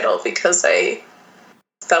suicidal because I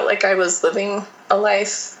felt like I was living a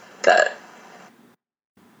life that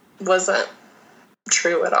wasn't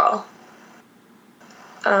true at all.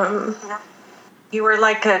 You were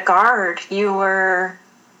like a guard. You were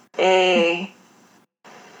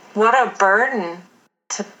what a burden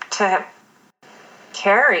to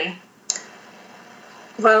carry.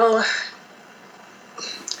 Well,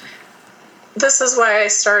 this is why I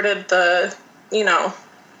started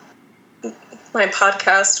my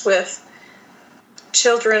podcast with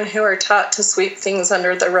children who are taught to sweep things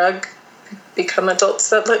under the rug, become adults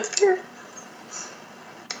that live there.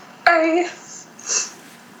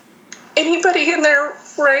 Anybody in their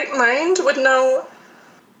right mind would know,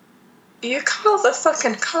 you call the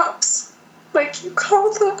fucking cops. Like, you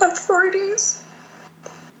call the authorities.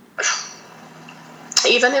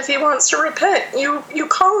 Even if he wants to repent, you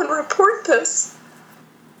call and report this.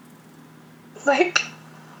 Like,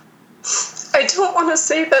 I don't want to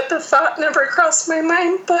say that the thought never crossed my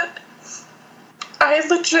mind, but I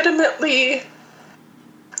legitimately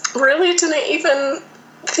really didn't even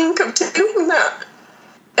think of doing that.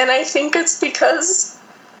 And I think it's because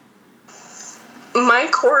my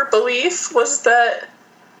core belief was that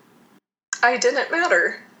I didn't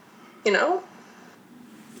matter,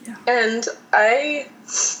 Yeah. And I,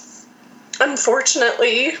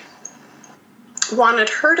 unfortunately, wanted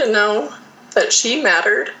her to know that she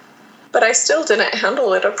mattered, but I still didn't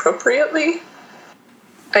handle it appropriately.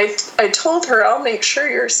 I told her, "I'll make sure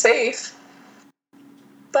you're safe,"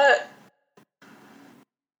 but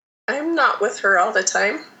I'm not with her all the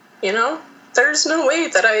time, There's no way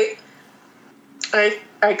that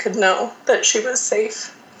I could know that she was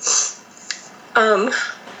safe.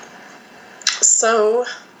 So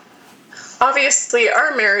obviously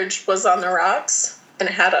our marriage was on the rocks and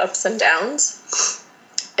had ups and downs,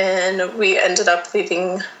 and we ended up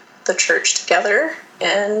leaving the church together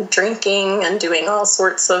and drinking and doing all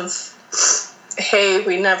sorts of, hey,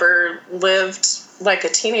 we never lived like a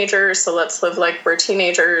teenager, so let's live like we're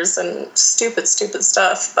teenagers, and stupid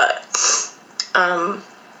stuff. But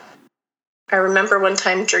I remember one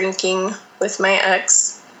time drinking with my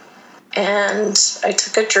ex, and I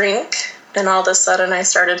took a drink, and all of a sudden I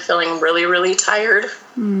started feeling really, really tired.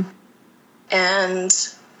 And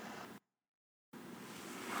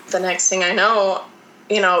the next thing I know,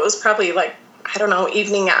 it was probably like, I don't know,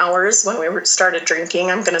 evening hours when we started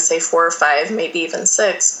drinking. I'm going to say 4 or 5, maybe even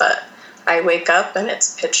 6, but I wake up and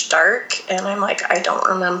it's pitch dark, and I'm like, I don't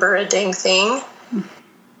remember a dang thing.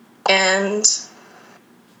 And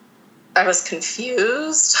I was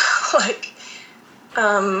confused,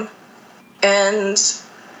 and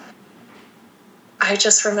I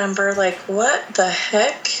just remember, what the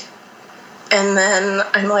heck? And then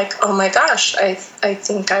I'm like, oh my gosh, I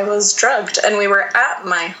think I was drugged. And we were at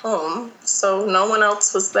my home, so no one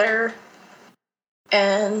else was there.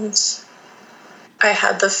 and I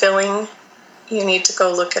had the feeling, you need to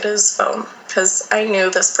go look at his phone, because I knew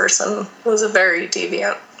this person was a very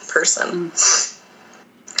deviant person.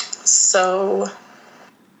 So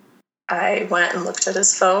I went and looked at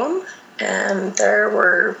his phone, and there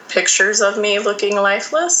were pictures of me looking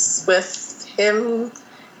lifeless with him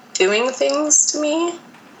doing things to me,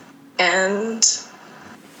 and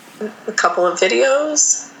a couple of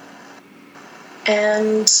videos.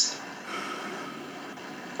 And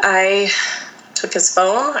I took his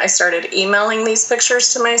phone. I started emailing these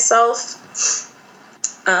pictures to myself.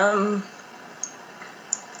 And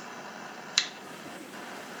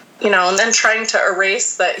then trying to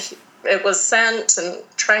erase that it was sent and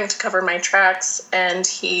trying to cover my tracks. And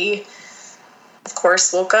he, of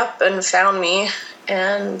course, woke up and found me.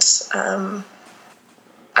 And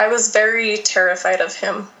I was very terrified of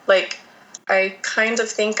him. Like, I kind of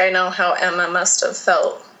think I know how Emma must have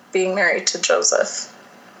felt being married to Joseph.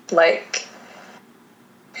 Like,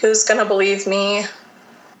 who's going to believe me?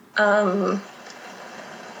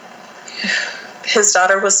 His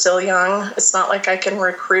daughter was still young. It's not like I can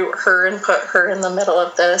recruit her and put her in the middle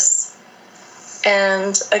of this.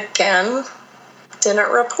 And again,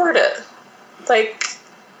 didn't report it. Like,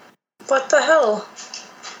 what the hell?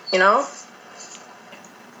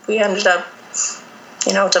 We ended up,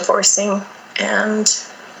 divorcing, and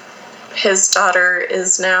his daughter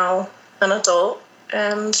is now an adult,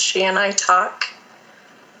 and she and I talk.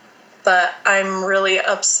 But I'm really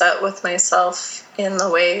upset with myself in the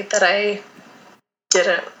way that I did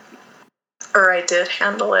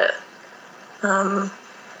handle it. The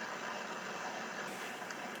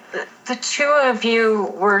two of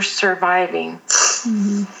you were surviving.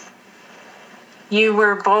 Mm-hmm. You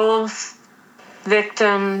were both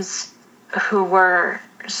victims who were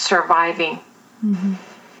surviving. Mm-hmm.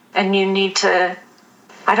 And you need to,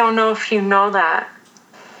 I don't know if you know that,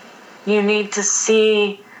 you need to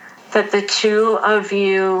see that the two of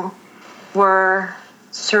you were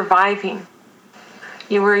surviving.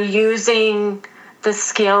 You were using the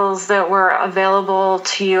skills that were available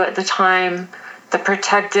to you at the time, the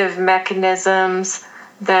protective mechanisms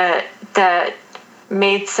that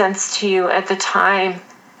made sense to you at the time.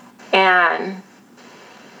 And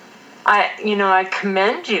I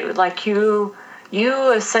commend you. Like, you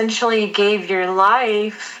essentially gave your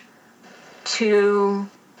life to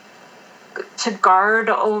guard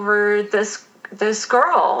over this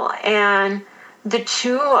girl, and the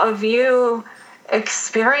two of you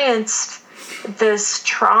experienced this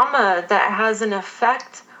trauma that has an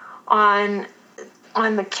effect on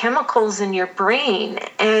the chemicals in your brain,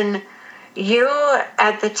 and you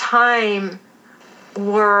at the time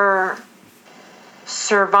were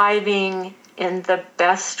surviving in the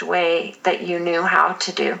best way that you knew how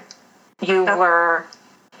to do. You were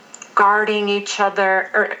guarding each other,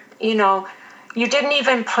 or you didn't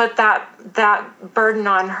even put that burden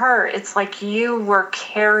on her. It's like you were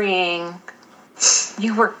carrying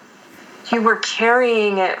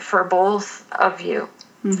it for both of you.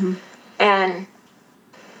 Mm-hmm.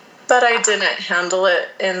 But I didn't handle it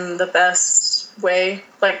in the best way,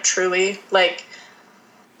 like, truly. Like,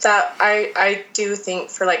 that I do think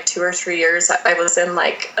for like 2 or 3 years I was in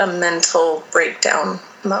like a mental breakdown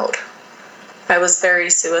mode. I was very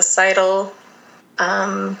suicidal.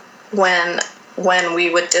 When we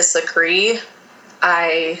would disagree,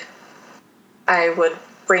 I would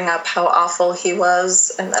bring up how awful he was,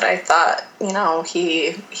 and that I thought,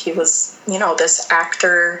 he was, this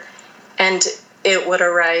actor, and it would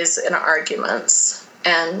arise in arguments,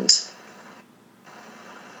 and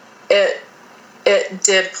it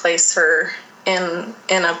did place her in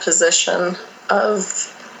a position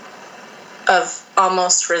of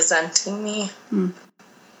almost resenting me. Mm.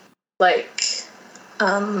 Like,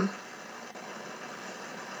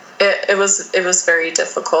 it was very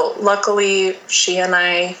difficult. Luckily, she and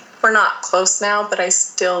I, we're not close now, but I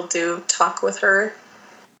still do talk with her,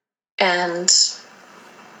 and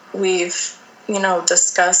we've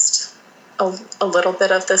discussed a little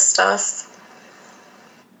bit of this stuff.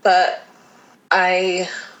 But I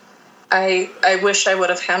wish I would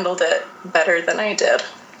have handled it better than I did.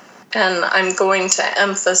 And I'm going to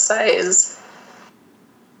emphasize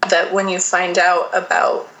that when you find out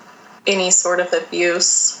about any sort of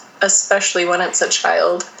abuse, especially when it's a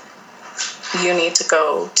child, you need to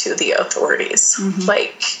go to the authorities. Mm-hmm.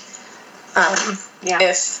 Like,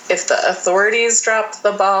 if the authorities dropped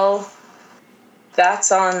the ball, that's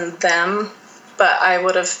on them. But I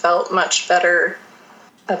would have felt much better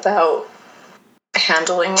about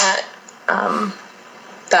handling it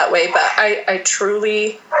that way. But I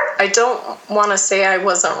I don't want to say I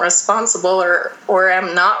wasn't responsible or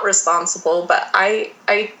am not responsible, but I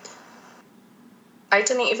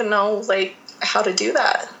didn't even know, like, how to do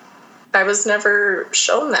that. I was never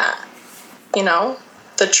shown that, you know?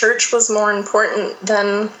 The church was more important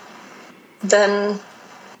than the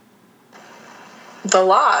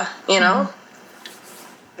law, you know?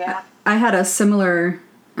 Yeah. I had a similar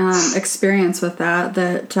experience with that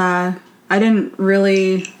I didn't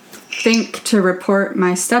really think to report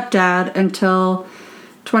my stepdad until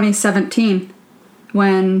 2017,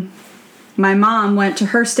 when my mom went to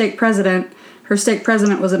her stake president. Her stake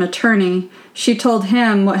president was an attorney. She told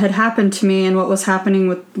him what had happened to me and what was happening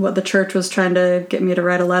with what the church was trying to get me to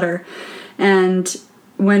write a letter. And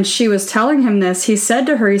when she was telling him this, he said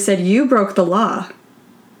to her, he said, "You broke the law,"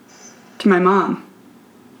 to my mom.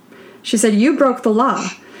 She said, "You broke the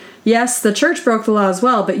law. Yes, the church broke the law as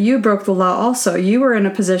well, but you broke the law also. You were in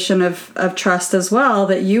a position of trust as well,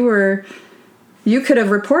 that you could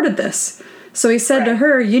have reported this." So he said to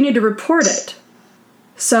her, "You need to report it."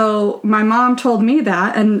 So my mom told me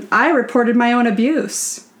that, and I reported my own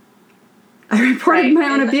abuse. And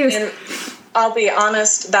I'll be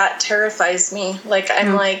honest, that terrifies me. Like,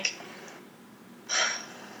 I'm like,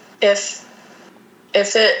 if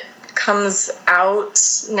it comes out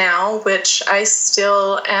now, which I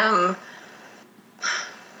still am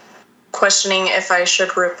questioning if I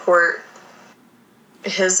should report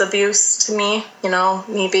his abuse to me, you know,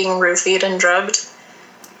 me being roofied and drugged.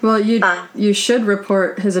 Well, you should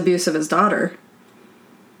report his abuse of his daughter.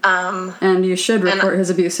 And you should report his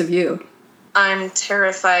abuse of you. I'm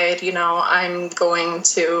terrified, you know, I'm going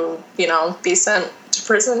to, you know, be sent to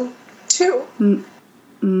prison too.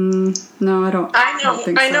 No, I don't.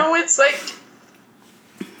 I know it's like,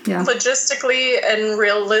 logistically and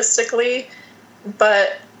realistically,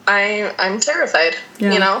 but I'm terrified,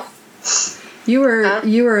 you know? You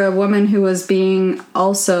were a woman who was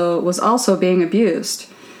also being abused.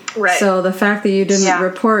 Right. So the fact that you didn't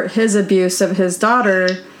report his abuse of his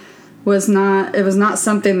daughter was not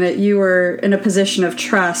something that you were in a position of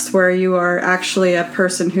trust, where you are actually a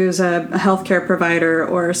person who's a healthcare provider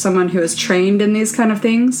or someone who is trained in these kind of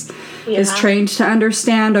things, is trained to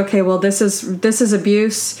understand, okay, well, this is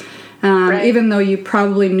abuse. Even though you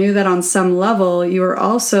probably knew that on some level, you were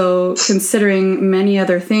also considering many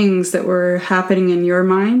other things that were happening in your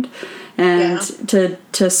mind, and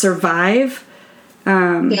to survive.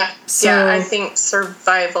 I think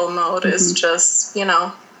survival mode is just, you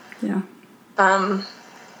know. Yeah.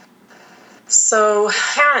 So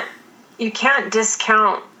you can't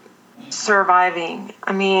discount surviving.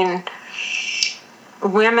 I mean,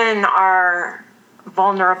 women are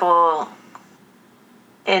vulnerable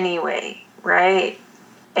anyway, right?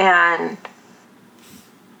 And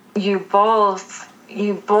you both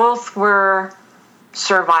were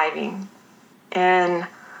surviving, and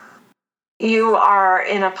you are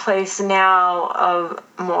in a place now of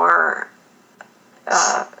more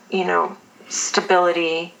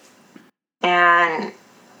stability. And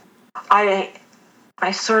I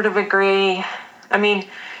sort of agree. I mean,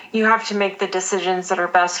 you have to make the decisions that are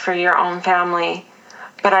best for your own family,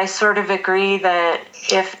 but I sort of agree that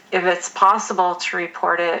if it's possible to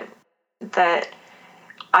report it, that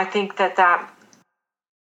I think that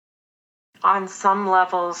on some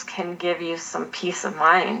levels can give you some peace of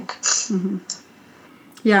mind. Mm-hmm.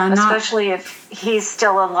 Yeah, especially if he's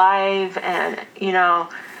still alive, and, you know,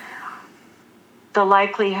 the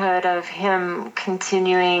likelihood of him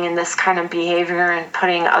continuing in this kind of behavior and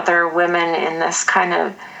putting other women in this kind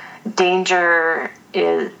of danger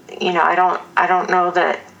is, you know, I don't know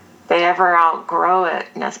that they ever outgrow it,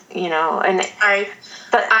 you know. And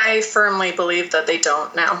I firmly believe that they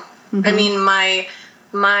don't now. Mm-hmm. I mean,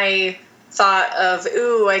 my thought of,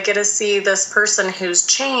 ooh, I get to see this person who's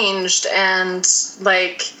changed, and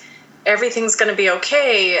like everything's going to be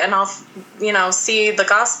okay, and I'll, you know, see the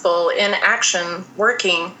gospel in action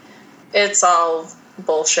working. It's all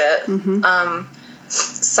bullshit. Mm-hmm.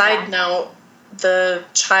 Side note, the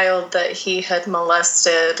child that he had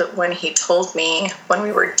molested when he told me when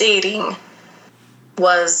we were dating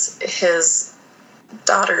was his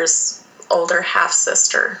daughter's older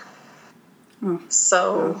half-sister. Oh.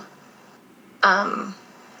 So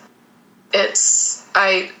it's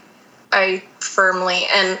I firmly,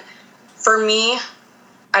 and for me,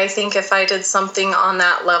 I think if I did something on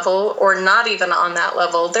that level, or not even on that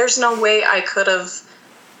level, there's no way I could have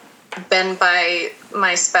been by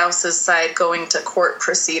my spouse's side going to court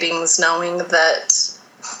proceedings knowing that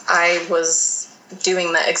I was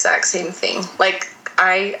doing the exact same thing. Like,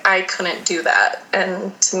 I couldn't do that.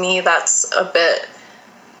 And to me, that's a bit,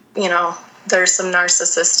 you know, there's some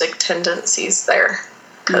narcissistic tendencies there.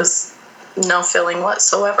 because no feeling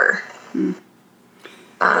whatsoever. You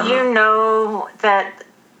know that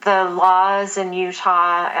the laws in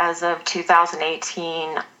Utah as of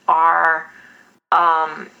 2018 are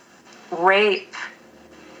rape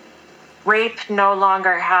no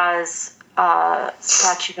longer has a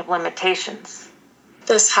statute of limitations.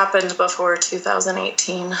 This happened before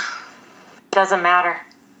 2018. Doesn't matter.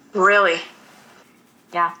 Really?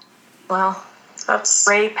 Yeah. Well, that's...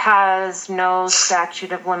 Rape has no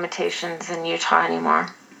statute of limitations in Utah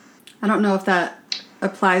anymore. I don't know if that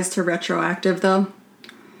applies to retroactive, though.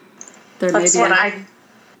 That's what I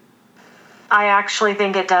actually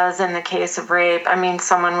think it does in the case of rape. I mean,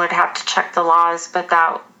 someone would have to check the laws, but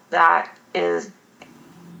that is...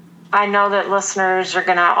 I know that listeners are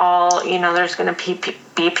going to all, there's going to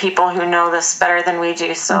be people who know this better than we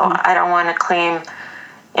do, so I don't want to claim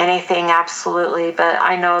anything absolutely, but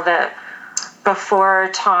I know that before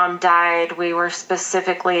Tom died, we were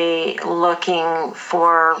specifically looking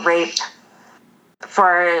for rape.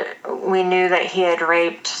 We knew that he had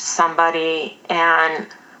raped somebody, and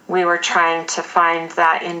we were trying to find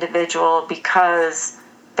that individual because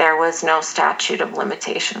there was no statute of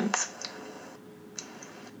limitations.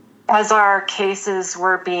 As our cases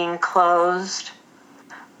were being closed,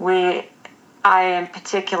 I in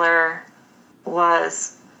particular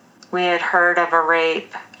we had heard of a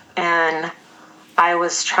rape, and I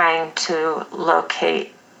was trying to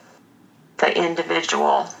locate the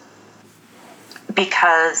individual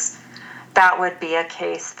because that would be a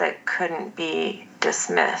case that couldn't be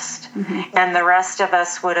dismissed. And the rest of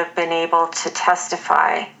us would have been able to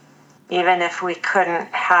testify, even if we couldn't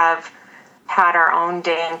have had our own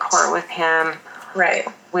day in court with him. Right.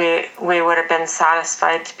 We would have been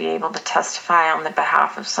satisfied to be able to testify on the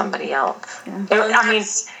behalf of somebody else.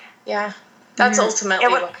 That's ultimately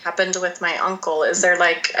what happened with my uncle. Is there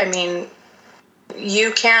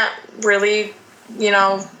you can't really,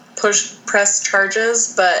 press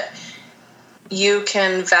charges, but you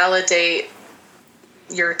can validate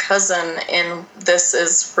your cousin in this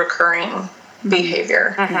is recurring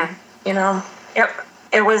behavior. Yep.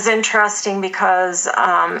 It was interesting because,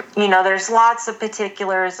 there's lots of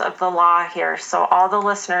particulars of the law here. So all the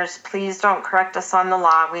listeners, please don't correct us on the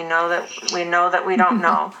law. We know that we don't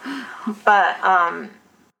know. But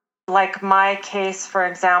like my case, for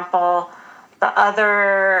example, the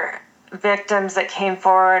other victims that came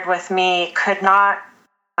forward with me could not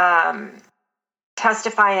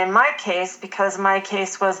testify in my case because my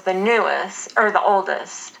case was the newest or the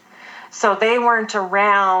oldest. So they weren't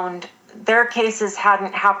around. Their cases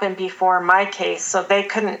hadn't happened before my case, so they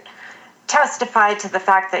couldn't testify to the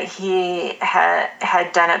fact that he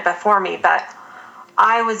had done it before me. But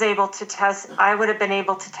I would have been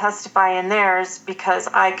able to testify in theirs because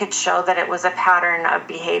I could show that it was a pattern of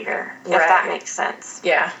behavior, if that makes sense.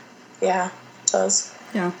 Yeah, it does.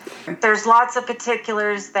 Yeah. There's lots of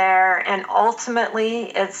particulars there, and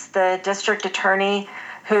ultimately it's the district attorney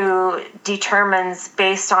who determines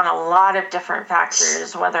based on a lot of different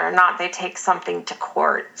factors whether or not they take something to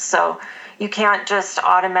court. So you can't just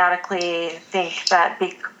automatically think that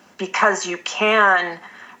because you can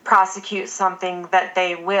prosecute something that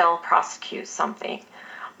they will prosecute something.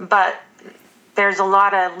 But there's a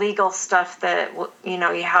lot of legal stuff that,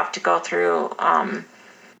 you have to go through.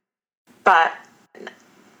 But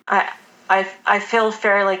I feel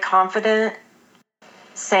fairly confident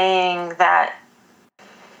saying that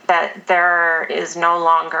there is no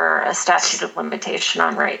longer a statute of limitation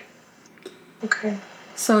on rape. Okay.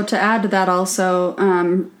 So to add to that also,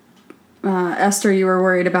 Esther, you were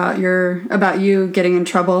worried about you getting in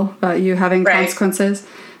trouble, about you having consequences.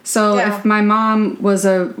 So if my mom was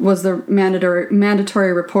the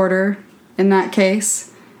mandatory reporter in that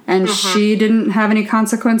case, and she didn't have any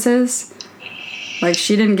consequences, like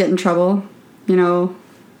she didn't get in trouble,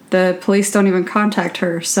 the police don't even contact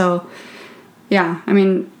her. So yeah, I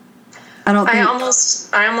mean, I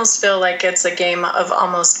almost feel like it's a game of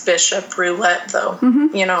almost bishop roulette, though.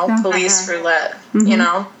 Police roulette.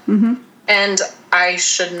 And I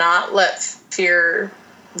should not let fear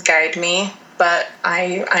guide me, but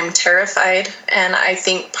I'm terrified, and I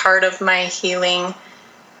think part of my healing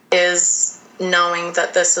is knowing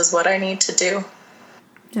that this is what I need to do.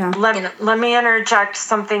 Yeah. Let me interject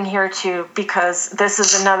something here too, because this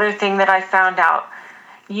is another thing that I found out.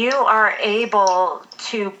 You are able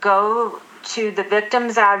to go to the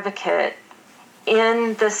victim's advocate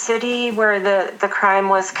in the city where the crime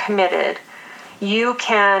was committed. You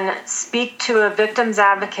can speak to a victim's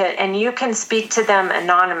advocate, and you can speak to them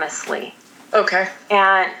anonymously. Okay.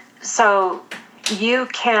 And so you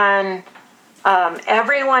can,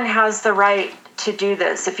 everyone has the right to do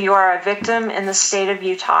this. If you are a victim in the state of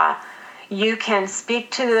Utah, you can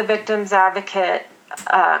speak to the victim's advocate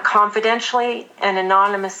confidentially and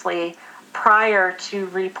anonymously prior to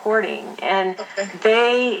reporting. And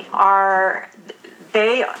their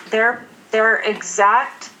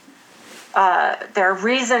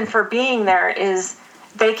reason for being there is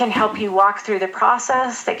they can help you walk through the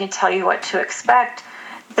process. They can tell you what to expect.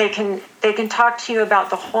 They can talk to you about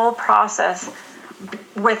the whole process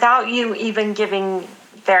without you even giving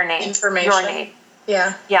their name, information. Your name.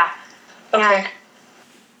 Yeah. Okay. And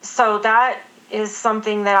so that is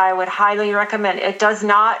something that I would highly recommend. It does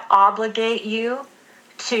not obligate you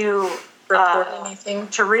to report anything.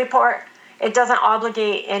 To report. It doesn't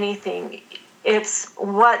obligate anything. It's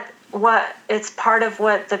it's part of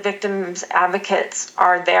what the victims advocates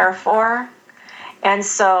are there for. And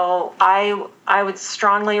so I would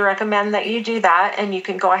strongly recommend that you do that, and you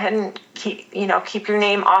can go ahead and keep your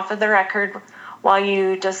name off of the record while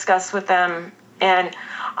you discuss with them. And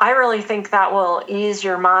I really think that will ease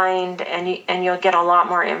your mind, and you'll get a lot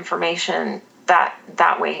more information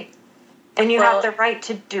that way. And you have the right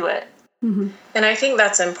to do it. Mm-hmm. And I think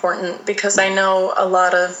that's important because I know a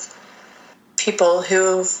lot of people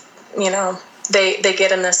who, they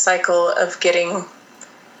get in this cycle of getting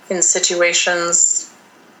in situations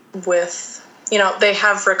with, they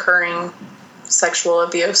have recurring sexual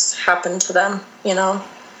abuse happen to them,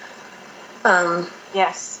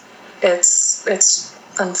 Yes. It's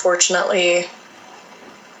unfortunately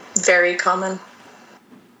very common.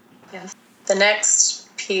 Yes. The next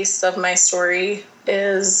piece of my story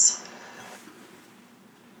is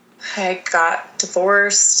I got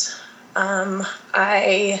divorced.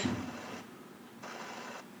 I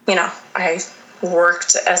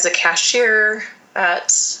worked as a cashier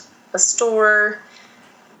at a store,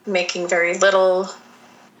 making very little.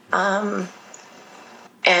 And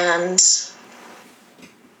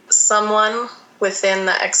someone within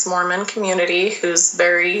the ex-Mormon community who's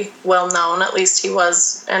very well known, at least he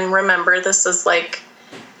was, and remember, this is like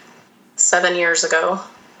 7 years ago,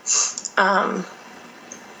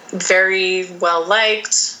 very well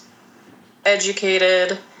liked,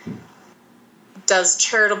 educated, does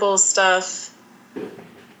charitable stuff,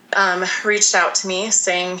 reached out to me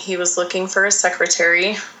saying he was looking for a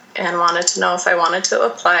secretary and wanted to know if I wanted to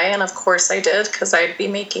apply. And of course I did, because I'd be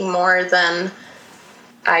making more than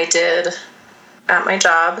I did at my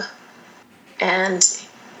job. And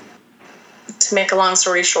to make a long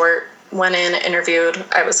story short, went in, interviewed,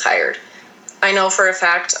 I was hired. I know for a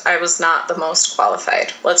fact I was not the most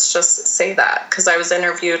qualified. Let's just say that, because I was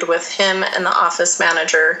interviewed with him and the office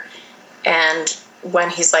manager. And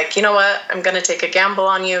when he's like, you know what, I'm going to take a gamble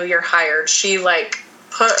on you, you're hired, she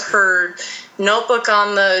put her notebook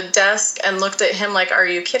on the desk and looked at him like, are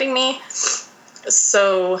you kidding me?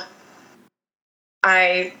 So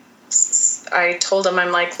I told him,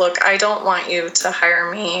 I'm like, look, I don't want you to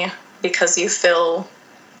hire me because you feel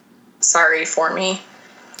sorry for me.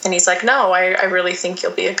 And he's like, no, I really think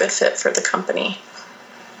you'll be a good fit for the company.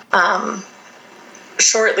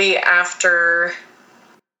 Shortly after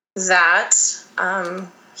that,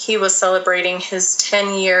 he was celebrating his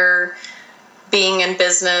 10-year being in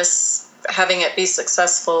business, having it be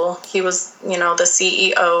successful. He was, the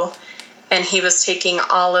CEO, and he was taking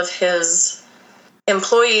all of his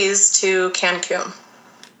employees to Cancun.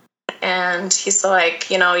 And he's like,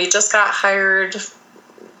 you just got hired,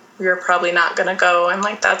 you're probably not going to go. I'm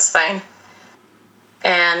like, that's fine.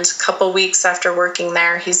 And a couple weeks after working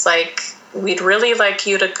there, he's like, we'd really like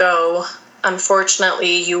you to go.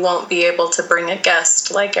 Unfortunately, you won't be able to bring a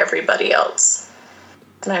guest like everybody else.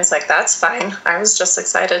 And I was like, that's fine. I was just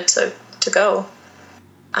excited to go.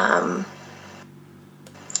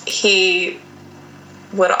 He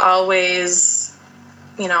would always,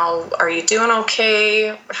 are you doing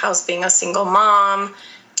okay? How's being a single mom?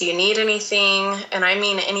 Do you need anything? And I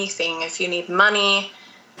mean anything. If you need money.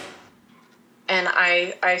 And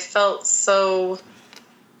I felt so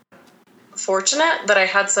fortunate that I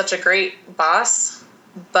had such a great boss,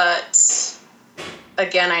 but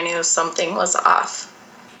again, I knew something was off.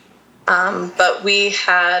 But we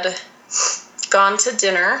had gone to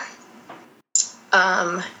dinner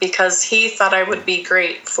because he thought I would be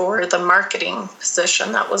great for the marketing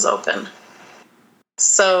position that was open.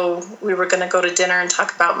 So we were going to go to dinner and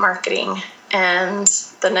talk about marketing. And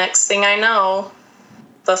the next thing I know,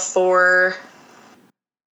 before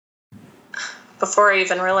I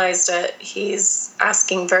even realized it, he's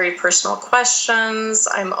asking very personal questions.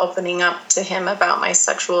 I'm opening up to him about my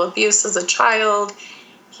sexual abuse as a child.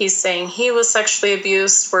 He's saying he was sexually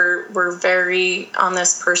abused. We're very on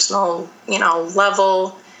this personal,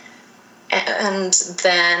 level. And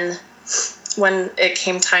then when it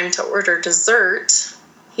came time to order dessert,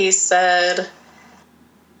 he said,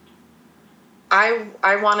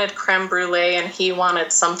 I wanted creme brulee and he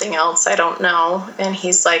wanted something else. I don't know. And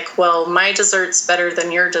he's like, well, my dessert's better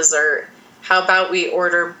than your dessert. How about we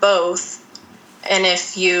order both? And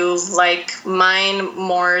if you like mine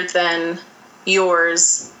more than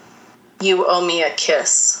yours, you owe me a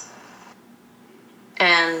kiss.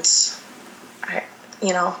 And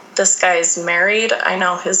this guy's married. I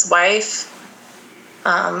know his wife.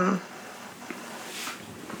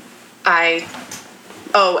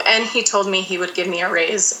 And he told me he would give me a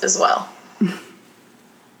raise as well.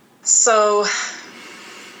 So,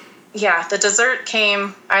 yeah, the dessert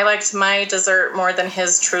came. I liked my dessert more than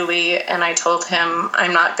his, truly, and I told him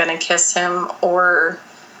I'm not going to kiss him or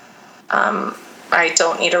I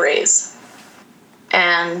don't need a raise.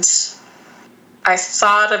 And I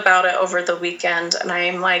thought about it over the weekend, and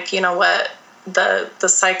I'm like, you know what? The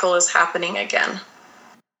cycle is happening again.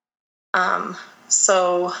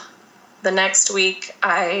 So the next week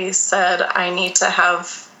I said, I need to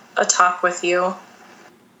have a talk with you.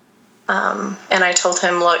 And I told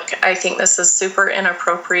him, look, I think this is super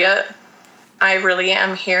inappropriate. I really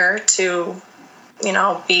am here to,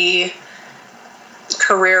 be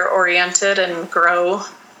career oriented and grow.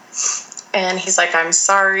 And he's like, I'm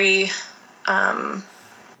sorry.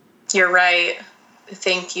 You're right.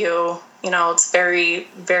 Thank you. It's very,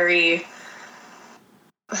 very,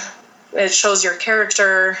 it shows your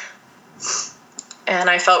character.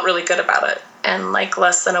 And I felt really good about it. And like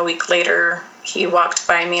less than a week later, he walked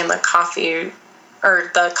by me in the copy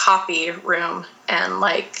room and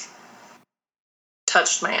like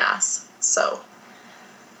touched my ass. So,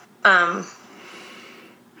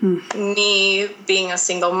 me being a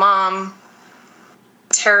single mom,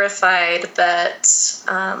 terrified that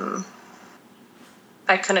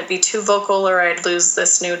I couldn't be too vocal or I'd lose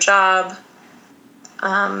this new job.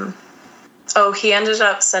 He ended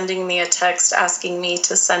up sending me a text asking me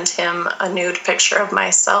to send him a nude picture of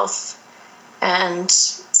myself and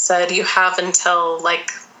said, you have until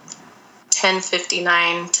like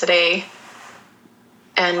 10:59 today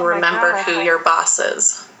and remember who your boss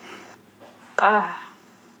is.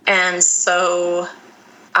 And so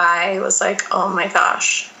I was like, oh my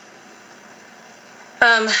gosh.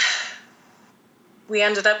 We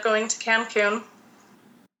ended up going to Cancun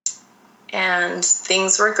and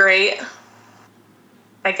things were great.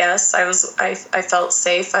 I guess I felt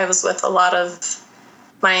safe. I was with a lot of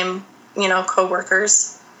my,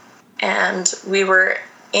 coworkers, and we were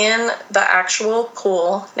in the actual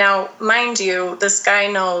pool. Now, mind you, this guy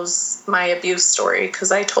knows my abuse story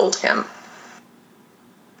because I told him.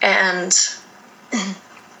 And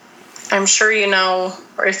I'm sure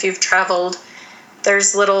or if you've traveled,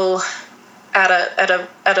 there's little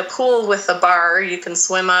at a pool with a bar, you can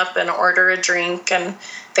swim up and order a drink, and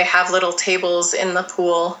they have little tables in the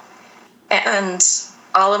pool. And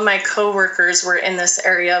all of my coworkers were in this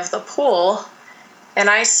area of the pool, and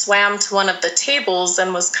I swam to one of the tables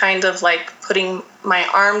and was kind of like putting my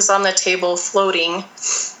arms on the table floating,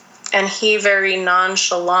 and he very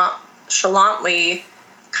nonchalantly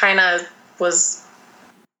kind of was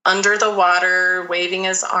under the water waving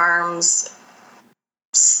his arms,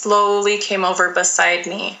 slowly came over beside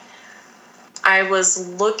me. I was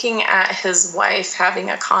looking at his wife having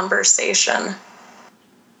a conversation,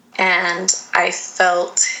 and I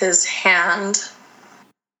felt his hand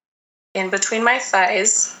in between my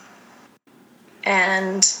thighs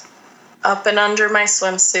and up and under my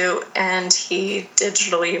swimsuit, and he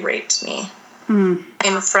digitally raped me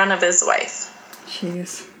in front of his wife.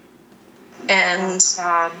 Jeez. And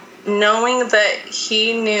knowing that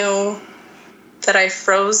he knew that I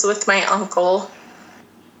froze with my uncle,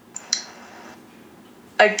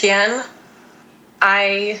 again,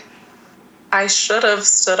 I should have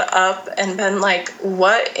stood up and been like,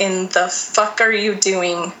 what in the fuck are you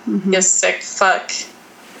doing, you sick fuck?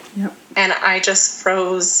 Yep. And I just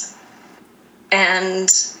froze. And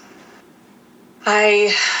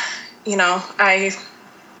I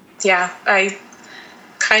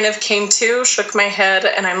kind of came to, shook my head,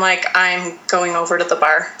 and I'm like, I'm going over to the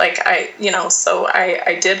bar. Like, so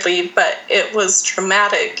I did leave, but it was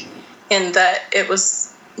traumatic in that it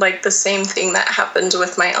was like the same thing that happened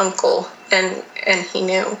with my uncle, and he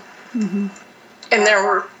knew. And there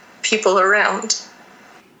were people around.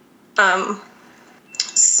 And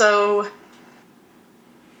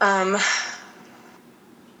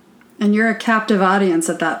you're a captive audience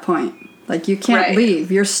at that point. Like, you can't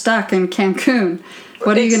leave. You're stuck in Cancun.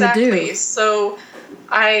 What are you going to do? So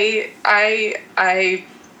I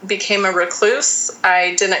became a recluse.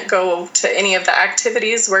 I didn't go to any of the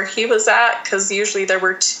activities where he was at, because usually there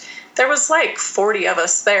were there was like 40 of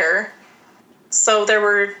us there. So there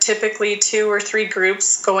were typically 2 or 3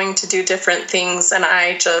 groups going to do different things, and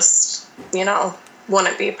I just,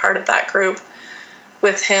 wouldn't be part of that group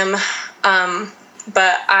with him.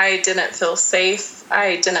 But I didn't feel safe.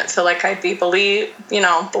 I didn't feel like I'd be believed.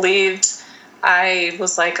 I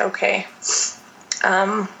was like, okay.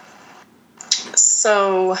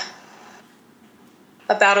 So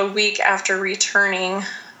about a week after returning,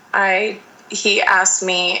 he asked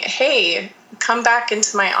me, hey, come back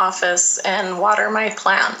into my office and water my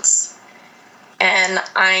plants. And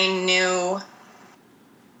I knew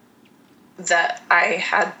that I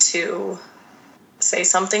had to say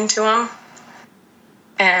something to him.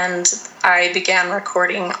 And I began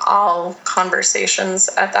recording all conversations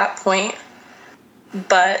at that point.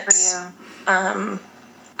 But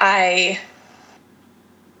I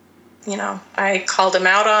called him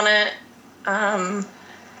out on it.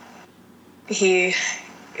 He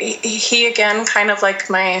again, kind of like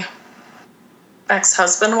my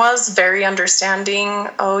ex-husband was, very understanding.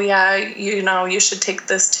 Oh yeah, you should take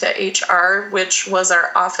this to HR, which was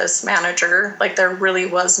our office manager. Like, there really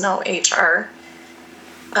was no HR.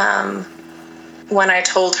 When I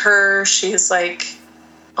told her, she's like,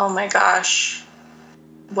 oh my gosh,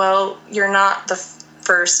 well, you're not the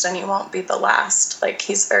first and you won't be the last. Like,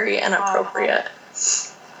 he's very inappropriate.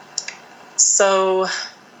 So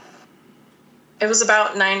it was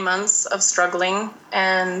about 9 months of struggling,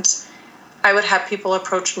 and I would have people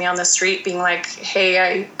approach me on the street being like,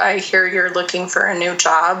 hey, I hear you're looking for a new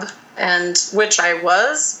job, and which I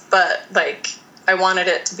was, but like, I wanted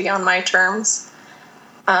it to be on my terms.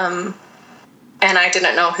 And I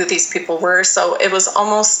didn't know who these people were. So it was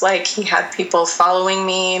almost like he had people following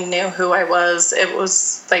me, knew who I was. It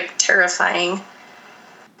was like terrifying.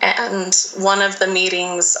 And one of the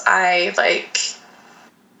meetings I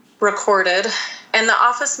recorded, and the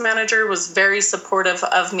office manager was very supportive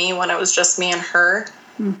of me when it was just me and her.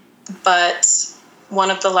 But one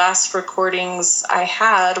of the last recordings I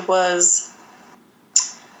had was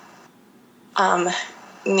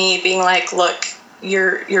me being like, look,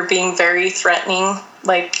 you're being very threatening.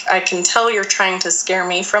 Like, I can tell you're trying to scare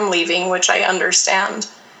me from leaving, which I understand.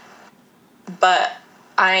 But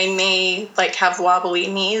I may have wobbly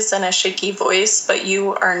knees and a shaky voice, but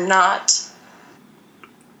you are not,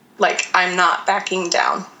 I'm not backing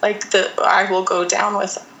down. I will go down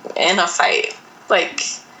in a fight.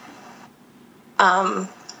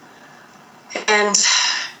 And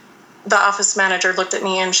the office manager looked at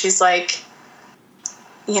me and she's like,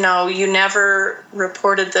 you never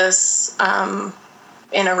reported this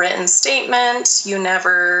in a written statement. You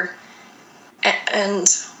never. And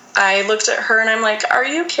I looked at her and I'm like, are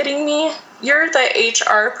you kidding me? You're the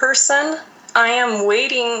HR person. I am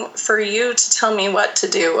waiting for you to tell me what to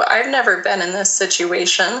do. I've never been in this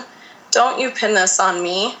situation. Don't you pin this on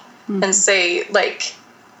me and say,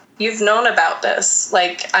 you've known about this.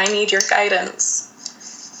 I need your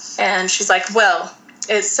guidance. And she's like, well,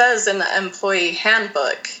 it says in the employee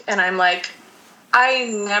handbook. And I'm like, I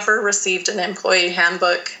never received an employee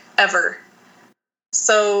handbook ever.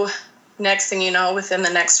 So next thing you know, within the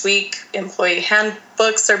next week, employee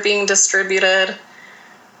handbooks are being distributed.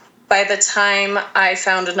 By the time I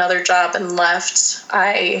found another job and left,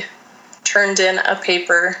 I turned in a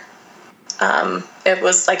paper. It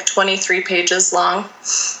was 23 pages long.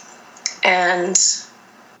 And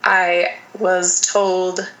I was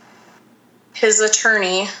told his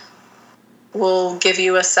attorney will give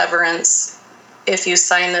you a severance if you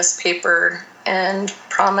sign this paper and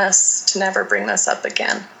promise to never bring this up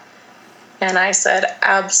again. And I said,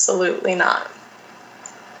 absolutely not.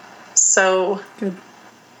 So, good.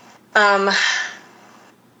 Now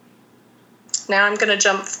I'm going to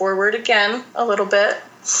jump forward again a little bit.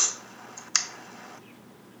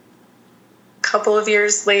 A couple of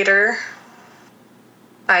years later,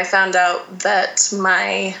 I found out that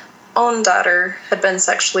my own daughter had been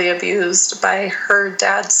sexually abused by her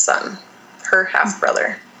dad's son, her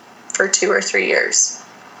half-brother, for 2 or 3 years.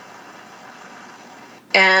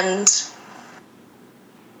 And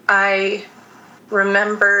I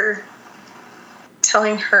remember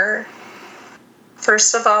telling her,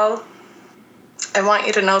 first of all, I want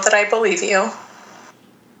you to know that I believe you.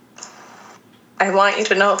 I want you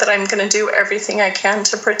to know that I'm going to do everything I can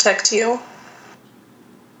to protect you.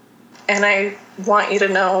 And I want you to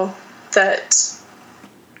know that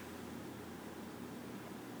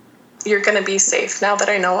you're going to be safe now that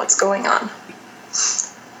I know what's going on.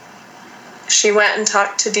 She went and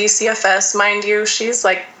talked to DCFS. Mind you, she's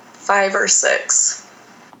 5 or 6.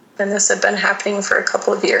 And this had been happening for a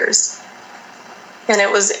couple of years. And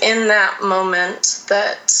it was in that moment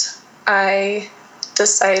that I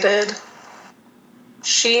decided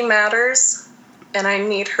she matters, and I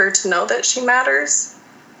need her to know that she matters,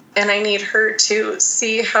 and I need her to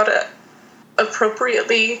see how to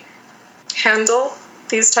appropriately handle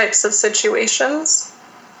these types of situations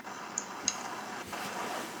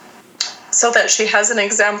so that she has an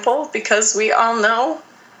example, because we all know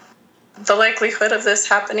the likelihood of this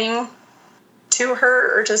happening to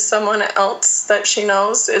her or to someone else that she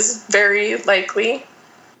knows is very likely.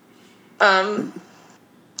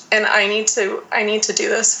 And I need to do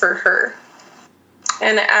this for her.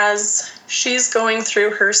 And as she's going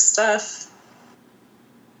through her stuff,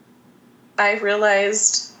 I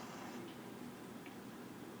realized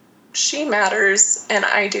she matters, and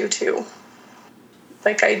I do too.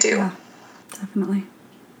 Like, I do. Yeah, definitely.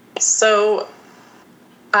 So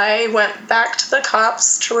I went back to the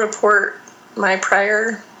cops to report my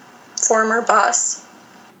prior former boss.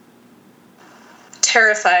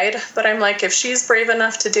 Terrified, but I'm like, if she's brave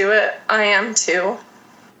enough to do it, I am too.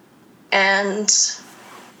 And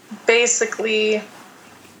basically,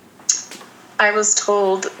 I was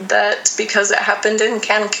told that because it happened in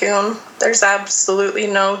Cancun, there's absolutely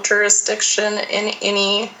no jurisdiction in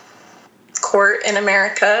any court in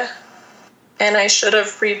America, and I should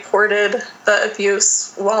have reported the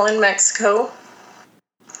abuse while in Mexico.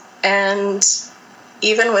 And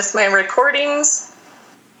even with my recordings,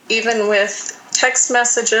 even with text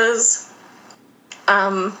messages,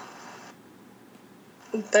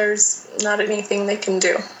 there's not anything they can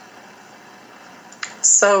do.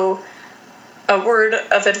 So a word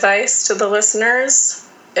of advice to the listeners,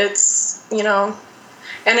 it's, and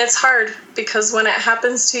it's hard because when it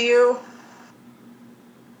happens to you,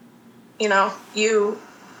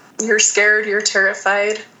 you're scared, you're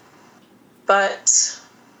terrified, but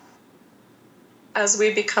as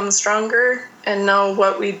we become stronger and know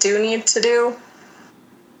what we do need to do,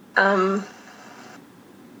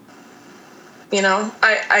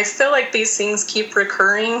 I feel like these things keep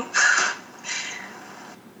recurring.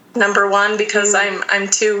 Number one, because I'm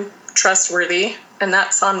too trustworthy, and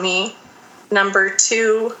that's on me. Number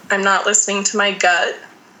two, I'm not listening to my gut,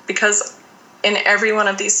 because in every one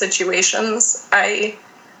of these situations, I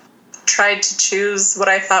tried to choose what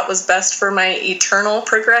I thought was best for my eternal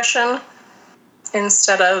progression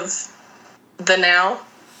instead of the now.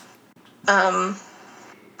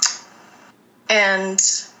 And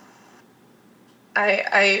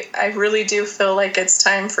I really do feel like it's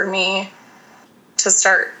time for me to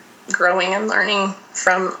start growing and learning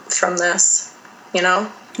from this,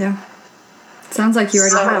 Yeah. Sounds like you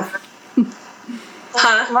already have.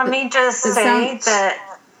 Let me just say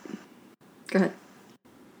that, Go ahead.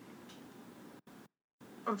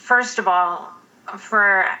 first of all,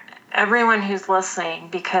 for everyone who's listening,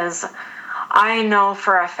 because I know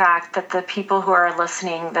for a fact that the people who are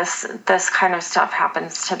listening, this kind of stuff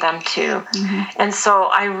happens to them too. Mm-hmm. And so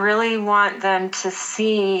I really want them to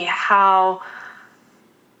see how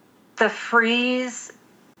the freeze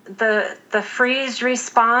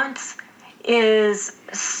response is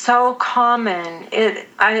so common.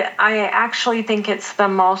 I actually think it's the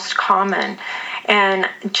most common. And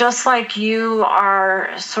just like you are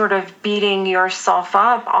sort of beating yourself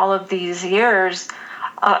up all of these years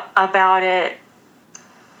about it,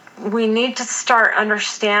 we need to start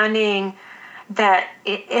understanding that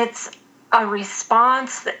it's a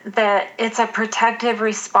response, that it's a protective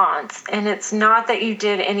response, and it's not that you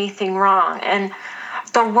did anything wrong. And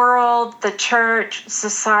the world, the church,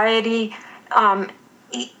 society,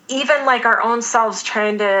 even like our own selves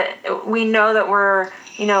we know that we're,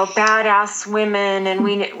 badass women, and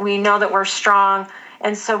we know that we're strong.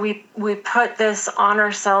 And so we put this on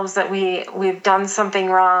ourselves that we've done something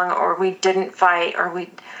wrong, or we didn't fight, or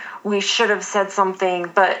we should have said something.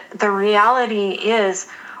 But the reality is,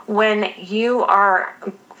 when you are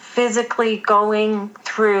physically going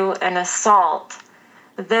through an assault,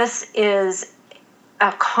 this is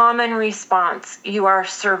a common response. You are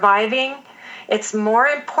surviving. It's more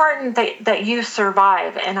important that you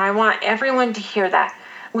survive. And I want everyone to hear that.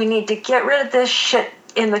 We need to get rid of this shit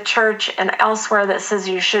in the church and elsewhere that says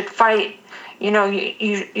you should fight.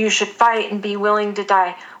 You should fight and be willing to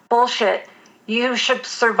die. Bullshit. You should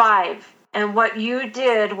survive. And what you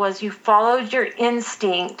did was you followed your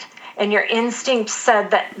instinct, and your instinct said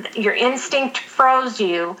that your instinct froze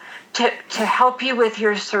you to help you with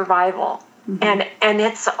your survival. Mm-hmm. And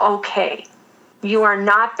it's okay. You are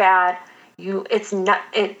not bad.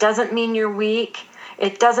 It doesn't mean you're weak.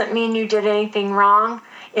 It doesn't mean you did anything wrong.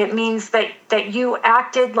 It means that you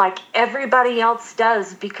acted like everybody else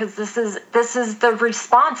does, because this is the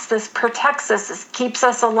response. This protects us. This keeps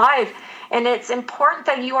us alive. And it's important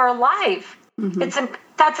that you are alive. Mm-hmm.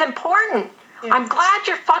 That's important. Yeah. I'm glad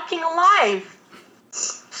you're fucking alive.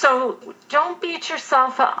 So don't beat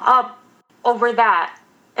yourself up over that.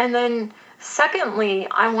 And then secondly,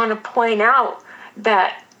 I want to point out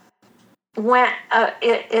that when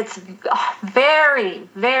it's very,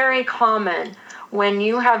 very common when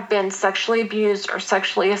you have been sexually abused or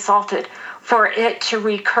sexually assaulted for it to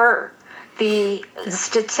recur. The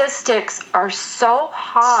statistics are so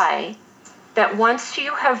high that once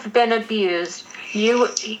you have been abused,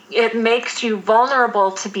 it makes you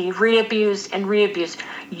vulnerable to be re-abused and re-abused.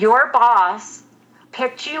 Your boss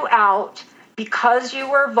picked you out because you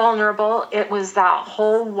were vulnerable. It was that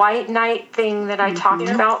whole white knight thing that I talked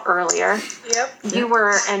about earlier. Yep. You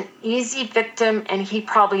were an easy victim, and he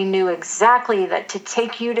probably knew exactly that to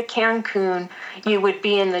take you to Cancun, you would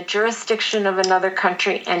be in the jurisdiction of another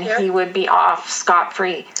country, and he would be off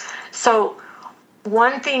scot-free. So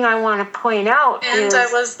one thing I want to point out is... And I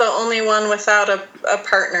was the only one without a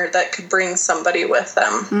partner that could bring somebody with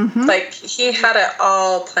them. Mm-hmm. Like, he had it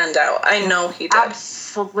all planned out. I know he did.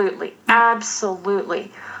 Absolutely.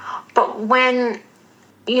 Absolutely. But when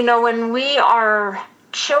we are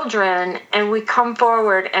children and we come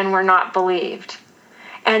forward and we're not believed,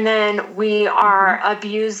 and then we are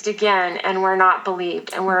abused again and we're not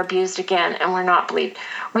believed, and we're abused again and we're not believed,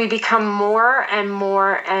 we become more and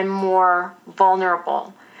more and more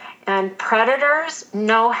vulnerable. And predators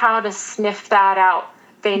know how to sniff that out.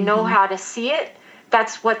 They know how to see it.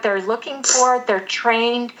 That's what they're looking for. They're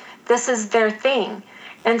trained. This is their thing.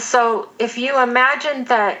 And so if you imagine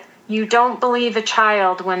that you don't believe a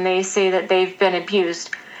child when they say that they've been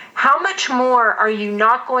abused, how much more are you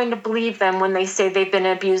not going to believe them when they say they've been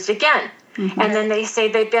abused again? Mm-hmm. And then they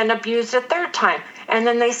say they've been abused a third time. And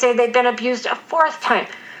then they say they've been abused a fourth time.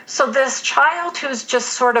 So this child who's just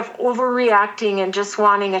sort of overreacting and just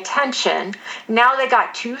wanting attention, now they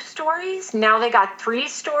got 2 stories, now they got 3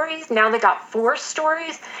 stories, now they got 4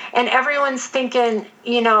 stories, and everyone's thinking,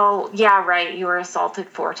 yeah, right, you were assaulted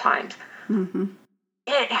 4 times. Mm-hmm.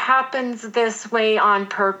 It happens this way on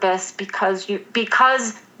purpose because you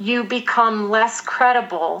become less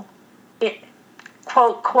credible,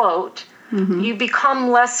 quote, quote, you become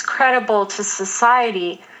less credible to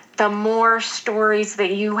society the more stories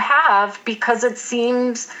that you have, because it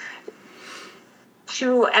seems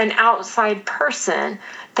to an outside person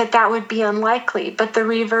that would be unlikely. But the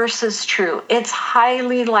reverse is true. It's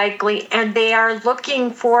highly likely, and they are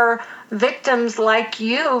looking for victims like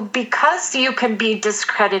you because you can be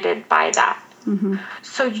discredited by that. Mm-hmm.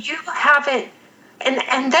 So you haven't,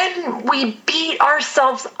 and then we beat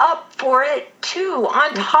ourselves up for it too.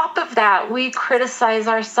 On top of that, we criticize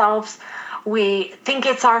ourselves. We think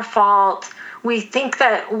it's our fault. We think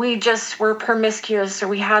that we just were promiscuous, or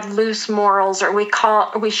we had loose morals, or we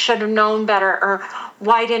should have known better, or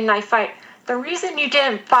why didn't I fight? The reason you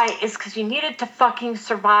didn't fight is because you needed to fucking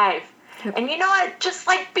survive. Yep. And you know what? Just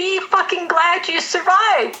be fucking glad you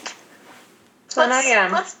survived. And I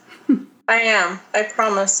am. I am. I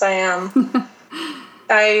promise I am.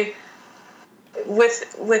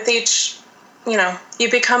 With each, you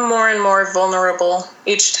become more and more vulnerable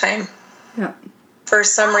each time. Yeah. For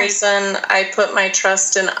some reason, I put my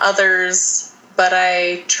trust in others, but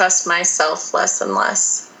I trust myself less and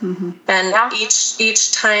less. Mm-hmm. And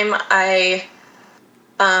each time I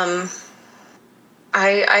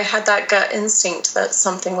had that gut instinct that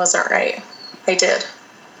something wasn't right. I did.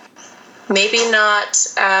 Maybe not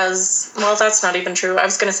as, well, that's not even true. I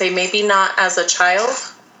was going to say maybe not as a child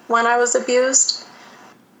when I was abused,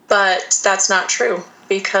 but that's not true,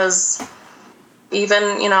 because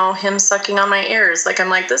even, him sucking on my ears, I'm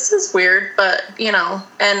like, this is weird, but, and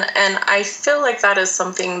I feel like that is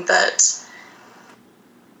something that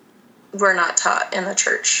we're not taught in the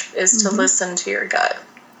church, is to listen to your gut.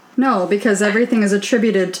 No, because everything is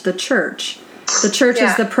attributed to the church. The church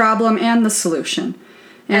is the problem and the solution.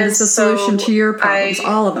 And it's the solution to your problems,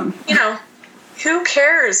 all of them. Who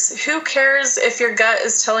cares? Who cares if your gut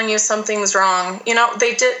is telling you something's wrong?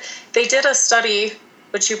 They did a study,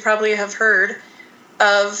 which you probably have heard,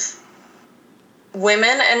 of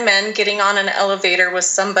women and men getting on an elevator with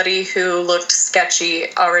somebody who looked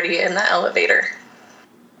sketchy already in the elevator.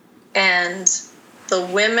 And the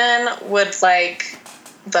women would,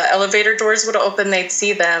 the elevator doors would open, they'd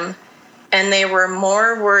see them, and they were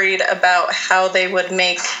more worried about how they would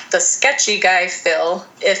make the sketchy guy feel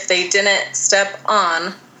if they didn't step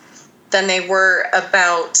on than they were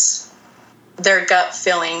about their gut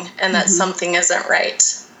feeling and that something isn't right.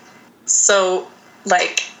 So,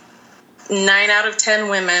 9 out of 10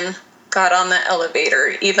 women got on the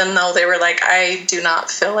elevator, even though they were I do not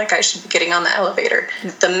feel like I should be getting on the elevator.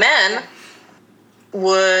 Yeah. The men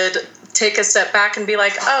would take a step back and be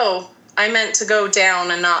like, oh, I meant to go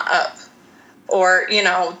down and not up. Or,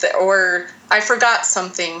 or I forgot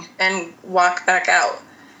something and walk back out.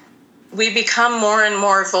 We become more and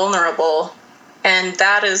more vulnerable, and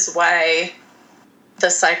that is why the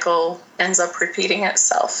cycle ends up repeating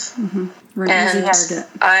itself. Mm-hmm. And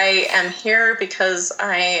I am here because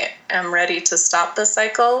I am ready to stop the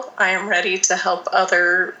cycle. I am ready to help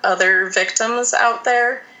other victims out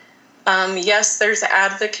there. Yes, there's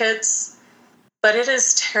advocates, but it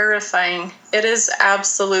is terrifying. It is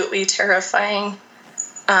absolutely terrifying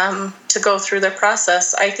to go through the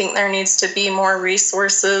process. I think there needs to be more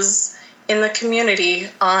resources in the community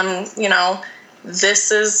on,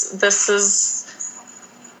 this is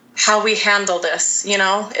how we handle this.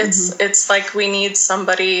 It's like we need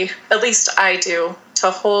somebody, at least I do,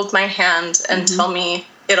 to hold my hand and tell me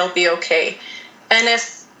it'll be okay. And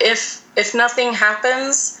if nothing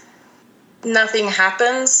happens,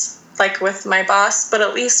 like with my boss, but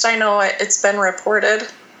at least I know it's been reported.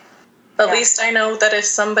 At least I know that if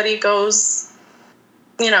somebody goes,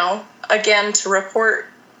 again to report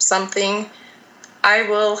something, I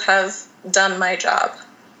will have done my job,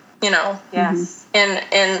 Yes.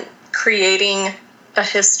 in creating a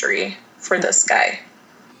history for this guy.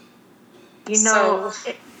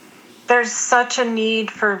 There's such a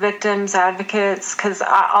need for victims advocates, because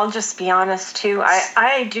I'll just be honest too.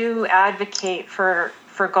 I do advocate for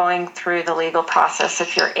going through the legal process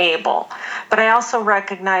if you're able, but I also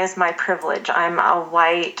recognize my privilege. I'm a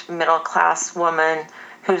white middle-class woman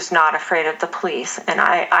who's not afraid of the police, and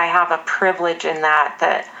I have a privilege in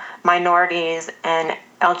that minorities and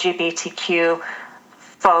LGBTQ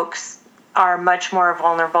folks are much more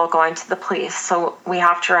vulnerable going to the police. So we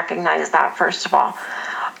have to recognize that, first of all.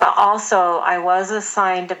 But also, I was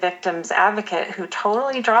assigned a victims advocate who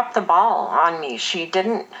totally dropped the ball on me. She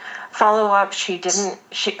didn't follow up.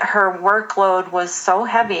 Her workload was so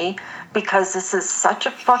heavy because this is such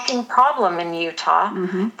a fucking problem in Utah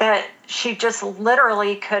that she just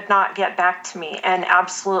literally could not get back to me, and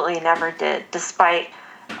absolutely never did, despite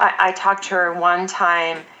I talked to her one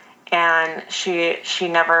time and she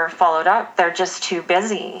never followed up. They're just too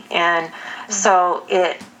busy. And so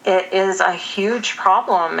it is a huge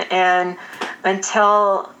problem. And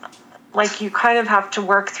until, you kind of have to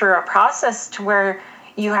work through a process to where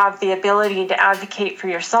you have the ability to advocate for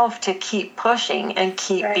yourself, to keep pushing and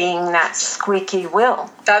keep being that squeaky wheel.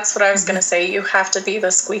 That's what I was going to say. You have to be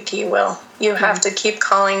the squeaky wheel. You have to keep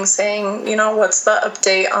calling, saying, what's the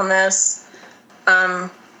update on this?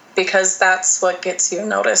 Because that's what gets you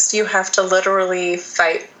noticed. You have to literally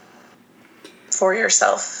fight for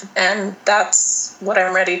yourself. And that's what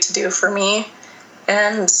I'm ready to do for me.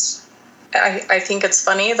 And I think it's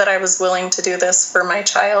funny that I was willing to do this for my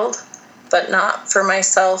child, but not for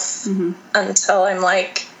myself until I'm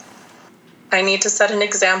like, I need to set an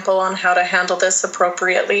example on how to handle this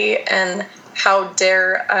appropriately. And how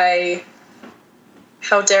dare I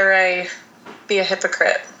be a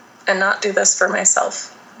hypocrite and not do this for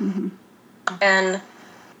myself? And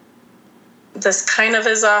this kind of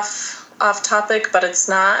is off topic, but it's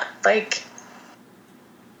not.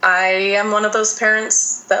 I am one of those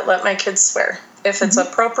parents that let my kids swear if it's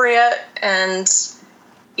appropriate, and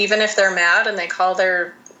even if they're mad and they call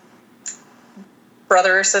their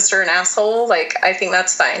brother or sister an asshole, I think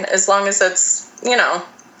that's fine, as long as it's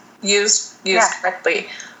used correctly.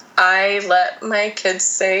 I let my kids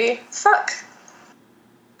say fuck.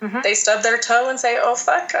 They stub their toe and say, oh,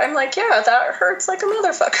 fuck. I'm like, yeah, that hurts like a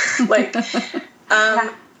motherfucker.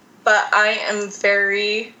 But I am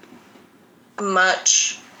very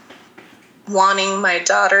much wanting my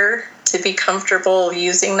daughter to be comfortable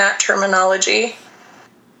using that terminology,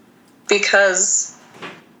 because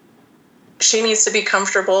she needs to be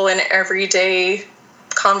comfortable in everyday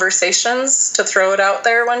conversations to throw it out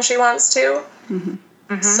there when she wants to,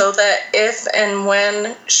 so that if and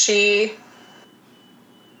when she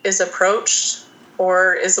is approached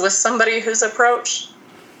or is with somebody who's approached,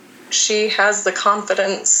 she has the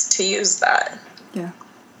confidence to use that. Yeah.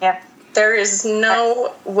 There is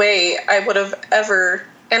no way I would have ever,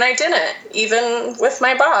 and I didn't, even with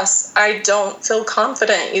my boss, I don't feel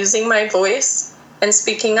confident using my voice and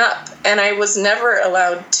speaking up. And I was never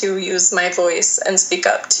allowed to use my voice and speak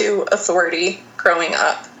up to authority growing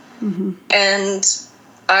up. And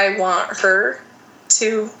I want her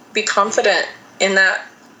to be confident in that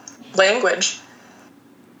language.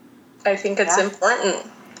 I think it's important.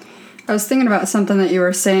 I was thinking about something that you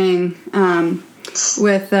were saying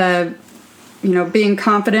with being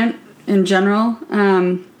confident in general.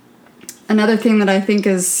 Another thing that I think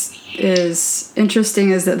is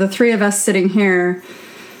interesting is that the three of us sitting here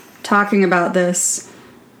talking about this,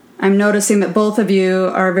 I'm noticing that both of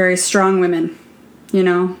you are very strong women. You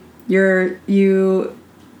know, you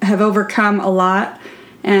have overcome a lot,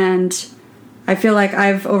 and I feel like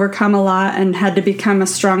I've overcome a lot and had to become a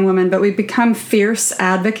strong woman, but we become fierce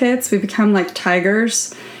advocates. We become like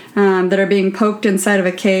tigers that are being poked inside of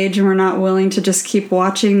a cage, and we're not willing to just keep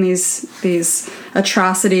watching these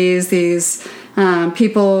atrocities, these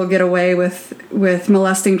people get away with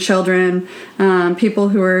molesting children, people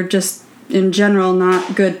who are just in general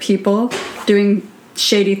not good people doing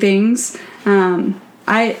shady things.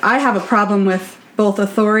 I have a problem with both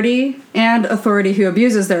authority and authority who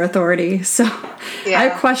abuses their authority. So I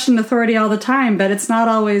question authority all the time, but it's not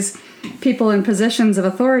always people in positions of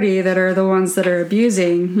authority that are the ones that are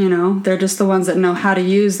abusing. You know, they're just the ones that know how to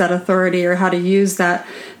use that authority or how to use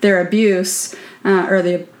their abuse or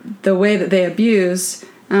the way that they abuse.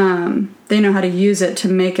 They know how to use it to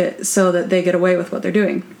make it so that they get away with what they're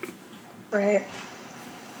doing. Right.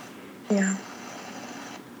 Yeah.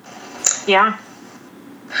 Yeah.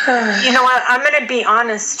 You know what? I'm going to be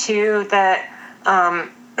honest too that I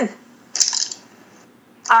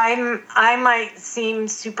might seem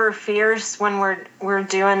super fierce when we're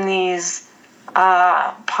doing these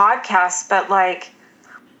podcasts, but like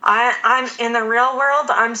I'm in the real world,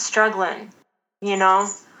 I'm struggling. You know,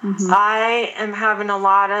 I am having a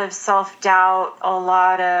lot of self-doubt, a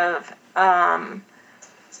lot of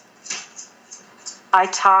I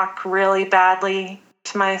talk really badly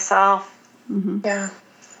to myself. Yeah.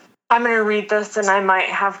 I'm going to read this, and I might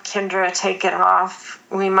have Kendra take it off.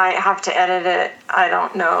 We might have to edit it. I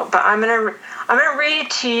don't know, but I'm going to read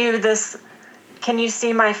to you this. Can you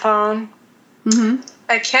see my phone?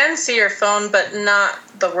 I can see your phone, but not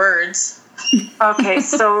the words. Okay,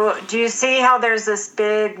 so do you see how there's this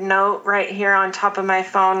big note right here on top of my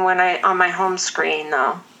phone on my home screen,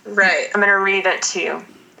 though? Right. I'm going to read it to you.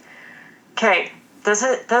 Okay. This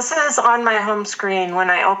is on my home screen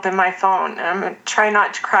when I open my phone. I'm going to try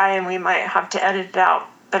not to cry, and we might have to edit it out.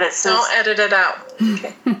 But it says... Don't edit it out.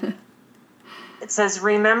 Okay. It says,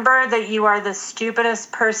 remember that you are the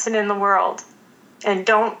stupidest person in the world. And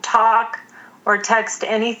don't talk or text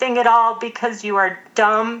anything at all because you are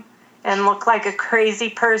dumb and look like a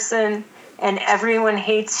crazy person, and everyone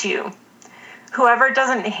hates you. Whoever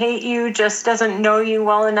doesn't hate you just doesn't know you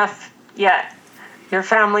well enough yet. Your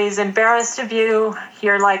family is embarrassed of you.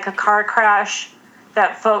 You're like a car crash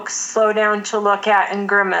that folks slow down to look at and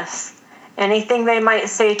grimace. Anything they might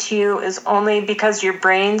say to you is only because your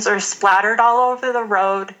brains are splattered all over the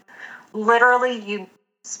road. Literally, you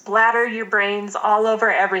splatter your brains all over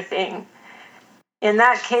everything. In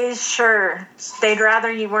that case, sure, they'd rather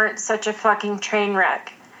you weren't such a fucking train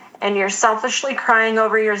wreck. And you're selfishly crying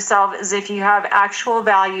over yourself as if you have actual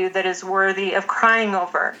value that is worthy of crying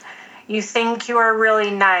over. You think you are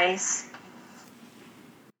really nice,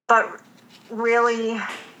 but really,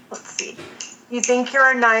 you think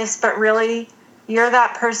you're nice, but really, you're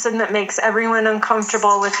that person that makes everyone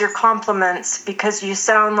uncomfortable with your compliments because you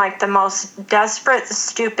sound like the most desperate,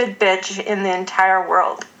 stupid bitch in the entire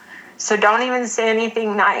world. So don't even say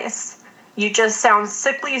anything nice. You just sound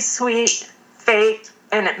sickly sweet, fake,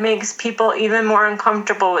 and it makes people even more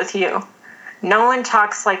uncomfortable with you. No one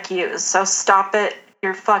talks like you, so stop it.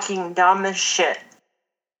 You're fucking dumb as shit.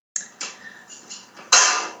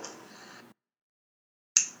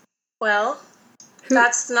 Well,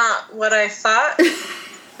 that's not what I thought.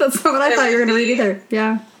 That's not what I thought you were going to read either.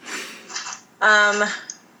 Yeah.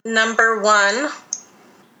 Number one,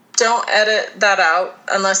 don't edit that out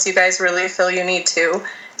unless you guys really feel you need to.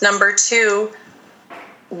 Number two,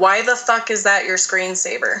 why the fuck is that your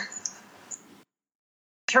screensaver?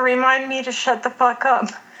 To remind me to shut the fuck up.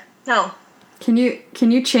 No. Can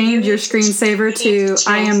you change your screensaver to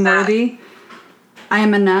I am worthy? I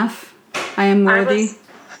am enough. I am worthy.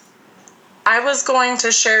 I was going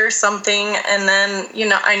to share something, and then,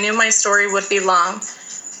 I knew my story would be long.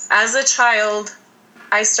 As a child,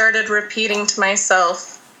 I started repeating to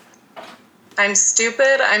myself, I'm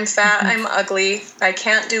stupid, I'm fat, I'm ugly, I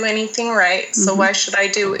can't do anything right, so why should I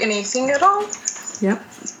do anything at all? Yep.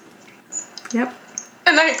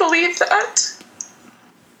 And I believe that.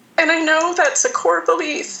 And I know that's a core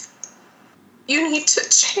belief. You need to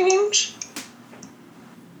change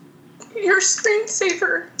your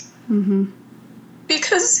screensaver.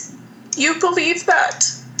 Because you believe that.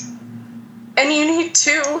 And you need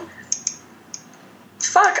to,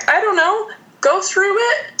 go through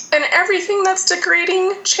it, and everything that's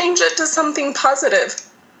degrading, change it to something positive.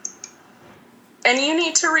 And you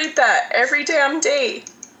need to read that every damn day.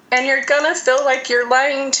 And you're gonna feel like you're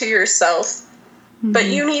lying to yourself. But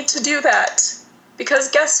you need to do that.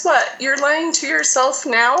 Because guess what? You're lying to yourself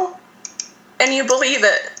now, and you believe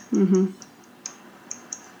it. Mm-hmm.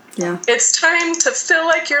 Yeah. It's time to feel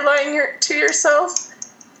like you're lying to yourself,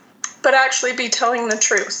 but actually be telling the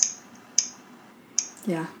truth.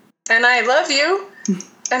 Yeah. And I love you,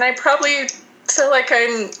 and I probably feel like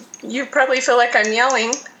you probably feel like I'm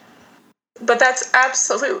yelling, but that's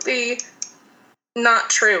absolutely not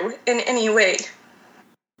true in any way.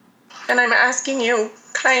 And I'm asking you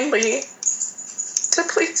kindly to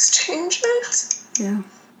please change it. Yeah.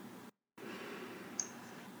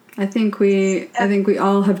 I think we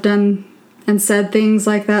all have done and said things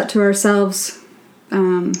like that to ourselves.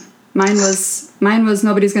 Mine was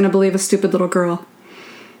nobody's going to believe a stupid little girl,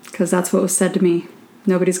 because that's what was said to me.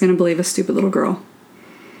 Nobody's going to believe a stupid little girl.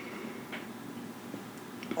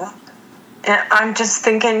 And I'm just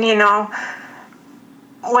thinking,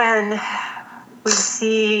 when we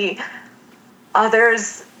see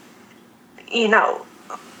others,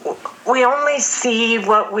 we only see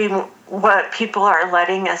what people are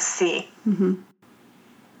letting us see. Mm-hmm.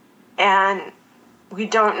 And we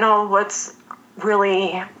don't know what's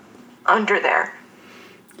really under there.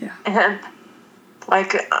 Yeah. And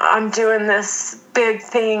like, I'm doing this big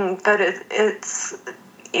thing, but it's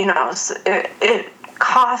it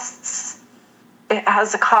costs. It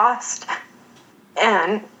has a cost,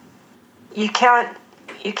 and you can't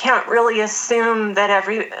really assume that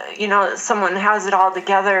someone has it all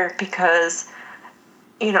together, because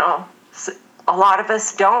a lot of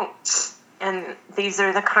us don't. And these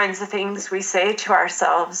are the kinds of things we say to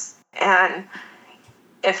ourselves. And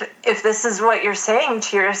if this is what you're saying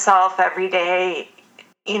to yourself every day,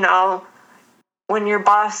 when your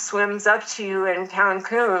boss swims up to you in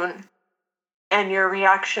Cancun and your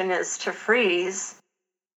reaction is to freeze,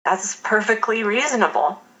 that's perfectly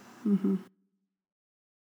reasonable. Mm-hmm.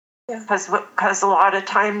 Yeah. Because a lot of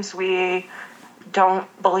times we don't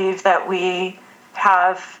believe that we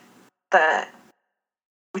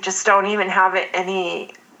just don't even have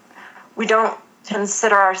we don't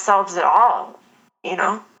consider ourselves at all,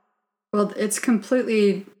 Well, it's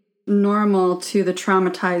completely normal to the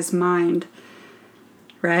traumatized mind,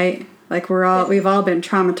 right? Like we've all been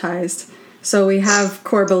traumatized. So we have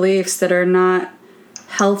core beliefs that are not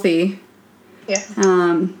healthy. Yeah.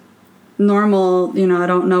 Normal, I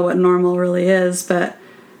don't know what normal really is, but,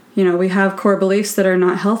 we have core beliefs that are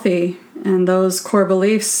not healthy. And those core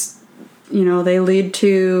beliefs, they lead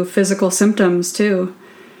to physical symptoms too.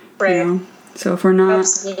 Right. So if we're not...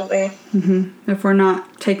 Absolutely. Mm-hmm, if we're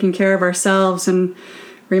not taking care of ourselves and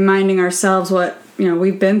reminding ourselves what,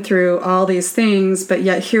 we've been through all these things, but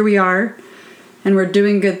yet here we are, and we're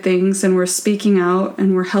doing good things, and we're speaking out,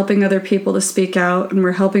 and we're helping other people to speak out, and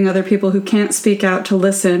we're helping other people who can't speak out to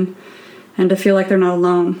listen and to feel like they're not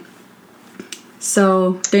alone.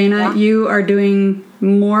 So, Dana, you are doing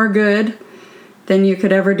more good than you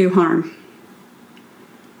could ever do harm.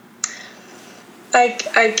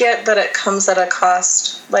 I get that it comes at a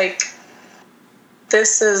cost. Like,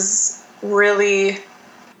 this is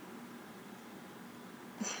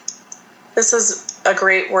a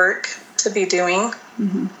great work to be doing.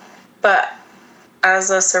 Mm-hmm. But as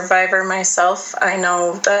a survivor myself, I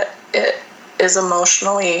know that it is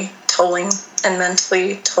emotionally tolling and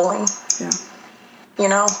mentally tolling. Yeah.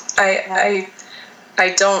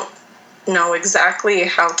 I don't know exactly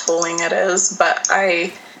how tolling it is, but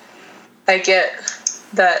I get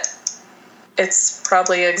that it's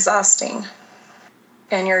probably exhausting,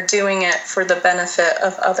 and you're doing it for the benefit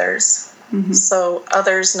of others. Mm-hmm. So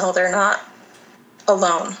others know they're not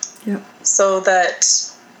alone. Yep. So that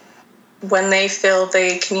when they feel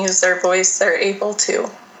they can use their voice, they're able to.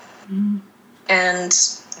 Mm-hmm. And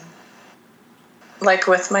like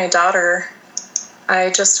with my daughter,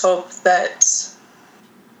 I just hope that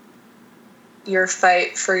your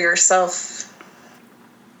fight for yourself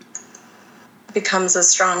becomes as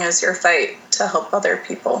strong as your fight to help other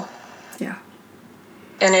people. Yeah.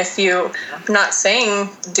 And if I'm not saying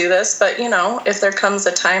do this, but, if there comes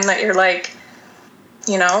a time that you're like,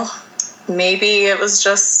 maybe it was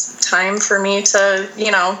just time for me to,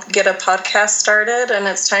 get a podcast started, and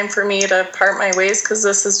it's time for me to part my ways because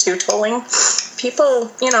this is too tolling. People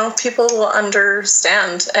will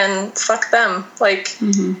understand, and fuck them. Like,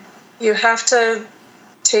 mm-hmm. You have to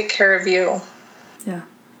take care of you. Yeah.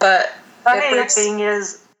 But funny thing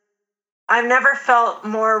is, I've never felt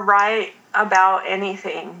more right about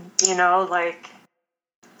anything, like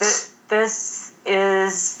this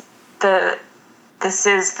is the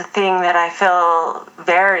thing that I feel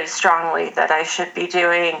very strongly that I should be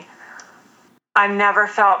doing. I've never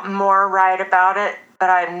felt more right about it, but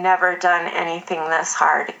I've never done anything this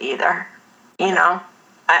hard either.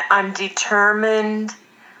 I'm determined,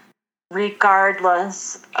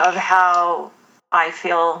 regardless of how I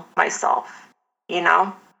feel myself, you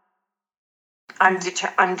know? I'm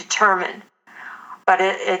determined, but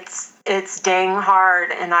it's dang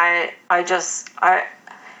hard, and I just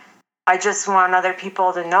want other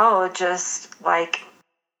people to know, just like,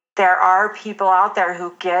 there are people out there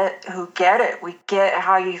who get it. We get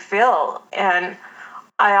how you feel, and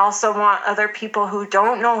I also want other people who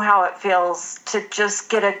don't know how it feels to just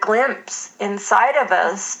get a glimpse inside of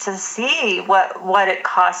us, to see what it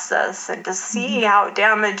costs us, and to see how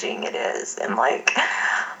damaging it is. And like,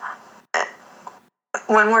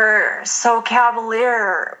 when we're so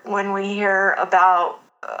cavalier when we hear about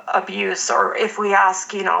abuse, or if we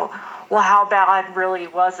ask, well, how bad really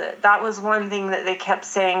was it? That was one thing that they kept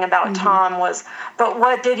saying about Tom was, but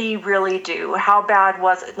what did he really do? How bad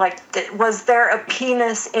was it? Like, was there a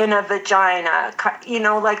penis in a vagina?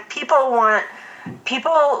 Like,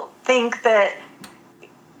 people think that,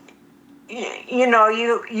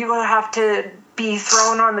 you have to be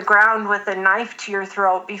thrown on the ground with a knife to your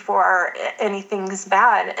throat before anything's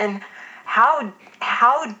bad. And how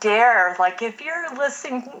dare, like, if you're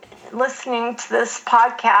listening to this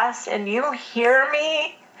podcast and you hear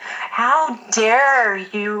me, how dare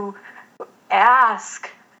you ask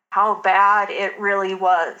how bad it really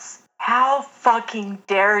was? How fucking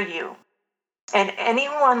dare you? And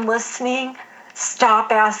anyone listening,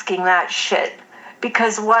 stop asking that shit,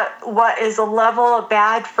 because what is a level of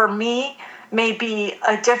bad for me may be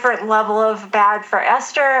a different level of bad for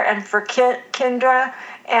Esther and for Kendra,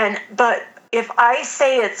 but if I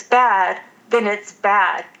say it's bad, then it's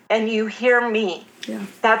bad, and you hear me. Yeah.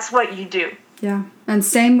 That's what you do. Yeah. And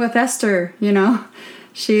same with Esther,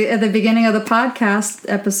 She, at the beginning of the podcast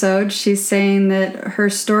episode, she's saying that her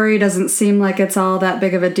story doesn't seem like it's all that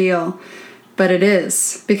big of a deal, but it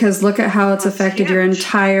is, because look at how it's affected your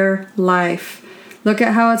entire life. Look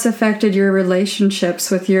at how it's affected your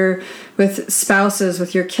relationships with spouses,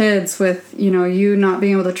 with your kids, with, you not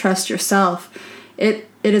being able to trust yourself.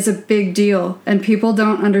 It is a big deal, and people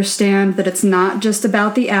don't understand that it's not just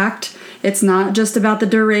about the act. It's not just about the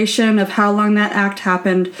duration of how long that act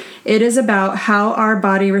happened. It is about how our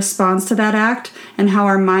body responds to that act, and how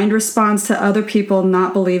our mind responds to other people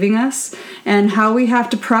not believing us, and how we have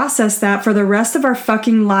to process that for the rest of our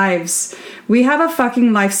fucking lives. We have a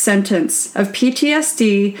fucking life sentence of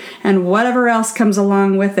PTSD and whatever else comes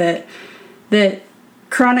along with it, that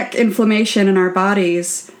chronic inflammation in our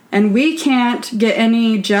bodies. And we can't get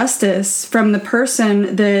any justice from the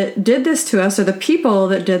person that did this to us, or the people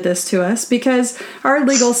that did this to us, because our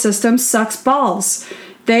legal system sucks balls.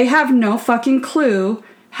 They have no fucking clue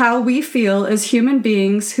how we feel as human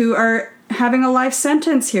beings who are having a life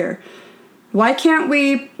sentence here. Why can't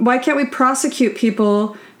we prosecute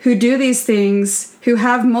people who do these things, who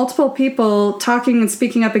have multiple people talking and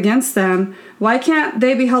speaking up against them? Why can't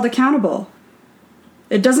they be held accountable?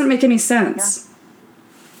 It doesn't make any sense. Yeah.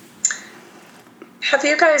 Have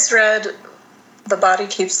you guys read The Body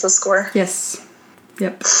Keeps the Score? Yes.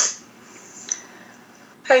 Yep.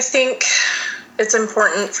 I think it's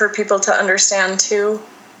important for people to understand, too,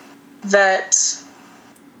 that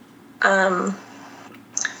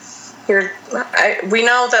we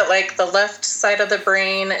know that, like, the left side of the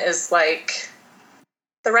brain is, like,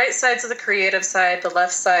 the right side's the creative side, the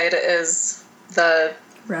left side is the...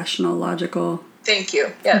 rational, logical. Thank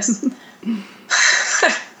you. Yes.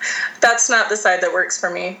 That's not the side that works for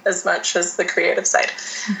me as much as the creative side.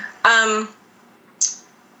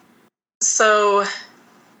 So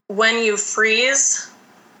when you freeze,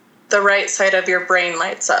 the right side of your brain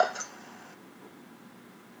lights up.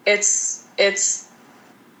 It's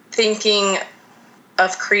thinking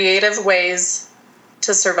of creative ways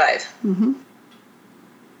to survive. Mm-hmm.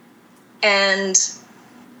 And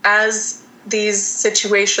as these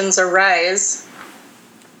situations arise,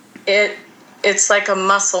 it's like a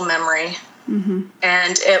muscle memory,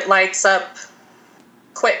 and it lights up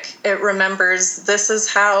quick. It remembers, this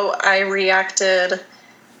is how I reacted,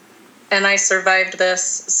 and I survived this,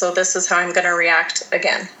 so this is how I'm going to react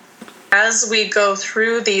again. As we go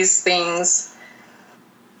through these things,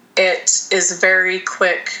 it is very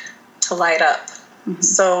quick to light up. Mm-hmm.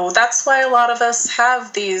 So that's why a lot of us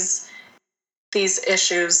have these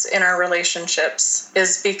issues in our relationships,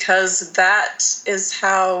 is because that is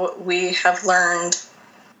how we have learned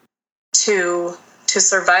to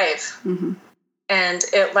survive. Mm-hmm. And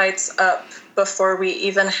it lights up before we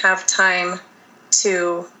even have time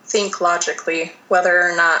to think logically whether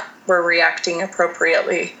or not we're reacting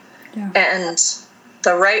appropriately. Yeah. And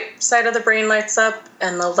the right side of the brain lights up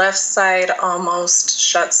and the left side almost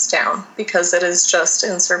shuts down because it is just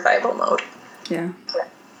in survival mode. Yeah.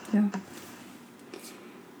 Yeah.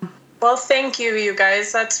 Well, thank you, you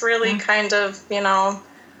guys. That's really kind of,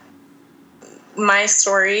 my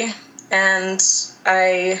story. And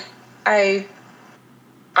I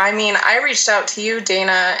reached out to you,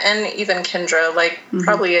 Dana, and even Kendra,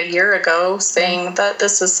 probably a year ago, saying that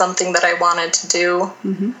this is something that I wanted to do.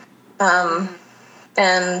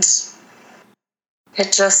 And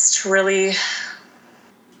it just really,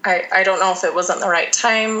 I don't know if it wasn't the right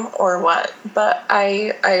time or what, but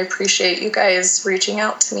I appreciate you guys reaching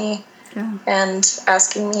out to me and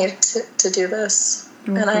asking me to do this.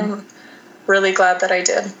 And I'm really glad that I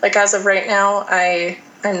did. As of right now,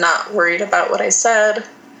 I'm not worried about what I said.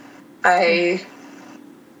 I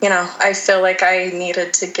feel like I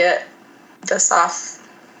needed to get this off.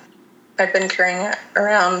 I've been carrying it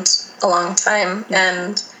around a long time,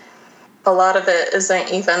 and a lot of it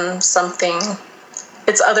isn't even something,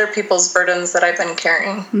 it's other people's burdens that I've been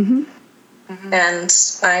carrying. And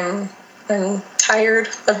I'm tired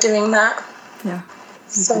of doing that. Yeah.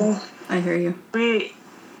 So I hear you. We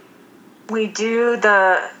do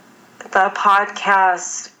the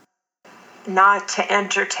podcast not to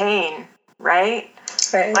entertain, right?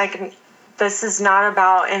 Right. This is not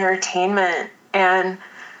about entertainment. And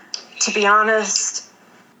to be honest,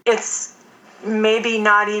 it's maybe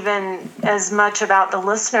not even as much about the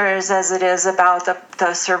listeners as it is about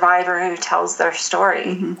the survivor who tells their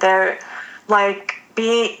story. They're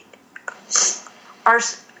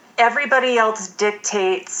everybody else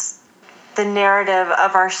dictates the narrative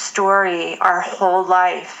of our story our whole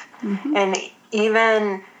life. And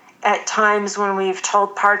even at times when we've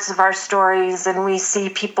told parts of our stories and we see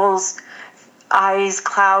people's eyes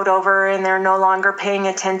cloud over and they're no longer paying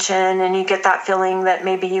attention, and you get that feeling that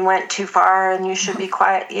maybe you went too far and you should be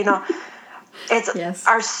quiet, it's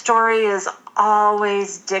our story is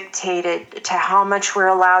always dictated to how much we're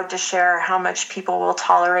allowed to share, how much people will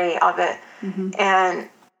tolerate of it. And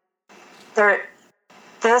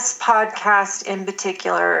this podcast in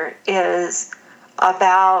particular is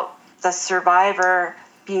about the survivor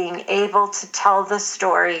being able to tell the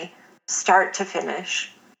story start to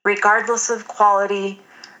finish, regardless of quality,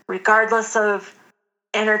 regardless of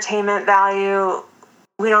entertainment value.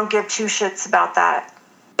 We don't give two shits about that.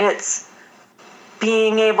 It's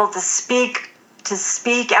being able to speak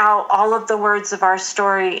out all of the words of our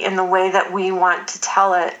story in the way that we want to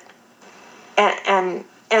tell it, and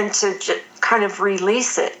to just kind of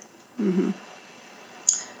release it. And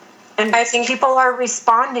I think people are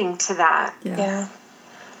responding to that. Yeah.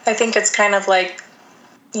 I think it's kind of like,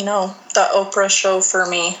 the Oprah show for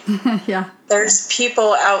me. There's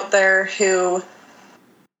people out there who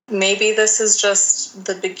maybe this is just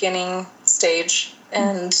the beginning stage,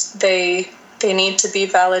 and they need to be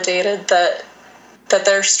validated that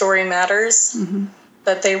their story matters,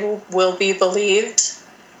 that they will be believed,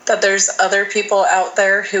 that there's other people out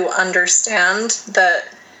there who understand that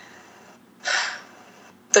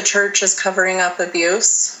the church is covering up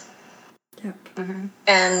abuse.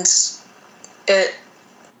 And it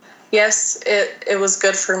was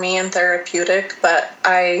good for me and therapeutic, but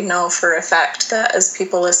I know for a fact that as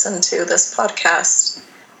people listen to this podcast,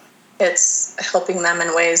 it's helping them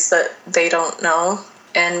in ways that they don't know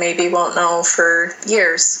and maybe won't know for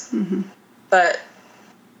years. But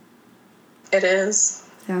it is.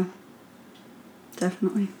 Yeah,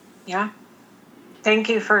 definitely. Yeah. Thank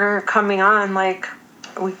you for coming on.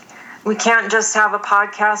 We can't just have a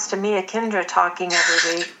podcast of me and Kendra talking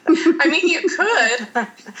every week. I mean, you could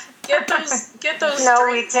get those No,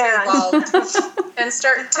 we streets can't. involved and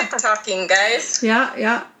start TikToking, guys.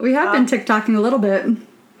 Yeah. We have been TikToking a little bit.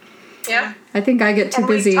 Yeah. I think I get too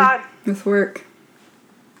busy with work.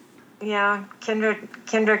 Yeah,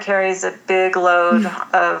 Kendra carries a big load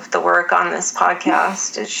of the work on this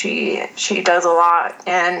podcast. She does a lot.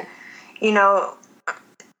 And,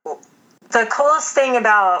 the coolest thing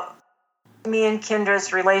about me and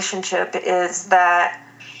Kendra's relationship is that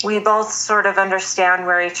we both sort of understand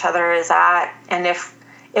where each other is at. And if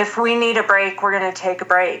we need a break, we're going to take a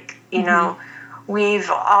break. We've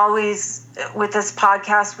always, with this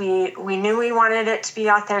podcast, we knew we wanted it to be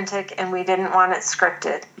authentic and we didn't want it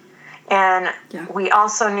scripted. And we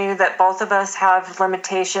also knew that both of us have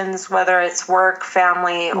limitations, whether it's work,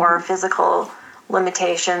 family, or physical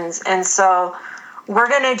limitations. And so we're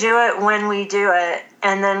going to do it when we do it,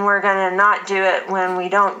 and then we're going to not do it when we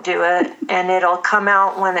don't do it, and it'll come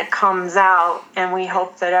out when it comes out, and we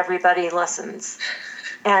hope that everybody listens.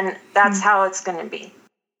 And that's how it's going to be.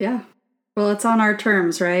 Yeah. Well, it's on our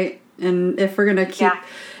terms, right? And if we're going to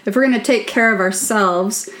if we're going to take care of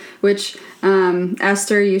ourselves, which,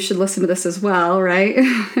 Esther, you should listen to this as well, right?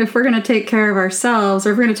 If we're going to take care of ourselves,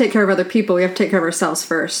 or if we're going to take care of other people, we have to take care of ourselves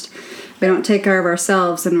first. we don't take care of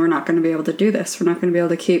ourselves, then we're not going to be able to do this. We're not going to be able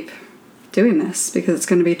to keep doing this because it's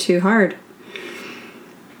going to be too hard.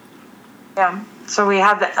 Yeah. So we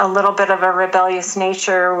have a little bit of a rebellious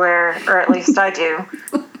nature where, or at least I do,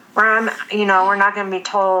 where I'm, we're not going to be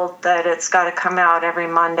told that it's got to come out every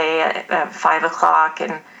Monday at 5 o'clock.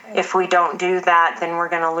 And if we don't do that, then we're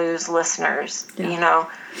going to lose listeners. Yeah.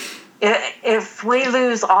 If we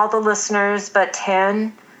lose all the listeners but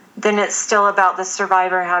 10, then it's still about the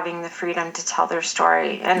survivor having the freedom to tell their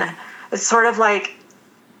story. And it's sort of like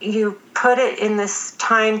you put it in this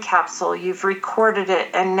time capsule, you've recorded it,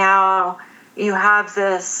 and now you have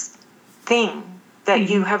this thing that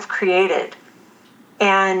you have created.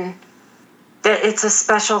 And that it's a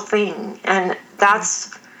special thing. And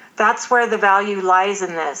that's where the value lies in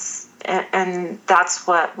this. And that's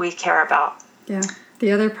what we care about. Yeah.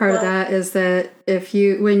 The other part of that is that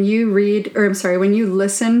when you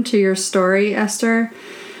listen to your story, Esther,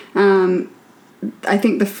 I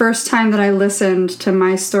think the first time that I listened to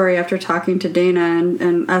my story after talking to Dana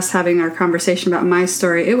and us having our conversation about my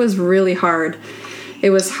story, it was really hard. It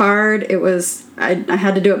was hard. I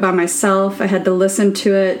had to do it by myself. I had to listen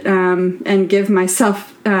to it and give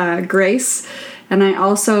myself grace. And I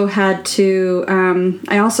also had to,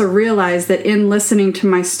 I also realized that in listening to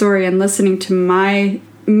my story and listening to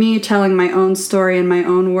me telling my own story in my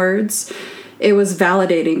own words, it was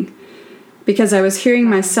validating. Because I was hearing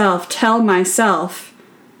myself tell myself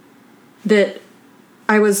that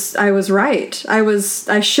I was right.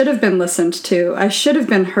 I should have been listened to. I should have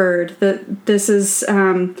been heard. That this is,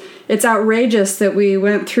 it's outrageous that we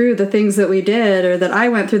went through the things that we did, or that I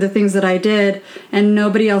went through the things that I did, and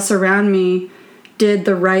nobody else around me did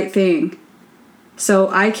the right thing. So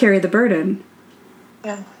I carry the burden.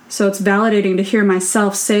 Yeah. So it's validating to hear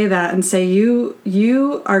myself say that and say,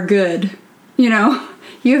 you are good.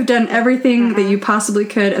 You've done everything that you possibly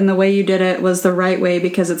could, and the way you did it was the right way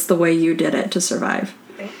because it's the way you did it to survive.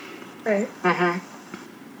 Right. Mm-hmm.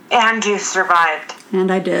 And you survived.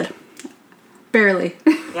 And I did. Barely.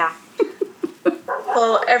 Yeah.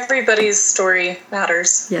 Well, everybody's story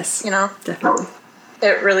matters. Yes. Definitely.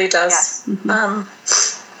 It really does. Yes. Mm-hmm.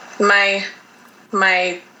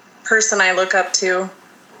 My person I look up to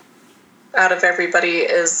out of everybody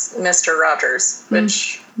is Mr. Rogers,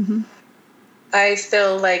 which I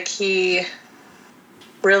feel like he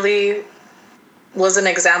really was an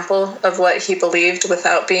example of what he believed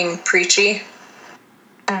without being preachy,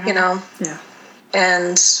 Yeah.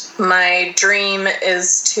 And my dream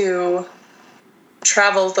is to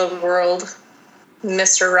travel the world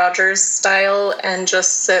Mr. Rogers style and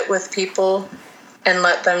just sit with people and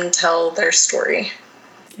let them tell their story.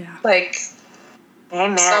 Yeah. Like,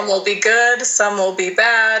 Amen. Some will be good, some will be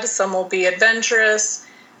bad, some will be adventurous,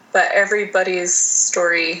 but everybody's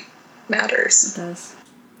story matters. It does.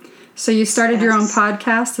 So you started your own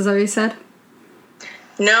podcast, is that what you said?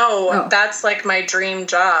 No, that's like my dream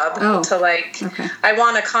job to I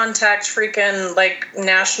want to contact freaking like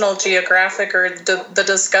National Geographic or the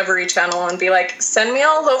Discovery Channel and be like, send me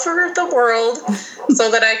all over the world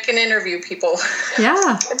so that I can interview people.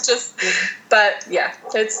 Yeah. But yeah,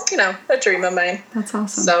 it's, a dream of mine. That's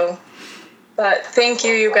awesome. So, but thank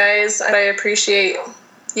you guys. I appreciate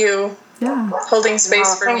you holding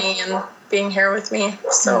space for me and being here with me.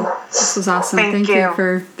 So this was awesome. Thank you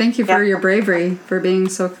for your bravery, for being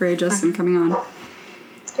so courageous and coming on.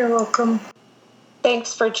 You're welcome.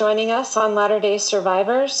 Thanks for joining us on Latter-day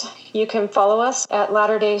Survivors. You can follow us at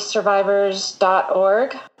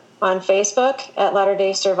latterdaysurvivors.org, on Facebook at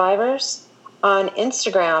Latter-day Survivors, on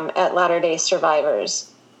Instagram at Latter-day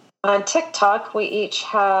Survivors. On TikTok, we each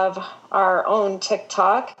have our own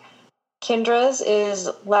TikTok. Kendra's is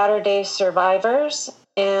Latter-day Survivors,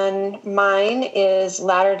 and mine is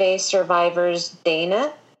Latter-day Survivors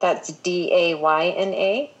Dana. That's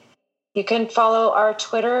Dayna. You can follow our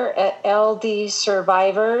Twitter at LD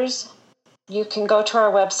Survivors. You can go to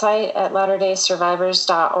our website at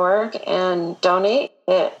latterdaysurvivors.org and donate.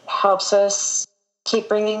 It helps us keep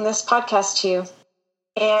bringing this podcast to you.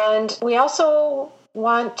 And we also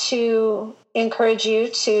want to encourage you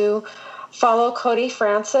to follow Cody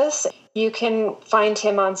Francis. You can find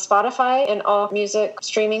him on Spotify and all music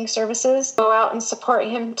streaming services. Go out and support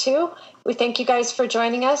him too. We thank you guys for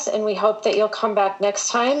joining us, and we hope that you'll come back next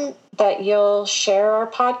time, that you'll share our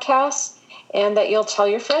podcast, and that you'll tell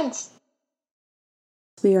your friends.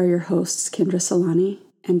 We are your hosts, Kendra Solani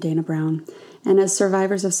and Dana Brown, And as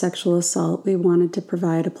survivors of sexual assault, we wanted to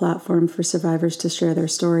provide a platform for survivors to share their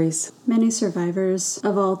stories. Many survivors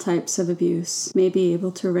of all types of abuse may be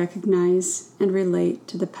able to recognize and relate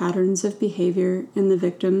to the patterns of behavior in the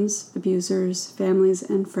victims, abusers, families,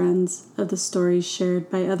 and friends of the stories shared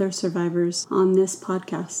by other survivors on this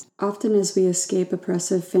podcast. Often as we escape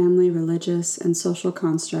oppressive family, religious, and social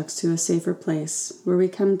constructs to a safer place, where we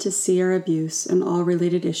come to see our abuse and all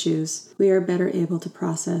related issues, we are better able to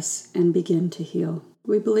process and begin to heal.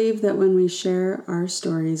 We believe that when we share our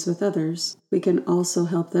stories with others, we can also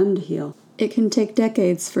help them to heal. It can take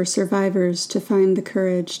decades for survivors to find the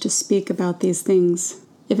courage to speak about these things.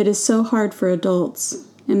 If it is so hard for adults,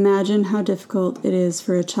 imagine how difficult it is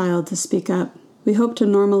for a child to speak up. We hope to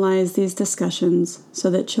normalize these discussions so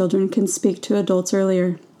that children can speak to adults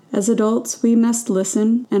earlier. As adults, we must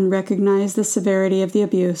listen and recognize the severity of the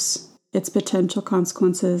abuse, its potential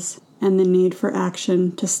consequences, and the need for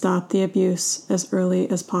action to stop the abuse as early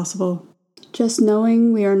as possible. Just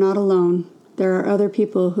knowing we are not alone, there are other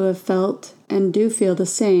people who have felt and do feel the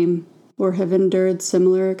same or have endured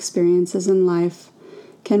similar experiences in life,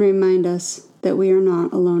 can remind us that we are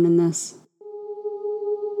not alone in this.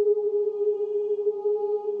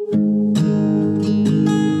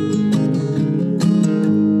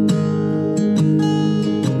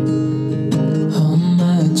 Oh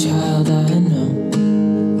my child, I know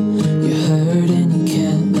you hurt and you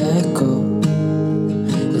can't let go.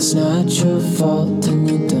 It's not your fault and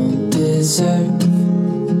you don't deserve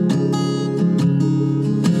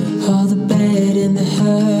all the bad and the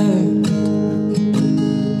hurt.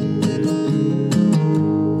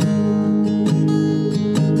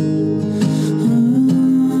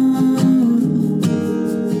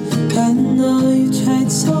 I know you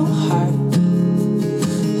tried so hard.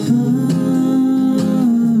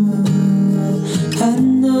 I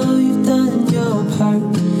know you've done your part.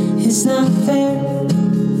 It's not fair.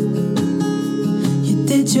 You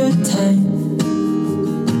did your time.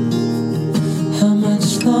 How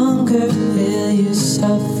much longer will you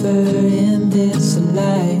suffer in this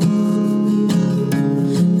life?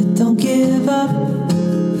 But don't give up.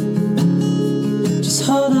 Just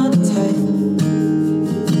hold on tight.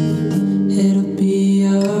 It'll be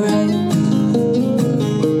alright.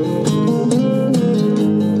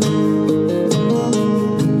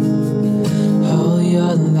 All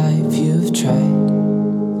your life you've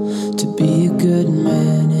tried to be a good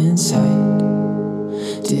man inside.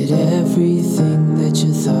 Did everything that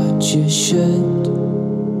you thought you should.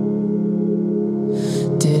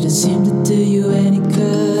 Didn't seem to do you any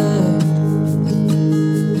good.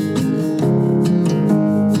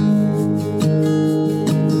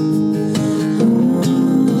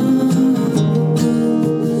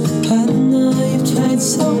 I know you've tried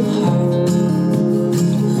so hard.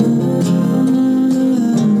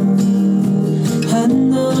 I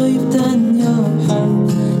know you've done your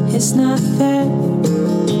part. It's not fair.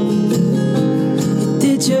 You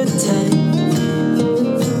did your time.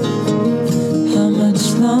 How much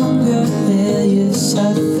longer will you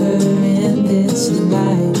suffer in this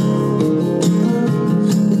life?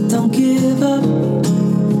 But don't give up.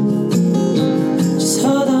 Just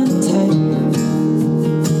hold on tight.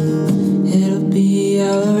 It'll be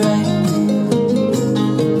alright.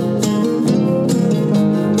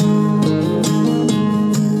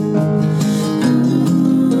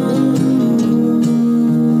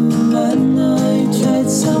 I know you tried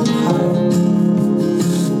so hard.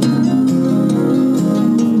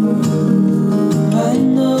 I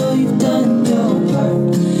know you've done your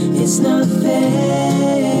part. It's not fair.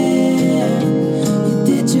 You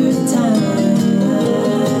did your time.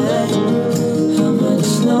 How much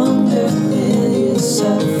longer will you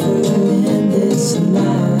suffer in this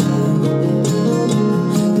life?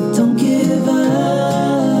 But don't give up.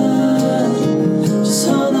 Just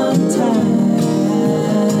hold on tight.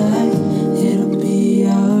 It'll be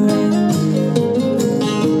alright.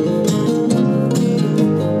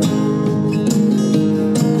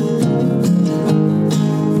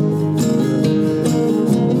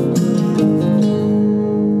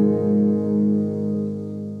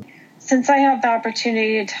 Since I have the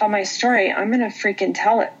opportunity to tell my story, I'm going to freaking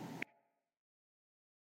tell it.